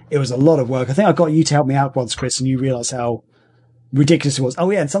that. It was a lot of work. I think I got you to help me out once, Chris, and you realised how ridiculous it was.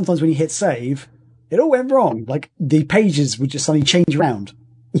 Oh yeah, and sometimes when you hit save, it all went wrong. Like the pages would just suddenly change around.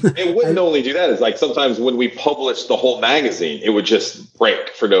 It wouldn't only do that. It's like sometimes when we published the whole magazine, it would just break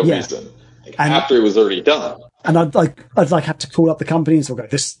for no reason, after it was already done. And I'd have to call up the company and sort of go,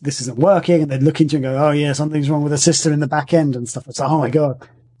 this isn't working. And they'd look into it and go, oh yeah, something's wrong with the system in the back end and stuff. It's like, oh my God.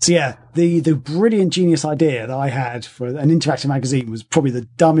 So yeah, the brilliant genius idea that I had for an interactive magazine was probably the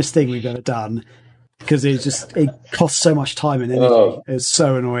dumbest thing we've ever done, because it costs so much time and energy. It's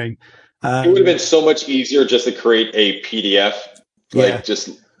so annoying. It would have been so much easier just to create a PDF.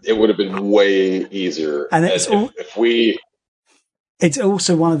 It would have been way easier. And it's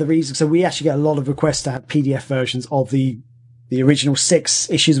also one of the reasons. So we actually get a lot of requests to have PDF versions of the original 6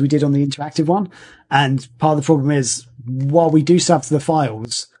 issues we did on the interactive one. And part of the problem is, while we do stuff to the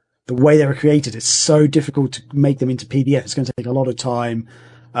files, the way they were created, it's so difficult to make them into PDF. It's going to take a lot of time.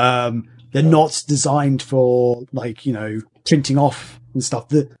 They're not designed for printing off and stuff.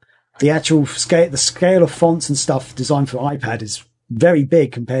 The actual scale, the scale of fonts and stuff designed for iPad is very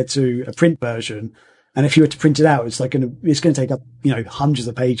big compared to a print version. And if you were to print it out, it's going to take up, hundreds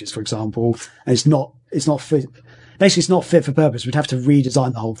of pages, for example. And it's not fit. Basically, it's not fit for purpose. We'd have to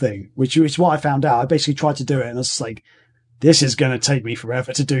redesign the whole thing, which is what I found out. I basically tried to do it, and I was just like, this is going to take me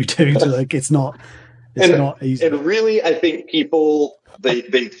forever to do too. It's not easy. And really, I think people, they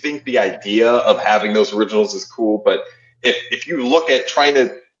think the idea of having those originals is cool. But if you look at trying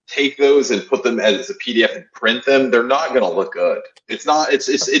to take those and put them as a PDF and print them, they're not going to look good.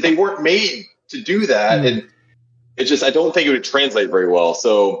 They weren't made to do that. And it's just, I don't think it would translate very well.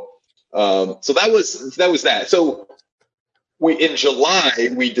 So that was that. So in July,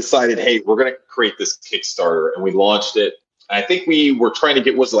 we decided, hey, we're going to create this Kickstarter, and we launched it. I think we were trying to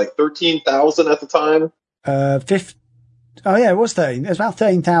get, was it like 13,000 at the time? Oh yeah, it was 13. It was about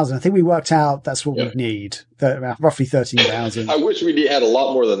 13,000. I think we worked out that's what we'd need. Roughly 13,000. I wish we had a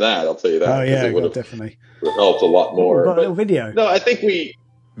lot more than that. I'll tell you that. Oh yeah, definitely. Would have helped a lot more. We've got a little video. No, I think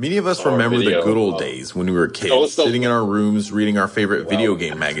Many of us remember the good old days when we were kids, sitting in our rooms reading our favorite video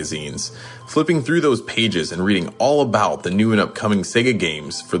game magazines, flipping through those pages and reading all about the new and upcoming Sega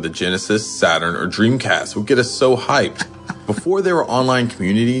games for the Genesis, Saturn, or Dreamcast would get us so hyped. Before there were online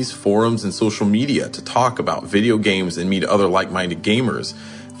communities, forums, and social media to talk about video games and meet other like-minded gamers,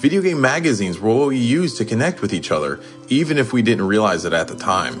 video game magazines were what we used to connect with each other, even if we didn't realize it at the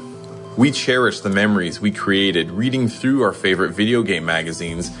time. We cherish the memories we created reading through our favorite video game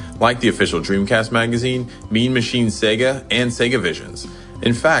magazines like the official Dreamcast magazine, Mean Machine Sega, and Sega Visions.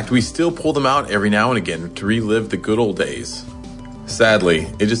 In fact, we still pull them out every now and again to relive the good old days. Sadly,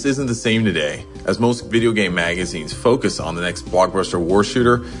 it just isn't the same today, as most video game magazines focus on the next blockbuster war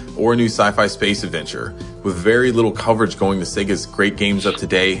shooter or a new sci-fi space adventure, with very little coverage going to Sega's great games of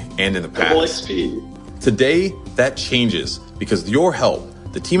today and in the past. Today, that changes because of your help.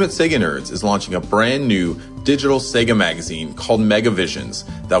 The team at Sega Nerds is launching a brand new digital Sega magazine called Megavisions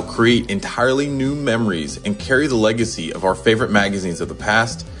that'll create entirely new memories and carry the legacy of our favorite magazines of the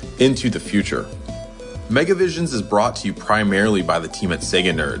past into the future. Megavisions is brought to you primarily by the team at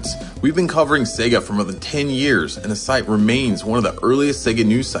Sega Nerds. We've been covering Sega for more than 10 years, and the site remains one of the earliest Sega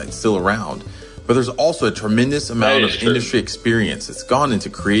news sites still around. But there's also a tremendous amount of industry experience that's gone into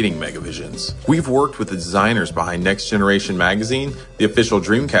creating Megavisions. We've worked with the designers behind Next Generation Magazine, the official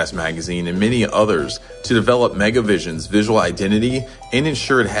Dreamcast magazine, and many others to develop Megavisions' visual identity and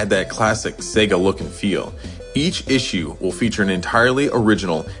ensure it had that classic Sega look and feel. Each issue will feature an entirely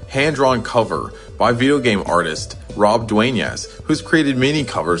original, hand-drawn cover by video game artist Rob Duenas, who's created many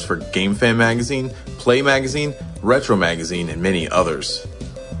covers for Game Fan Magazine, Play Magazine, Retro Magazine, and many others.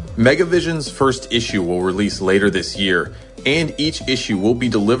 Megavision's first issue will release later this year, and each issue will be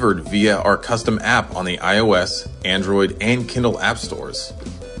delivered via our custom app on the iOS, Android, and Kindle app stores.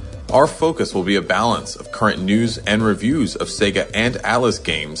 Our focus will be a balance of current news and reviews of Sega and Atlas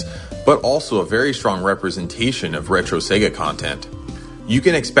games, but also a very strong representation of retro Sega content. You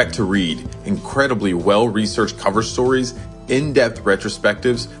can expect to read incredibly well-researched cover stories, in-depth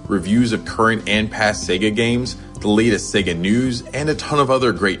retrospectives, reviews of current and past Sega games, the latest Sega news, and a ton of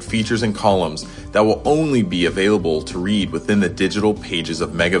other great features and columns that will only be available to read within the digital pages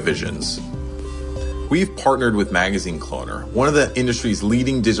of Megavisions. We've partnered with Magazine Cloner, one of the industry's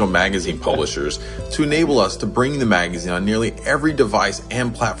leading digital magazine publishers, to enable us to bring the magazine on nearly every device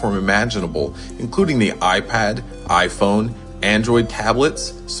and platform imaginable, including the iPad, iPhone, Android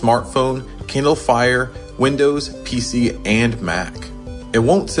tablets, smartphone, Kindle Fire, Windows, PC, and Mac. It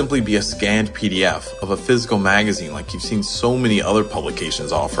won't simply be a scanned PDF of a physical magazine like you've seen so many other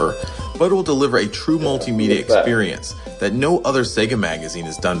publications offer, but it will deliver a true multimedia experience that no other Sega magazine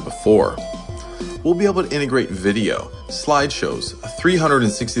has done before. we'll be able to integrate video, slideshows,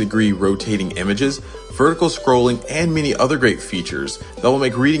 360-degree rotating images, vertical scrolling, and many other great features that will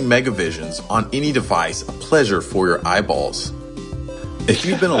make reading Megavisions on any device a pleasure for your eyeballs. If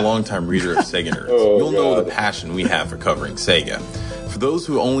you've been a longtime reader of Sega Nerds, you'll know the passion we have for covering Sega. For those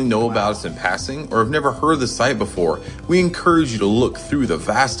who only know about us in passing or have never heard of the site before, we encourage you to look through the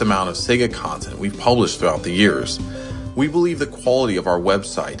vast amount of Sega content we've published throughout the years. We believe the quality of our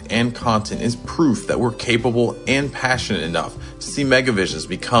website and content is proof that we're capable and passionate enough to see Megavisions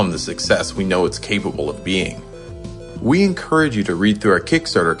become the success we know it's capable of being. We encourage you to read through our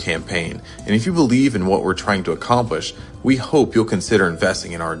Kickstarter campaign, and if you believe in what we're trying to accomplish, we hope you'll consider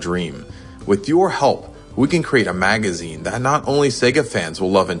investing in our dream. With your help, we can create a magazine that not only Sega fans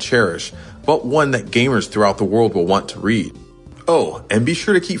will love and cherish, but one that gamers throughout the world will want to read. Oh, and be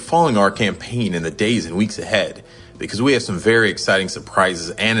sure to keep following our campaign in the days and weeks ahead, because we have some very exciting surprises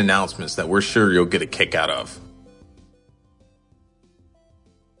and announcements that we're sure you'll get a kick out of.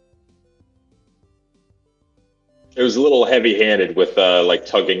 It was a little heavy-handed with like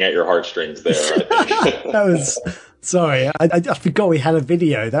tugging at your heartstrings there, I think. That was, sorry, I forgot we had a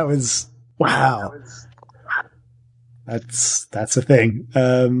video. That was, wow. That's a thing.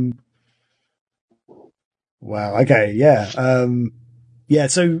 Wow. Okay. Yeah. Yeah.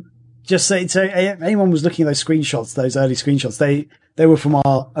 So just say, so anyone was looking at those screenshots, those early screenshots, they were from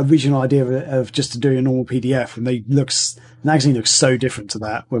our original idea of just doing a normal PDF, and the magazine looks so different to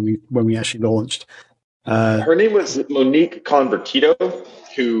that when we actually launched. Her name was Monique Convertito,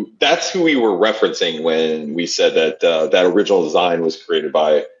 that's who we were referencing when we said that that original design was created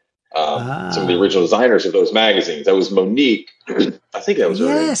by some of the original designers of those magazines. That was Monique. I think that was her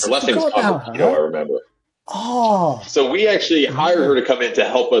name. Her last name was Convertito, I remember. Oh. So we actually hired her to come in to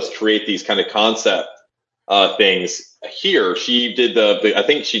help us create these kind of concept things. Here, she did I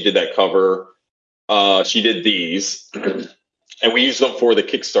think she did that cover. She did these, and we used them for the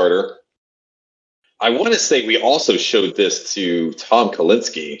Kickstarter. I want to say we also showed this to Tom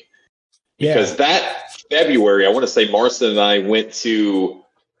Kalinske, because that February, I want to say Marston and I went to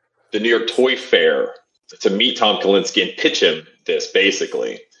the New York Toy Fair to meet Tom Kalinske and pitch him this,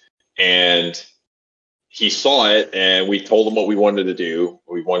 basically. And he saw it, and we told him what we wanted to do.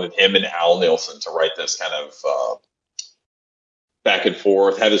 We wanted him and Al Nilsson to write this kind of back and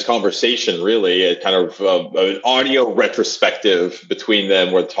forth, have this conversation, really, a kind of an audio retrospective between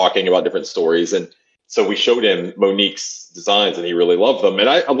them. We're talking about different stories. And so we showed him Monique's designs, and he really loved them. And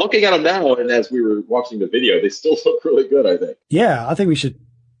I'm looking at them now, and as we were watching the video, they still look really good, I think. Yeah, I think we should,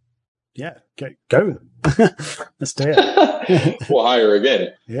 go with them. Let's do it. We'll hire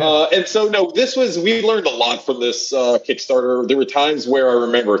again. Yeah. And so, we learned a lot from this Kickstarter. There were times where I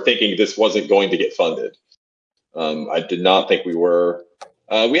remember thinking this wasn't going to get funded. I did not think we were.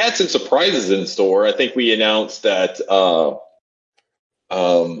 We had some surprises in store. I think we announced that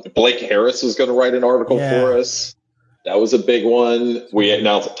Blake Harris was going to write an article for us. That was a big one. We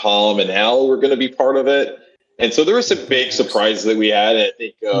announced that Tom and Al were going to be part of it. And so there were some big surprises that we had. And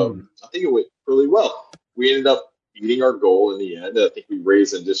I think it went really well. We ended up meeting our goal in the end. I think we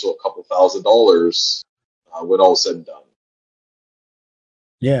raised an additional couple $1,000 when all said and done.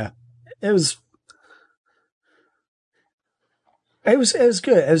 Yeah, it was good. It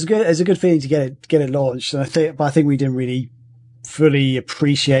was a good feeling to get it launched. And I think we didn't really fully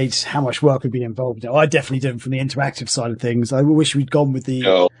appreciate how much work would be involved. I definitely didn't from the interactive side of things. I wish we'd gone with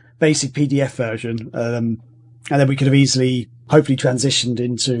the basic PDF version, and then we could have easily, hopefully, transitioned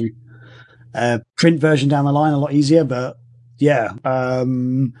into a print version down the line a lot easier. But yeah,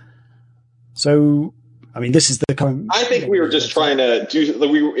 so I mean, this is the current. I think we were just trying to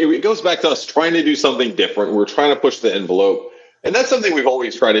do. It goes back to us trying to do something different. We're trying to push the envelope, and that's something we've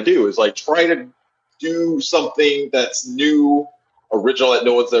always tried to do. Is like try to do something that's new, original, that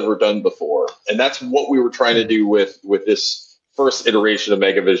no one's ever done before. And that's what we were trying to do with this first iteration of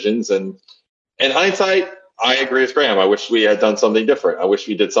Megavisions. And in hindsight, I agree with Graham. I wish we had done something different. I wish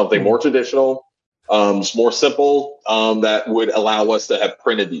we did something more traditional, more simple, that would allow us to have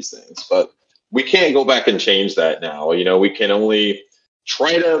printed these things. But we can't go back and change that now. We can only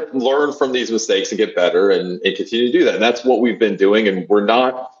try to learn from these mistakes and get better and continue to do that. And that's what we've been doing. And we're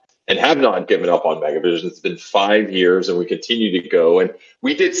not and have not given up on Megavision. It's been 5 years, and we continue to go. And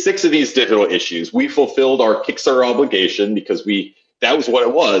we did 6 of these digital issues. We fulfilled our Kickstarter obligation because that was what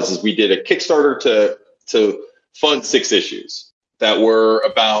it was. Is we did a Kickstarter to fund 6 issues that were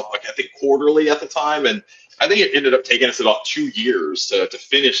about, I think, quarterly at the time, and I think it ended up taking us about 2 years to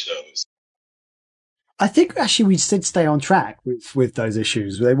finish those. I think actually we did stay on track with those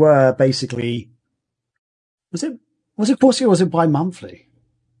issues. They were basically, was it quarterly or was it bi-monthly?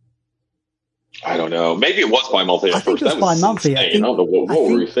 I don't know. Maybe it was bi-monthly. I think it was bi-monthly. I don't know what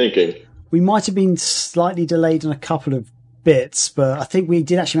were we thinking. We might have been slightly delayed on a couple of bits, but I think we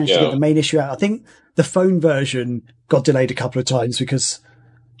did actually manage to get the main issue out. I think the phone version got delayed a couple of times because,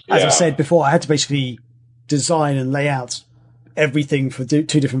 as I said before, I had to basically design and lay out everything for two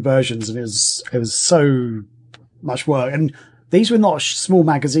different versions, and it was so much work. And these were not small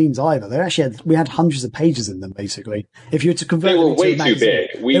magazines either. They actually we had hundreds of pages in them, basically. If you were to convert them into a magazine,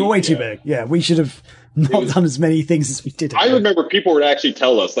 they were way too big. Yeah, we should have not done as many things as we did. I remember people would actually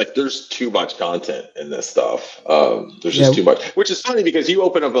tell us, like, there's too much content in this stuff. There's just too much, which is funny because you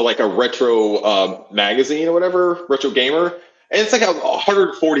open up a retro magazine or whatever, Retro Gamer, and it's like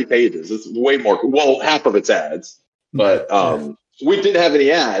 140 pages. It's way more. Well, half of it's ads, but we didn't have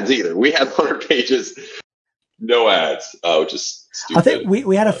any ads either. We had 100 pages. No ads, which is stupid. I think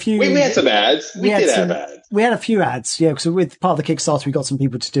we had a few. We had some ads. We did have ads. We had a few ads, yeah, because with part of the Kickstarter, we got some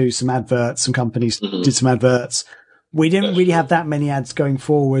people to do some adverts, some companies did some adverts. We didn't really have that many ads going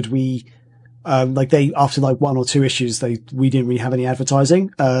forward. We, after one or two issues, we didn't really have any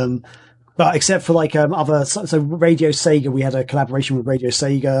advertising. But except for so Radio Sega, we had a collaboration with Radio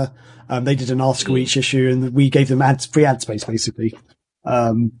Sega. They did an article each issue and we gave them free ad space, basically.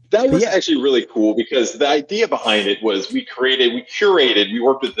 That was actually really cool because the idea behind it was we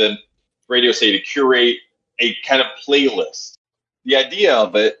worked with them, Radio Sega, to curate a kind of playlist. The idea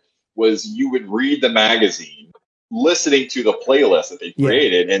of it was you would read the magazine, listening to the playlist that they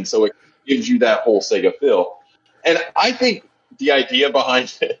created, and so it gives you that whole Sega feel. And I think the idea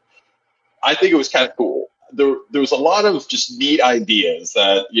behind it, I think it was kind of cool. There was a lot of just neat ideas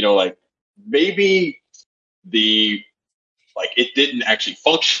that, maybe it didn't actually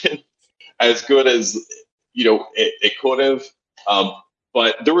function as good as, it could have.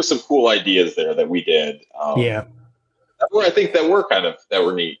 But there were some cool ideas there that we did. I think that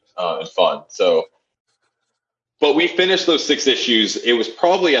were neat and fun. So, but we finished those 6 issues. It was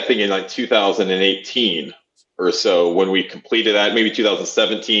probably, I think, in 2018 or so when we completed that, maybe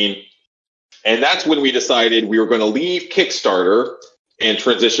 2017. And that's when we decided we were going to leave Kickstarter and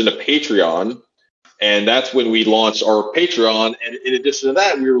transition to Patreon. And that's when we launched our Patreon. And in addition to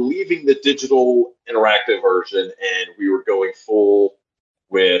that, we were leaving the digital interactive version and we were going full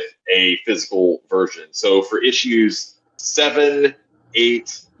with a physical version. So for issues 7,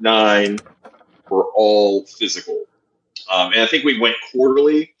 8, 9 were all physical. And I think we went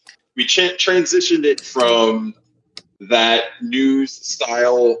quarterly. We transitioned it from that news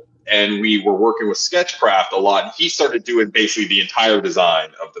style, and we were working with Sketchcraft a lot. And he started doing basically the entire design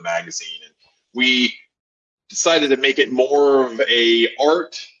of the magazine. And we decided to make it more of a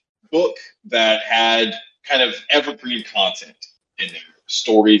art book that had kind of evergreen content in there,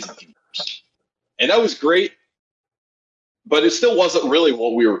 stories and themes. And that was great, but it still wasn't really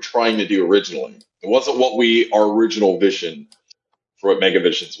what we were trying to do originally. It wasn't what our original vision for what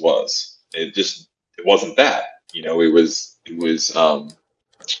Megavisions was. It wasn't that. It was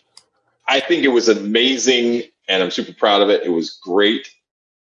I think it was amazing, and I'm super proud of it. It was great.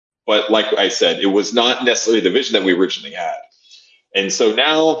 But like I said, it was not necessarily the vision that we originally had. And so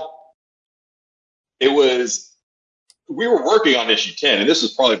now we were working on issue 10, and this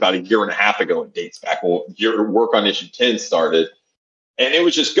was probably about a year and a half ago. It dates back when your work on issue 10 started. And it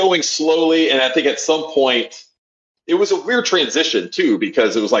was just going slowly. And I think at some point, it was a weird transition too,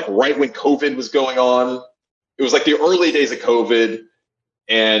 because it was like right when COVID was going on. It was like the early days of COVID.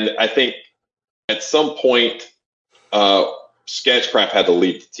 And I think at some point, Sketchcraft had to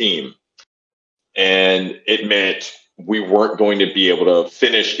leave the team. And it meant we weren't going to be able to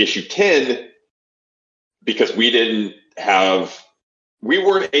finish issue 10 because we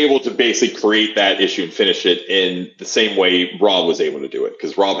weren't able to basically create that issue and finish it in the same way Rob was able to do it,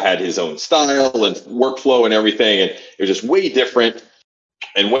 because Rob had his own style and workflow and everything, and it was just way different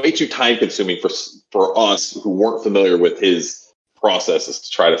and way too time consuming for us who weren't familiar with his processes to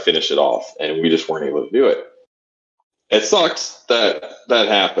try to finish it off, and we just weren't able to do it. It sucks that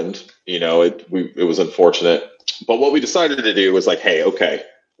happened. It was unfortunate, but what we decided to do was like, hey, okay,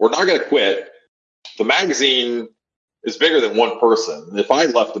 we're not going to quit. The magazine is bigger than one person. If I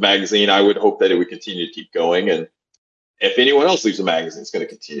left the magazine, I would hope that it would continue to keep going. And if anyone else leaves the magazine, it's going to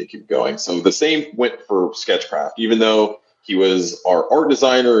continue to keep going. So the same went for Sketchcraft. Even though he was our art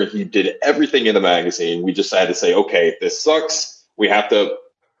designer and he did everything in the magazine, we just had to say, okay, this sucks. We have to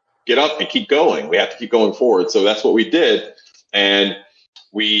get up and keep going. We have to keep going forward. So that's what we did. And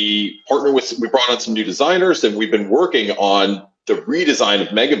we brought on some new designers, and we've been working on the redesign of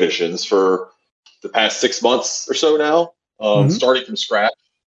Megavisions for the past 6 months or so now, starting from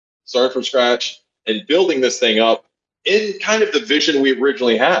scratch and building this thing up in kind of the vision we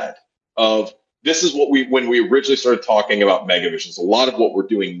originally had of this is what when we originally started talking about Megavisions, a lot of what we're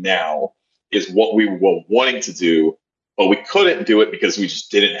doing now is what we were wanting to do, but we couldn't do it because we just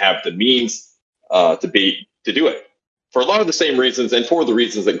didn't have the means to do it. For a lot of the same reasons, and for the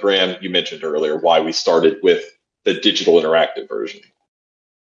reasons that Graham, you mentioned earlier, why we started with the digital interactive version.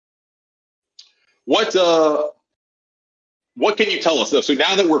 What can you tell us though? So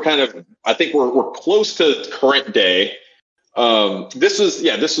now that we're I think we're close to current day. This was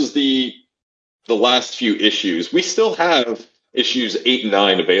the last few issues. We still have issues 8 and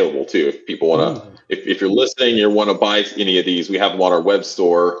 9 available too. If people want to, if you're listening, you want to buy any of these, we have them on our web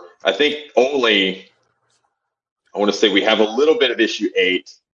store. I think I want to say we have a little bit of issue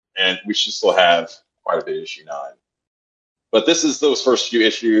 8, and we should still have quite a bit of issue 9. But this is those first few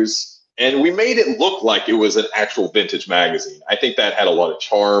issues, and we made it look like it was an actual vintage magazine. I think that had a lot of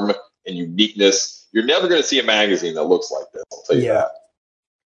charm and uniqueness. You're never going to see a magazine that looks like this, I'll tell you that.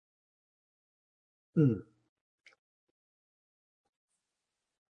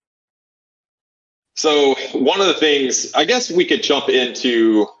 So one of the things, I guess we could jump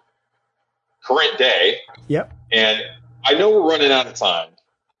into current day. Yep. And I know we're running out of time.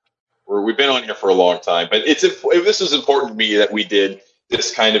 We've been on here for a long time, but this is important to me that we did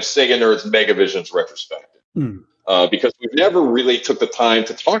this kind of Sega Nerds Megavisions retrospective. Because we've never really took the time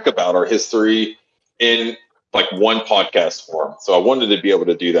to talk about our history in like one podcast form. So I wanted to be able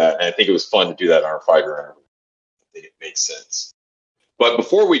to do that, and I think it was fun to do that on our 5-year anniversary. I think it makes sense. But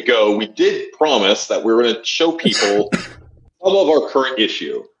before we go, we did promise that we were going to show people some of our current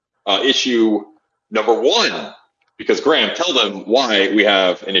issue number 1. Because Graham, tell them why we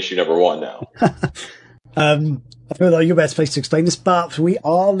have an issue number 1 now. I feel like you're best placed to explain this, but we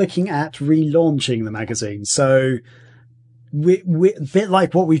are looking at relaunching the magazine. So we a bit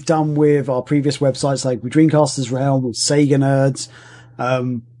like what we've done with our previous websites, like with Dreamcasters Realm, with Sega Nerds.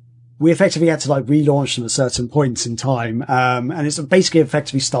 We effectively had to like relaunch them at certain points in time. And it's basically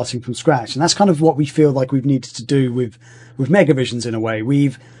effectively starting from scratch. And that's kind of what we feel like we've needed to do with Megavisions in a way.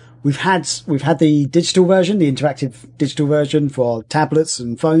 We've had the digital version, the interactive digital version for tablets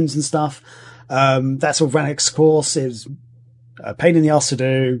and phones and stuff. That sort of ran its course. It was a pain in the ass to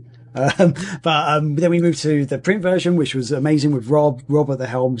do. But then we moved to the print version, which was amazing with Rob at the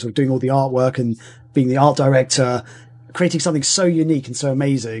helm, sort of doing all the artwork and being the art director, creating something so unique and so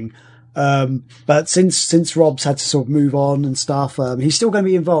amazing. But since Rob's had to sort of move on and stuff, he's still going to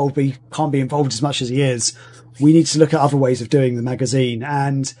be involved, but he can't be involved as much as he is. We need to look at other ways of doing the magazine.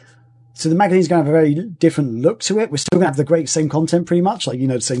 And so the magazine's going to have a very different look to it. We're still going to have the same content pretty much, like,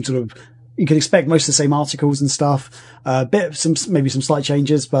 the same sort of, you can expect most of the same articles and stuff, maybe some slight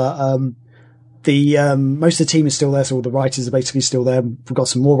changes, but, most of the team is still there. So all the writers are basically still there. We've got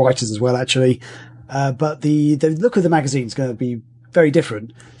some more writers as well, actually. But the look of the magazine is going to be very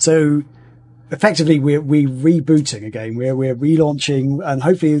different. So effectively we're rebooting again. We're relaunching, and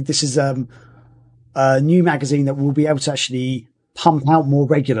hopefully this is, a new magazine that we'll be able to actually pump out more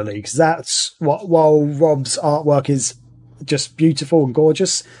regularly, because that's while Rob's artwork is just beautiful and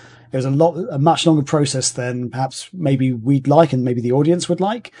gorgeous, it was a much longer process than perhaps maybe we'd like and maybe the audience would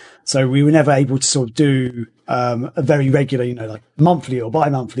like. So we were never able to sort of do a very regular, like monthly or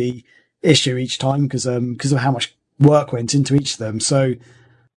bi-monthly issue each time because of how much work went into each of them. So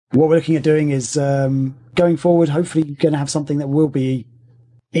what we're looking at doing is going forward, hopefully going to have something that will be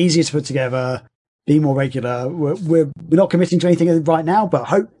easier to put together, be more regular. We're not committing to anything right now, but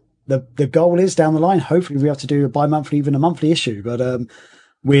hope the goal is down the line. Hopefully we have to do a bi-monthly, even a monthly issue. But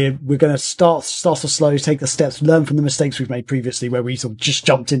we're going to start off slow, take the steps, learn from the mistakes we've made previously, where we sort of just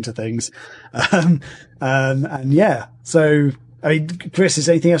jumped into things. And yeah, so I mean, Chris, is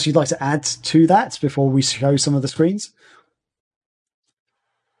there anything else you'd like to add to that before we show some of the screens?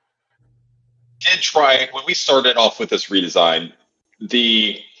 Did try when we started off with this redesign,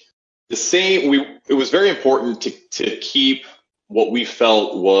 it was very important to keep what we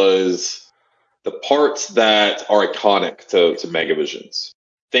felt was the parts that are iconic to Megavisions,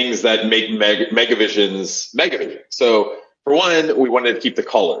 things that make Megavisions Megavision. So for one, we wanted to keep the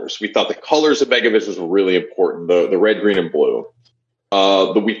colors. We thought the colors of Megavisions were really important, the red, green, and blue.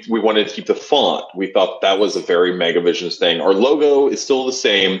 We wanted to keep the font. We thought that was a very Megavisions thing. Our logo is still the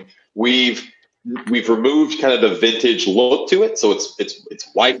same. We've removed kind of the vintage look to it, so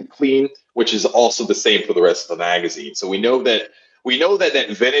it's white and clean, which is also the same for the rest of the magazine. So we know that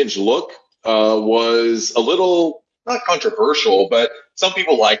vintage look was a little not controversial, but some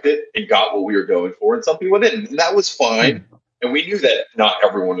people liked it and got what we were going for, and some people didn't, and that was fine. And we knew that not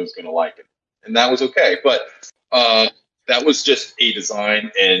everyone was going to like it, and that was okay. But that was just a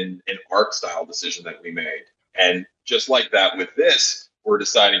design and an art style decision that we made, and just like that with this. we're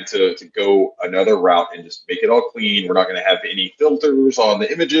deciding to go another route and just make it all clean. We're not going to have any filters on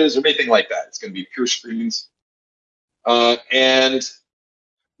the images or anything like that. It's going to be pure screens. And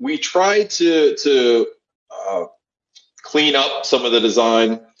we tried to clean up some of the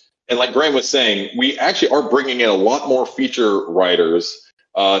design. And like Graham was saying, we actually are bringing in a lot more feature writers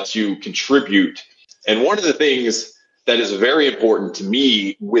to contribute. And one of the things that is very important to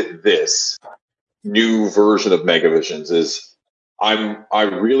me with this new version of Megavisions is I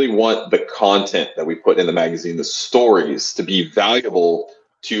really want the content that we put in the magazine, the stories, to be valuable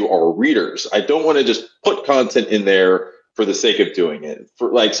to our readers. I don't want to just put content in there for the sake of doing it.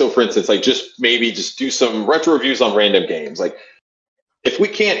 For instance, like just do some retro reviews on random games. Like if we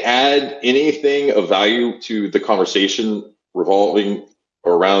can't add anything of value to the conversation revolving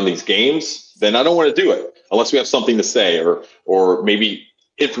around these games, then I don't want to do it unless we have something to say or maybe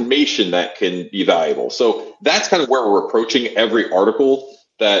information that can be valuable. So that's kind of where we're approaching every article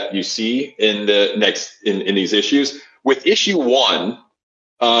that you see in these issues. With issue 1,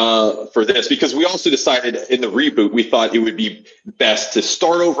 for this, because we also decided in the reboot, we thought it would be best to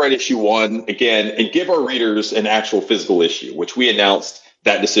start over at issue 1 again and give our readers an actual physical issue, which we announced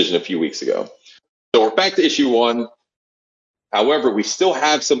that decision a few weeks ago. So we're back to issue 1. However, we still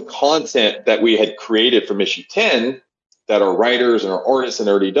have some content that we had created from issue 10 that our writers and our artists had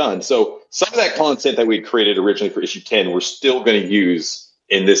already done. So some of that content that we had created originally for issue 10, we're still going to use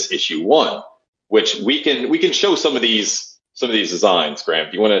in this issue 1, which we can show some of these designs.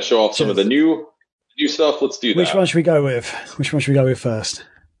 Graham, do you want to show off some of the new stuff? Let's do that. Which one should we go with? First?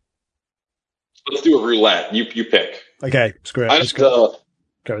 Let's do a roulette. You pick. Okay, screw it. Let's go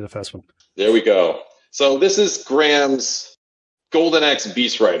with the first one. There we go. So this is Graham's Golden Axe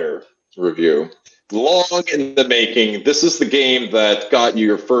Beast Rider review. Long in the making. This is the game that got you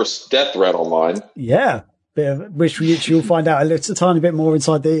your first death threat online. Yeah, which you'll find out a tiny bit more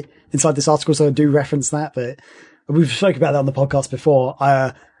inside this article. So I do reference that, but we've spoken about that on the podcast before.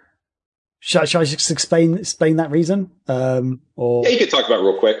 Shall I just explain that reason? Yeah, you can talk about it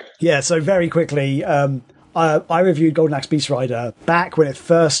real quick. Yeah, so very quickly, I reviewed Golden Axe Beast Rider back when it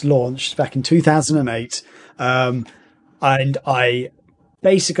first launched back in 2008, and I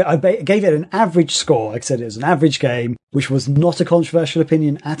gave it an average score. Like I said, it was an average game, which was not a controversial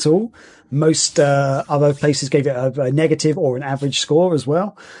opinion at all. Most other places gave it a negative or an average score as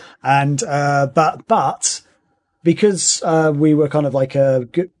well. And but because we were kind of like a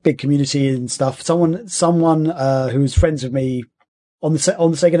big community and stuff, someone who was friends with me on the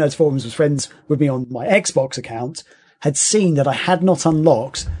Sega Nerds forums, was friends with me on my Xbox account, had seen that I had not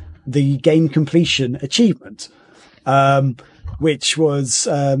unlocked the game completion achievement. Which was,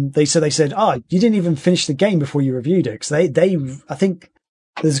 they said, you didn't even finish the game before you reviewed it. Cause I think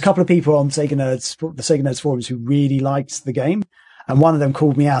there's a couple of people on the Sega Nerds forums who really liked the game. And one of them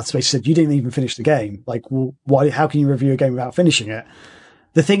called me out. So they said, you didn't even finish the game. Like, well, how can you review a game without finishing it?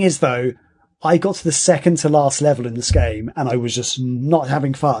 The thing is though, I got to the second to last level in this game and I was just not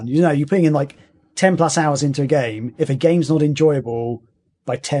having fun. You know, you're putting in like 10 plus hours into a game. If a game's not enjoyable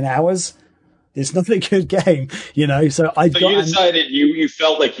by 10 hours, it's not a good game, you know. So you decided you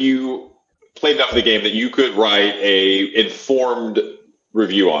felt like you played enough of the game that you could write a informed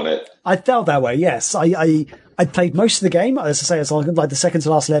review on it. I felt that way. Yes, I played most of the game. As I say, it's like the second to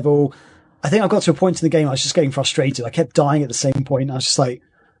last level. I think I got to a point in the game I was just getting frustrated. I kept dying at the same point. I was just like,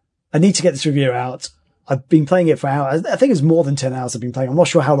 I need to get this review out. I've been playing it for hours. I think it's more than 10 hours I've been playing. I'm not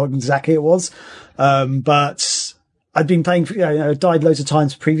sure how long exactly it was, but I'd been playing, died loads of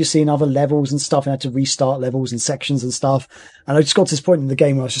times previously in other levels and stuff, and had to restart levels and sections and stuff. And I just got to this point in the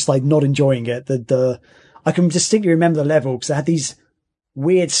game where I was just like not enjoying it. I can distinctly remember the level because I had these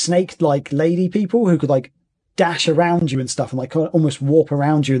weird snake-like lady people who could like dash around you and stuff and like almost warp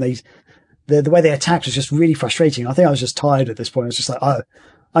around you. And the way they attacked was just really frustrating. I think I was just tired at this point. I was just like, oh,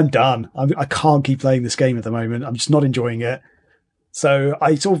 I'm done. I can't keep playing this game at the moment. I'm just not enjoying it. So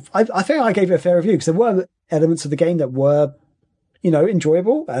I think I gave it a fair review because there were elements of the game that were,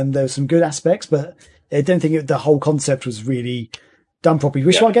 enjoyable, and there were some good aspects, but I don't think the whole concept was really done properly,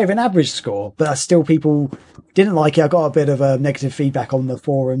 which is why I gave it an average score, but still people didn't like it. I got a bit of a negative feedback on the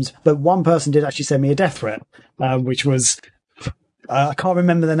forums, but one person did actually send me a death threat, which was, I can't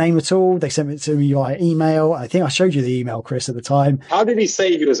remember the name at all. They sent it to me via email. I think I showed you the email, Chris, at the time. How did he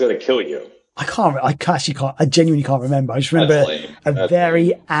say he was going to kill you? I genuinely can't remember. I just remember a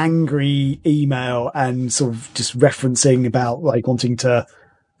very angry email and sort of just referencing about like wanting to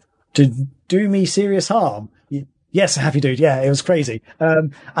do me serious harm. Yes, happy dude. Yeah, it was crazy.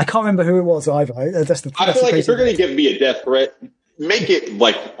 I can't remember who it was either. I feel like if you're going to give me a death threat, make it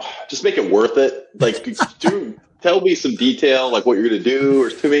just make it worth it. Like, tell me some detail, like what you're going to do or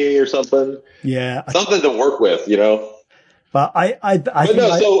to me or something. Yeah. Something to work with, But I think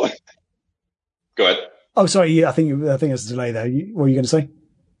so go ahead. Oh, sorry. I think there's a delay there. What were you going to say?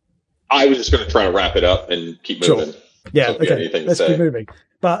 I was just going to try to wrap it up and keep moving. Sure. Yeah. Okay. Let's keep moving.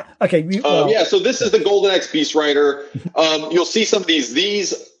 But okay. So this is the Golden Axe Beast Rider. You'll see some of these.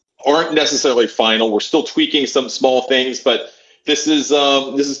 These aren't necessarily final. We're still tweaking some small things, but this is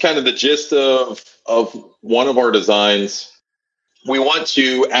kind of the gist of one of our designs. We want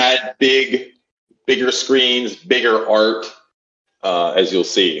to add bigger screens, bigger art, as you'll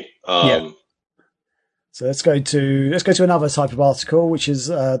see. So let's go to another type of article, which is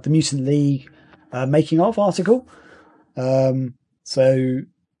the Mutant League making of article. So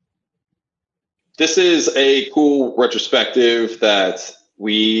this is a cool retrospective that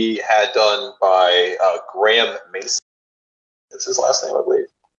we had done by Graham Mason. That's his last name, I believe.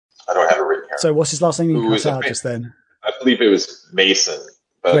 I don't have it written here. So what's his last name? You cut out just then. I believe it was Mason.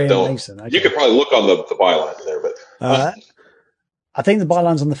 But Graham Mason. Okay. You could probably look on the byline there, but I think the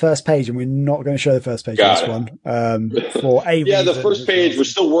byline's on the first page, and we're not going to show the first page of this one. For a reason, the first page. We're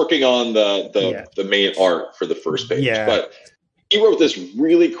still working on the main art for the first page, but he wrote this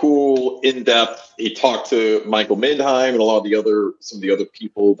really cool, in-depth. He talked to Michael Mindheim and some of the other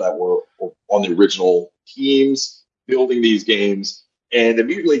people that were on the original teams building these games. And the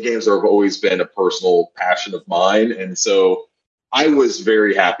Mutant League games have always been a personal passion of mine, and so I was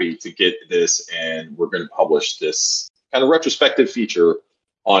very happy to get this, and we're going to publish this kind of retrospective feature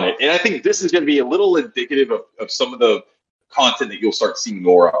on it. And I think this is going to be a little indicative of some of the content that you'll start seeing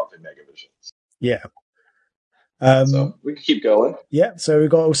more of in Megavisions. Yeah. So we can keep going. Yeah. So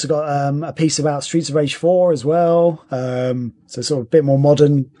we've also got a piece about Streets of Rage 4 as well. So sort of a bit more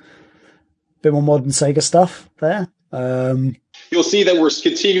modern Sega stuff there. You'll see that we're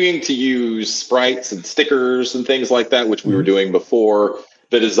continuing to use sprites and stickers and things like that, which we were doing before.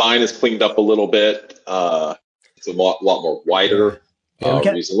 The design is cleaned up a little bit. It's a lot more wider.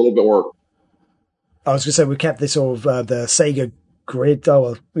 Use a little bit more. I was going to say we kept this sort of the Sega grid,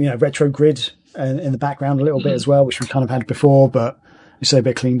 retro grid, in the background a little bit as well, which we kind of had before, but it's a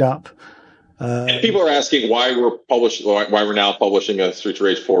bit cleaned up. And people are asking why we're now publishing a Streets of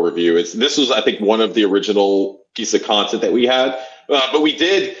Rage 4 review. This was, I think, one of the original piece of content that we had, but we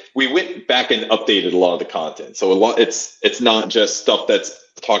went back and updated a lot of the content. So it's not just stuff that's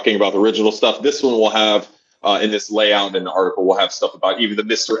talking about the original stuff. This one will have. In this layout and the article, we'll have stuff about even the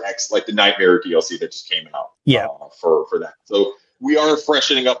Mr. X, like the Nightmare DLC that just came out. For that. So we are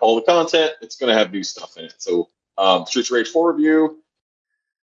freshening up all the content. It's going to have new stuff in it. So Streets of Rage 4 review.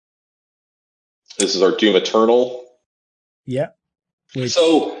 This is our Doom Eternal. Yeah.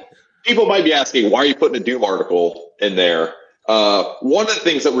 So people might be asking, why are you putting a Doom article in there? One of the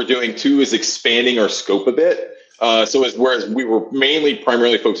things that we're doing too is expanding our scope a bit. Whereas we were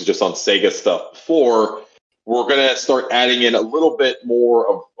primarily focused just on Sega stuff before, we're going to start adding in a little bit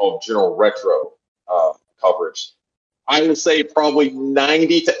more of general retro coverage. I would say probably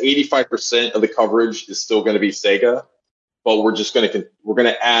 90 to 85% of the coverage is still going to be Sega, but we're going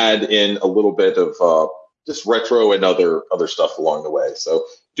to add in a little bit of just retro and other stuff along the way. So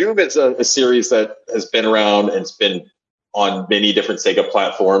Doom is a series that has been around and it's been on many different Sega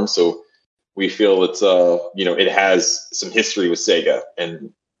platforms. So we feel it's it has some history with Sega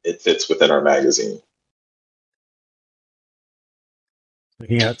and it fits within our magazine.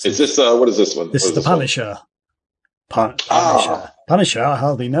 Is this what is this one? This is the Punisher. Punisher. I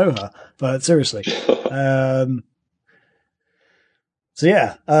hardly know her, but seriously. And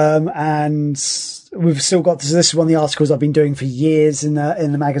we've still got this is one of the articles I've been doing for years in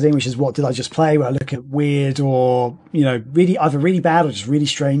the magazine, which is What Did I Just Play, where I look at weird or really either really bad or just really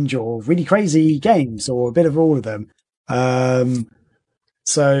strange or really crazy games or a bit of all of them.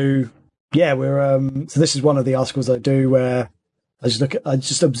 So this is one of the articles I do where I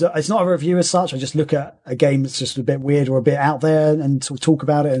just observe. It's not a review as such. I just look at a game that's just a bit weird or a bit out there and sort of talk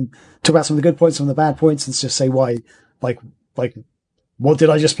about it and talk about some of the good points, some of the bad points, and just say why, like, what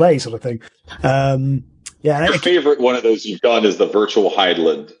did I just play, sort of thing. Your favorite one of those you've done is the Virtual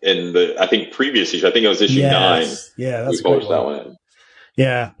Highland in I think previous issue. I think it was issue 9. Yeah, that's we published that one.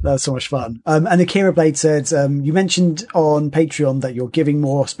 Yeah, that's so much fun. And Akira Blade said, you mentioned on Patreon that you're giving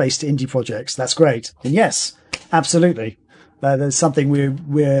more space to indie projects. That's great. And yes, absolutely. There's something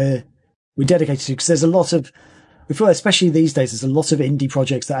we're dedicated to because there's a lot of, we feel especially these days, there's a lot of indie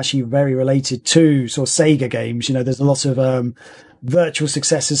projects that are actually very related to sort of Sega games. There's a lot of virtual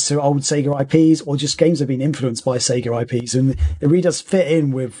successors to old Sega IPs or just games that have been influenced by Sega IPs. And it really does fit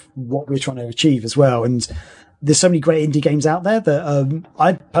in with what we're trying to achieve as well. And there's so many great indie games out there that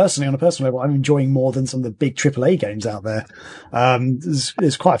I personally, on a personal level, I'm enjoying more than some of the big AAA games out there.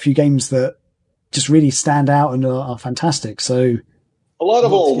 There's quite a few games that just really stand out and are fantastic. So a lot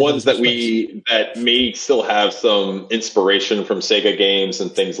of them are ones that may still have some inspiration from Sega games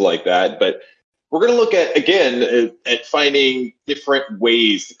and things like that. But we're going to look at finding different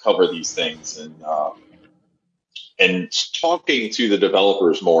ways to cover these things and talking to the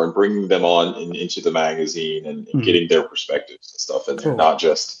developers more and bringing them on into the magazine and getting their perspectives and stuff. And they're not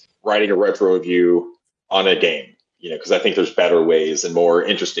just writing a retro review on a game, because I think there's better ways and more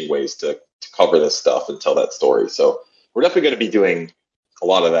interesting ways to cover this stuff and tell that story. So we're definitely going to be doing a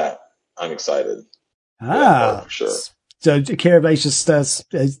lot of that. I'm excited. For sure. So Akira Blaze just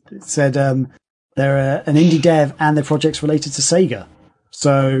said they're an indie dev and their project's related to Sega.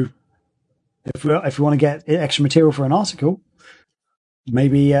 So if we want to get extra material for an article,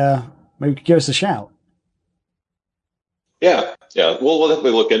 maybe give us a shout. Yeah. We'll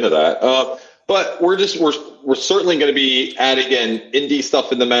definitely look into that. But we're certainly going to be adding in indie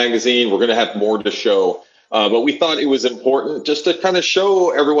stuff in the magazine. We're going to have more to show. But we thought it was important just to kind of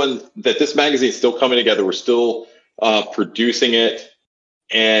show everyone that this magazine is still coming together. We're still producing it,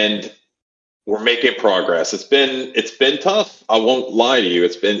 and we're making progress. It's been tough. I won't lie to you.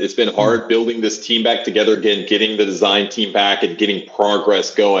 It's been hard building this team back together again, getting the design team back and getting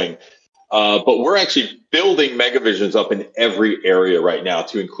progress going. But we're actually building Megavisions up in every area right now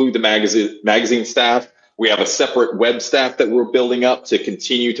to include the magazine staff. We have a separate web staff that we're building up to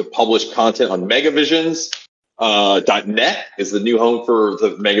continue to publish content on Megavisions. .net is the new home for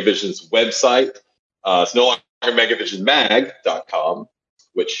the Megavisions website. It's no longer megavisionmag.com,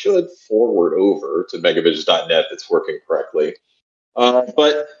 which should forward over to megavisions.net. That's working correctly.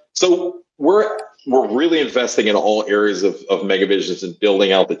 But so we're really investing in all areas of Megavisions and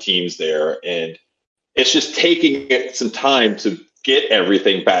building out the teams there. And it's just taking some time to get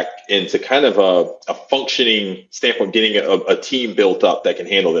everything back into kind of a functioning standpoint, getting a team built up that can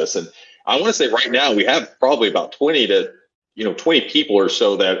handle this. And I want to say right now we have probably about 20 people or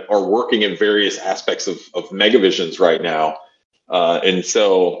so that are working in various aspects of Megavisions right now. And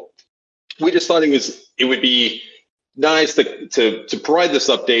so we just thought it would be nice to provide this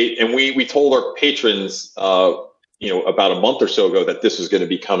update. And we told our patrons, about a month or so ago that this was going to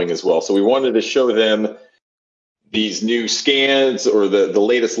be coming as well. So we wanted to show them these new scans or the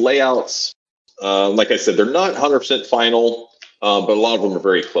latest layouts. Like I said, they're not 100% final, but a lot of them are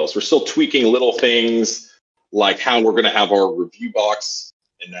very close. We're still tweaking little things like how we're going to have our review box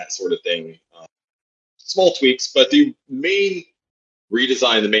and that sort of thing. Small tweaks, but the main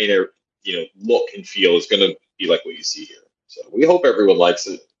redesign, the main look and feel is going to be like what you see here. So we hope everyone likes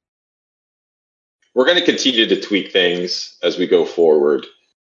it. We're going to continue to tweak things as we go forward.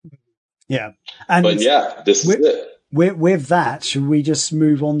 Yeah. But this is it. With that, should we just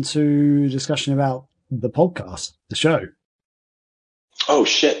move on to discussion about the podcast, the show? Oh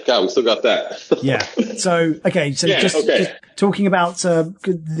shit! God, we still got that. Yeah. So just talking about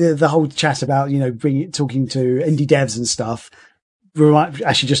the whole chat about talking to indie devs and stuff.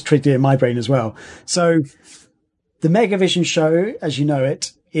 Actually, just triggered it in my brain as well. So the Megavision show, as you know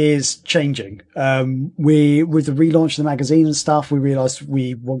it, is changing. With the relaunch of the magazine and stuff, we realized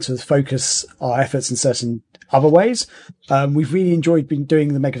we want to focus our efforts in certain other ways. We've really enjoyed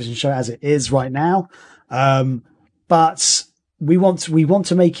doing the Megavision show as it is right now. But we want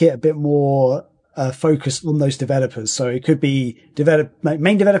to make it a bit more focused on those developers. So it could be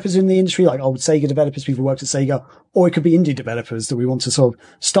main developers in the industry, like old Sega developers, people who worked at Sega, or it could be indie developers that we want to sort of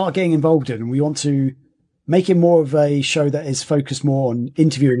start getting involved in. And we want to make it more of a show that is focused more on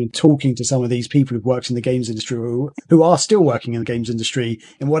interviewing and talking to some of these people who've worked in the games industry or who are still working in the games industry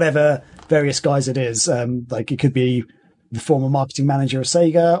in whatever various guise it is. Like it could be the former marketing manager of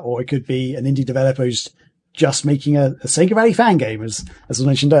Sega, or it could be an indie developer who's just making a Sega Rally fan game, as I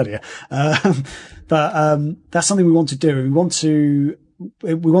mentioned earlier. But that's something we want to do. We want to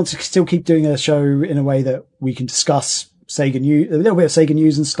still keep doing a show in a way that we can discuss Sega news, a little bit of Sega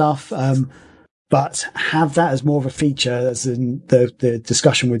news and stuff. But have that as more of a feature, as in the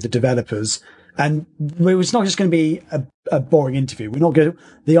discussion with the developers. And it's not just going to be a boring interview.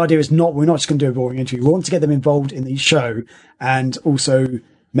 The idea is we're not just going to do a boring interview. We want to get them involved in the show and also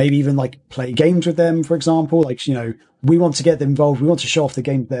maybe even like play games with them, for example. Like, we want to get them involved. We want to show off the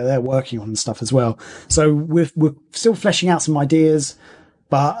game that they're working on and stuff as well. So we're still fleshing out some ideas,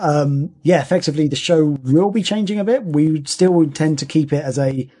 but, effectively the show will be changing a bit. We still intend to keep it as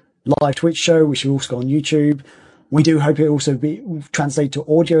a live Twitch show, which will also go on YouTube. We do hope it also be translate to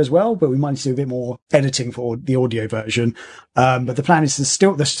audio as well, but we might need to do a bit more editing for the audio version. But the plan is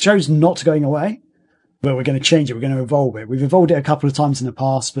the show's not going away. but we're going to change it. We're going to evolve it. We've evolved it a couple of times in the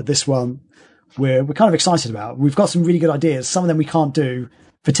past, but this one we're kind of excited about. We've got some really good ideas. Some of them we can't do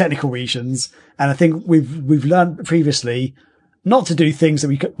for technical reasons, and I think we've learned previously not to do things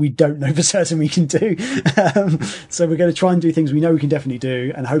that we don't know for certain we can do. So we're going to try and do things we know we can definitely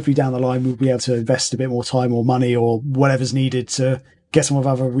do, and hopefully down the line we'll be able to invest a bit more time or money or whatever's needed to get some of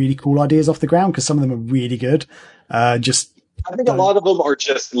our other really cool ideas off the ground, because some of them are really good. I think a lot of them are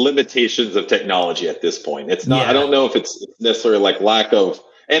just limitations of technology at this point. It's not, I don't know if it's necessarily like lack of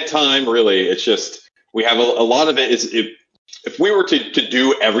and time, really. It's just, we have a lot of it is, if we were to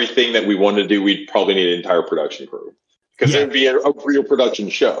do everything that we wanted to do, we'd probably need an entire production crew, because it would be a real production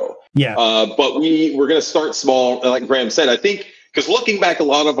show. Yeah. But we're going to start small. Like Graham said, I think, because looking back a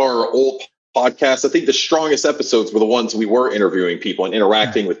lot of our old podcasts, I think the strongest episodes were the ones we were interviewing people and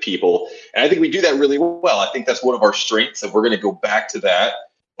interacting with people. And I think we do that really well. I think that's one of our strengths, and we're going to go back to that.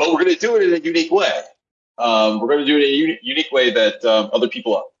 But we're going to do it in a unique way. We're going to do it in a unique way that other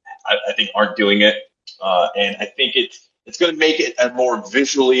people, I think, aren't doing it. And I think it's going to make it a more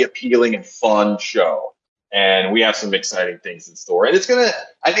visually appealing and fun show. And we have some exciting things in store. And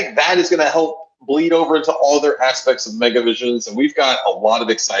I think that is going to help bleed over into all other aspects of Megavisions. And we've got a lot of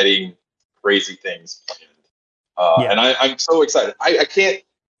exciting, crazy things. And I'm so excited. I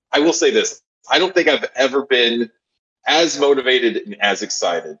will say this. I don't think I've ever been as motivated and as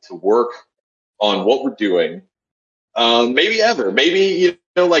excited to work on what we're doing. Maybe ever. Maybe,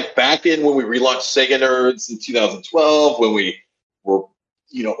 like back in when we relaunched Sega Nerds in 2012, when we were,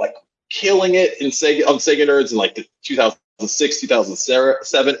 like killing it on Sega Nerds in like the 2006,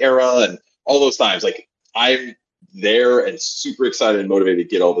 2007 era and all those times. Like, I'm there and super excited and motivated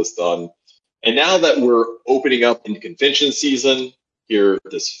to get all this done. And now that we're opening up into convention season here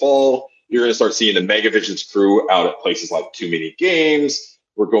this fall, you're going to start seeing the Megavisions crew out at places like Too Many Games.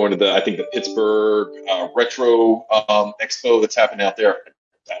 We're going to the Pittsburgh Retro Expo that's happening out there. I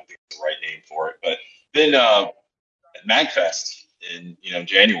don't think it's the right name for it. But then at MagFest in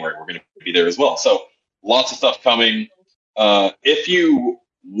January, we're going to be there as well. So lots of stuff coming. If you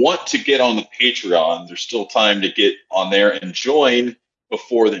want to get on the Patreon, there's still time to get on there and join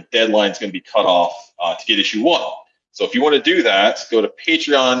before the deadline is going to be cut off to get issue 1. So if you want to do that, go to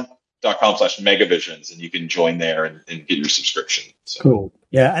patreon.com/Megavisions and you can join there and get your subscription. So. Cool.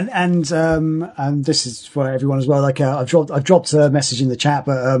 Yeah. And this is for everyone as well. Like, I've dropped a message in the chat,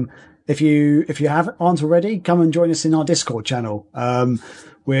 but, if you aren't already, come and join us in our Discord channel.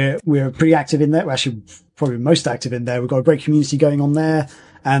 We're pretty active in there. We're actually probably most active in there. We've got a great community going on there,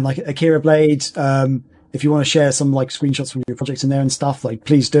 and like Akira Blade, if you want to share some like screenshots from your projects in there and stuff, like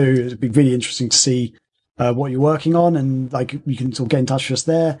please do. It'd be really interesting to see what you're working on, and like you can sort of get in touch with us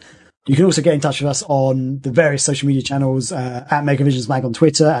there. You can also get in touch with us on the various social media channels, at Megavisions Mag on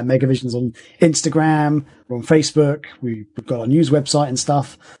Twitter, at Megavisions on Instagram, we're on Facebook. We've got our news website and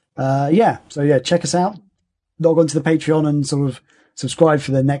stuff. So check us out. Log on to the Patreon and sort of subscribe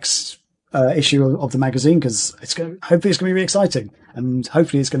for the next issue of the magazine, because hopefully it's going to be really exciting, and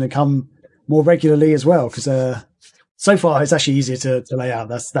hopefully it's going to come more regularly as well, because so far it's actually easier to lay out.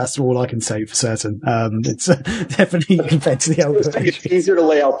 That's all I can say for certain. It's definitely compared to the old. It's easier to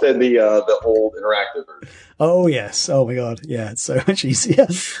lay out than the old interactive version. Oh yes! Oh my god! Yeah, it's so much easier.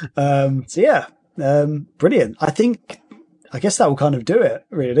 Brilliant. I guess that will kind of do it,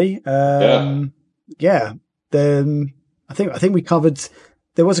 really. I think we covered.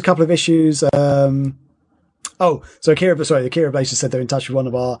 There was a couple of issues. So Akira Blade just said they're in touch with one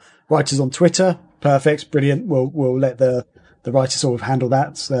of our writers on Twitter. Perfect, brilliant. We'll let the writer sort of handle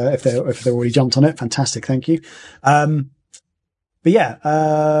that if they're already jumped on it. Fantastic, thank you.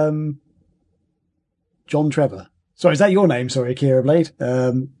 John Trevor. Sorry, is that your name? Sorry, Akira Blade.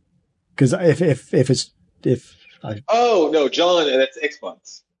 Because Oh no, John, and that's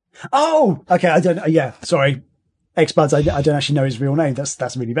Xbuds. Oh, okay. I don't. Yeah, sorry. Xbuds, I don't actually know his real name.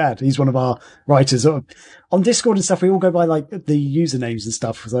 That's really bad. He's one of our writers on Discord and stuff. We all go by like the usernames and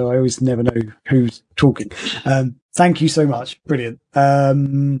stuff, so I always never know who's talking. Thank you so much. Brilliant.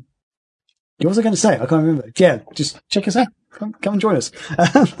 What was I going to say? I can't remember. Yeah, just check us out. Come and join us.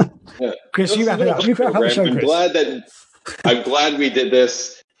 Chris, you wrap it up. You wrap up the show, Chris. I'm glad we did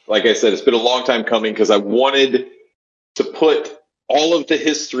this. Like I said, it's been a long time coming, because I wanted to put all of the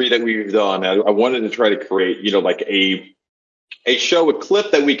history that we've done. I wanted to try to create, like a show, a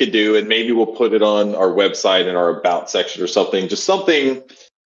clip that we could do, and maybe we'll put it on our website in our About section or something, just something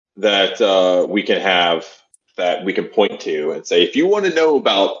that we can have that we can point to and say, if you want to know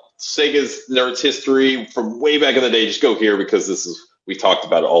about Sega's Nerds history from way back in the day, just go here, because we talked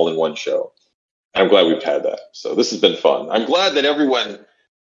about it all in one show. And I'm glad we've had that. So this has been fun. I'm glad that everyone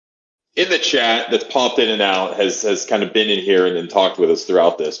in the chat that's popped in and out has kind of been in here and talked with us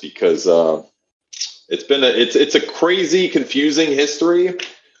throughout this because it's a crazy, confusing history.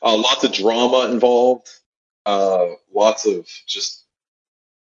 Lots of drama involved. Lots of just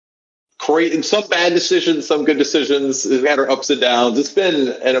crazy, some bad decisions, some good decisions. We've had our ups and downs. It's been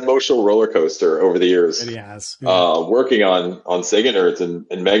an emotional roller coaster over the years. It has. Yeah. Working on Sega Nerds and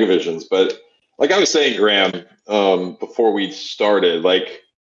Megavisions. But like I was saying, Graham, before we started, like,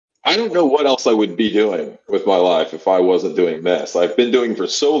 I don't know what else I would be doing with my life if I wasn't doing this. I've been doing for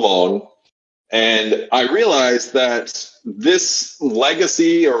so long. And I realized that this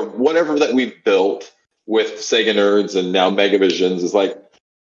legacy or whatever that we've built with Sega Nerds and now Megavisions is like,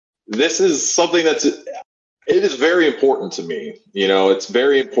 this is something it is very important to me. You know, it's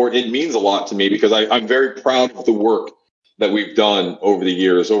very important. It means a lot to me because I'm very proud of the work that we've done over the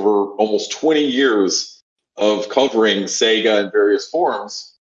years, over almost 20 years of covering Sega in various forms.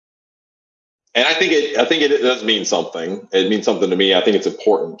 And I think it does mean something. It means something to me. I think it's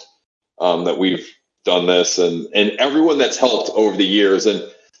important that we've done this and everyone that's helped over the years. And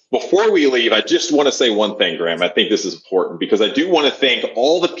before we leave, I just want to say one thing, Graham. I think this is important because I do want to thank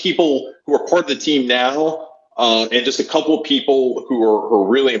all the people who are part of the team now and just a couple of people who are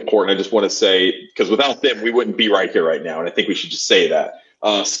really important. I just want to say, because without them, we wouldn't be right here right now. And I think we should just say that.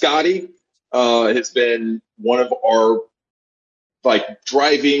 Scotty has been one of our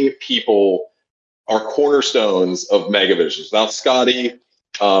driving people, our cornerstones of Megavisions. Without Scotty,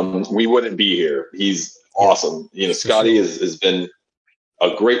 we wouldn't be here. He's awesome. You know, Scotty has been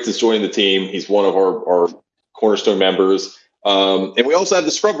great since joining the team. He's one of our cornerstone members. And we also have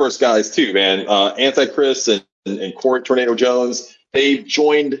the Scrubverse guys too, man. Anti-Chris and Corey Tornado Jones. They've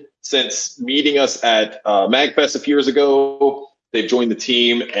joined since meeting us at MagFest a few years ago. They've joined the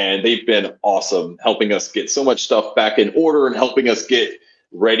team and they've been awesome, helping us get so much stuff back in order and helping us get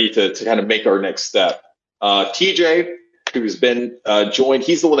ready to kind of make our next step. TJ, who's been joined,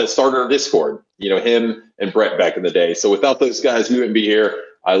 he's the one that started our Discord, you know, him and Brett back in the day. So without those guys, we wouldn't be here.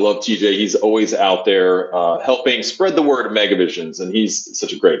 I love TJ. He's always out there helping spread the word of Megavisions, and he's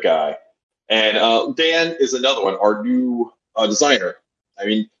such a great guy. And Dan is another one, our new designer. I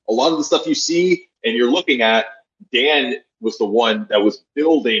mean, a lot of the stuff you see and you're looking at, Dan was the one that was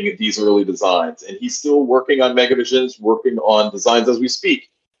building these early designs, and he's still working on Megavisions, working on designs as we speak.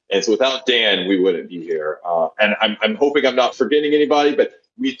 And so without Dan, we wouldn't be here. And I'm hoping I'm not forgetting anybody, but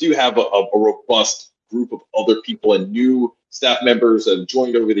we do have a robust group of other people and new staff members that have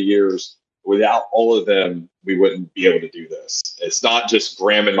joined over the years. Without all of them, we wouldn't be able to do this. It's not just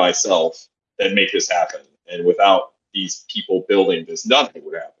Graham and myself that make this happen. And without these people building this, nothing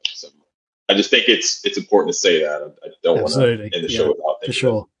would happen. So I just think it's important to say that. I don't want to end the show without thinking. For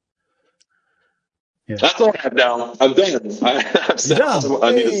sure. Yeah. That's all I have now. I'm done. I've said what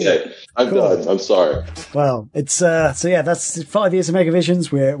I need to say. I'm done. I'm sorry. Well, it's so yeah. That's 5 years of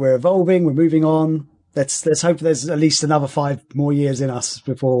Megavisions. We're evolving. We're moving on. Let's hope there's at least another 5 more years in us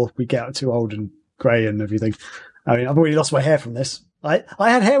before we get too old and grey and everything. I mean, I've already lost my hair from this. I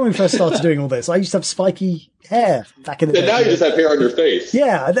had hair when we first started doing all this. I used to have spiky hair back in the day. Now you just have hair on your face.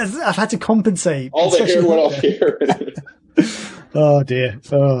 Yeah, I've had to compensate. All the hair went off here. Oh dear.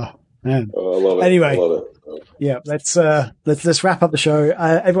 Oh man. Oh, I love it. Anyway, I love it. Yeah, let's wrap up the show.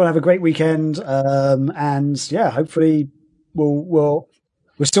 Everyone have a great weekend. And yeah, hopefully we're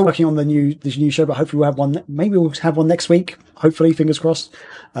still working on the new show, but hopefully we'll have one. Maybe we'll have one next week. Hopefully, fingers crossed.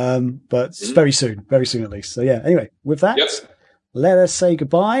 But very soon at least. So yeah. Anyway, with that, let us say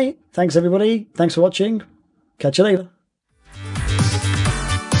goodbye. Thanks everybody. Thanks for watching. Catch you later.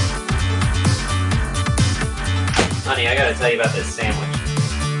 Honey, I gotta tell you about this sandwich.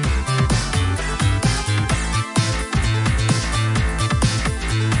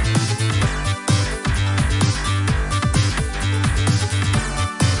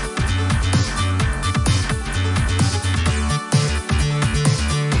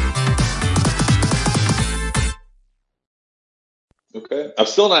 Okay. I'm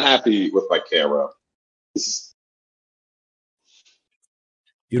still not happy with my camera.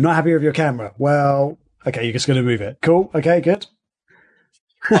 You're not happy with your camera? Well, okay, you're just going to move it. Cool. Okay, good.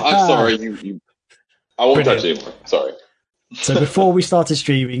 I'm sorry. I won't touch it anymore. Sorry. So before we started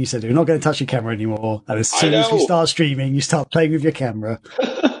streaming, you said you're not going to touch your camera anymore. And as soon as we start streaming, you start playing with your camera.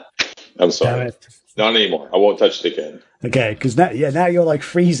 I'm sorry. Not anymore. I won't touch it again. Okay, because now you're like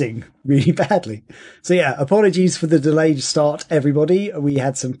freezing really badly. So yeah, apologies for the delayed start, everybody. We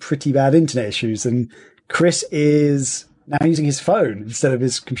had some pretty bad internet issues, and Chris is now using his phone instead of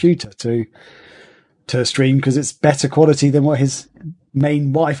his computer to stream because it's better quality than what his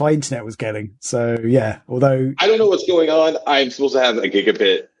main Wi-Fi internet was getting. So yeah, although I don't know what's going on, I'm supposed to have a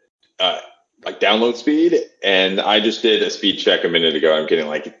gigabit like download speed, and I just did a speed check a minute ago. I'm getting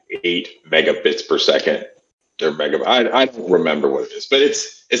like 8 megabits per second. Or megabyte. I don't remember what it is, but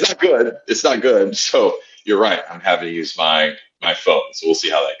it's not good. It's not good. So you're right. I'm having to use my phone. So we'll see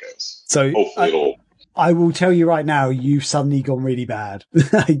how that goes. So hopefully I will tell you right now, you've suddenly gone really bad.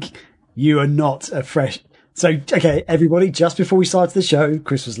 Like, you are not a fresh. So, okay, everybody, just before we started the show,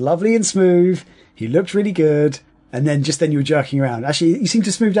 Chris was lovely and smooth. He looked really good. And then you were jerking around. Actually, you seem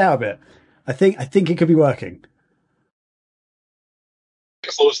to smoothed out a bit. I think it could be working.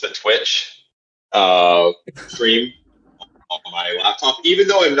 Close the Twitch stream on my laptop, even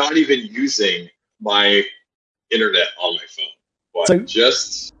though I'm not even using my internet on my phone. But so,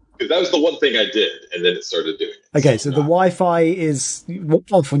 just because that was the one thing I did, and then it started doing it. Okay, so the Wi-Fi is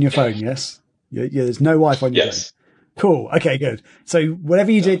off on your phone, yes? Yeah, there's no Wi-Fi on your phone. Cool. Okay, good. So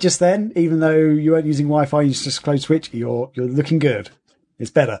whatever you did just then, even though you weren't using Wi-Fi, you just closed Twitch, you're looking good. It's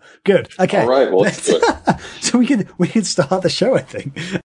better. Good. Okay. All right. Well, let's do it. So we can start the show, I think.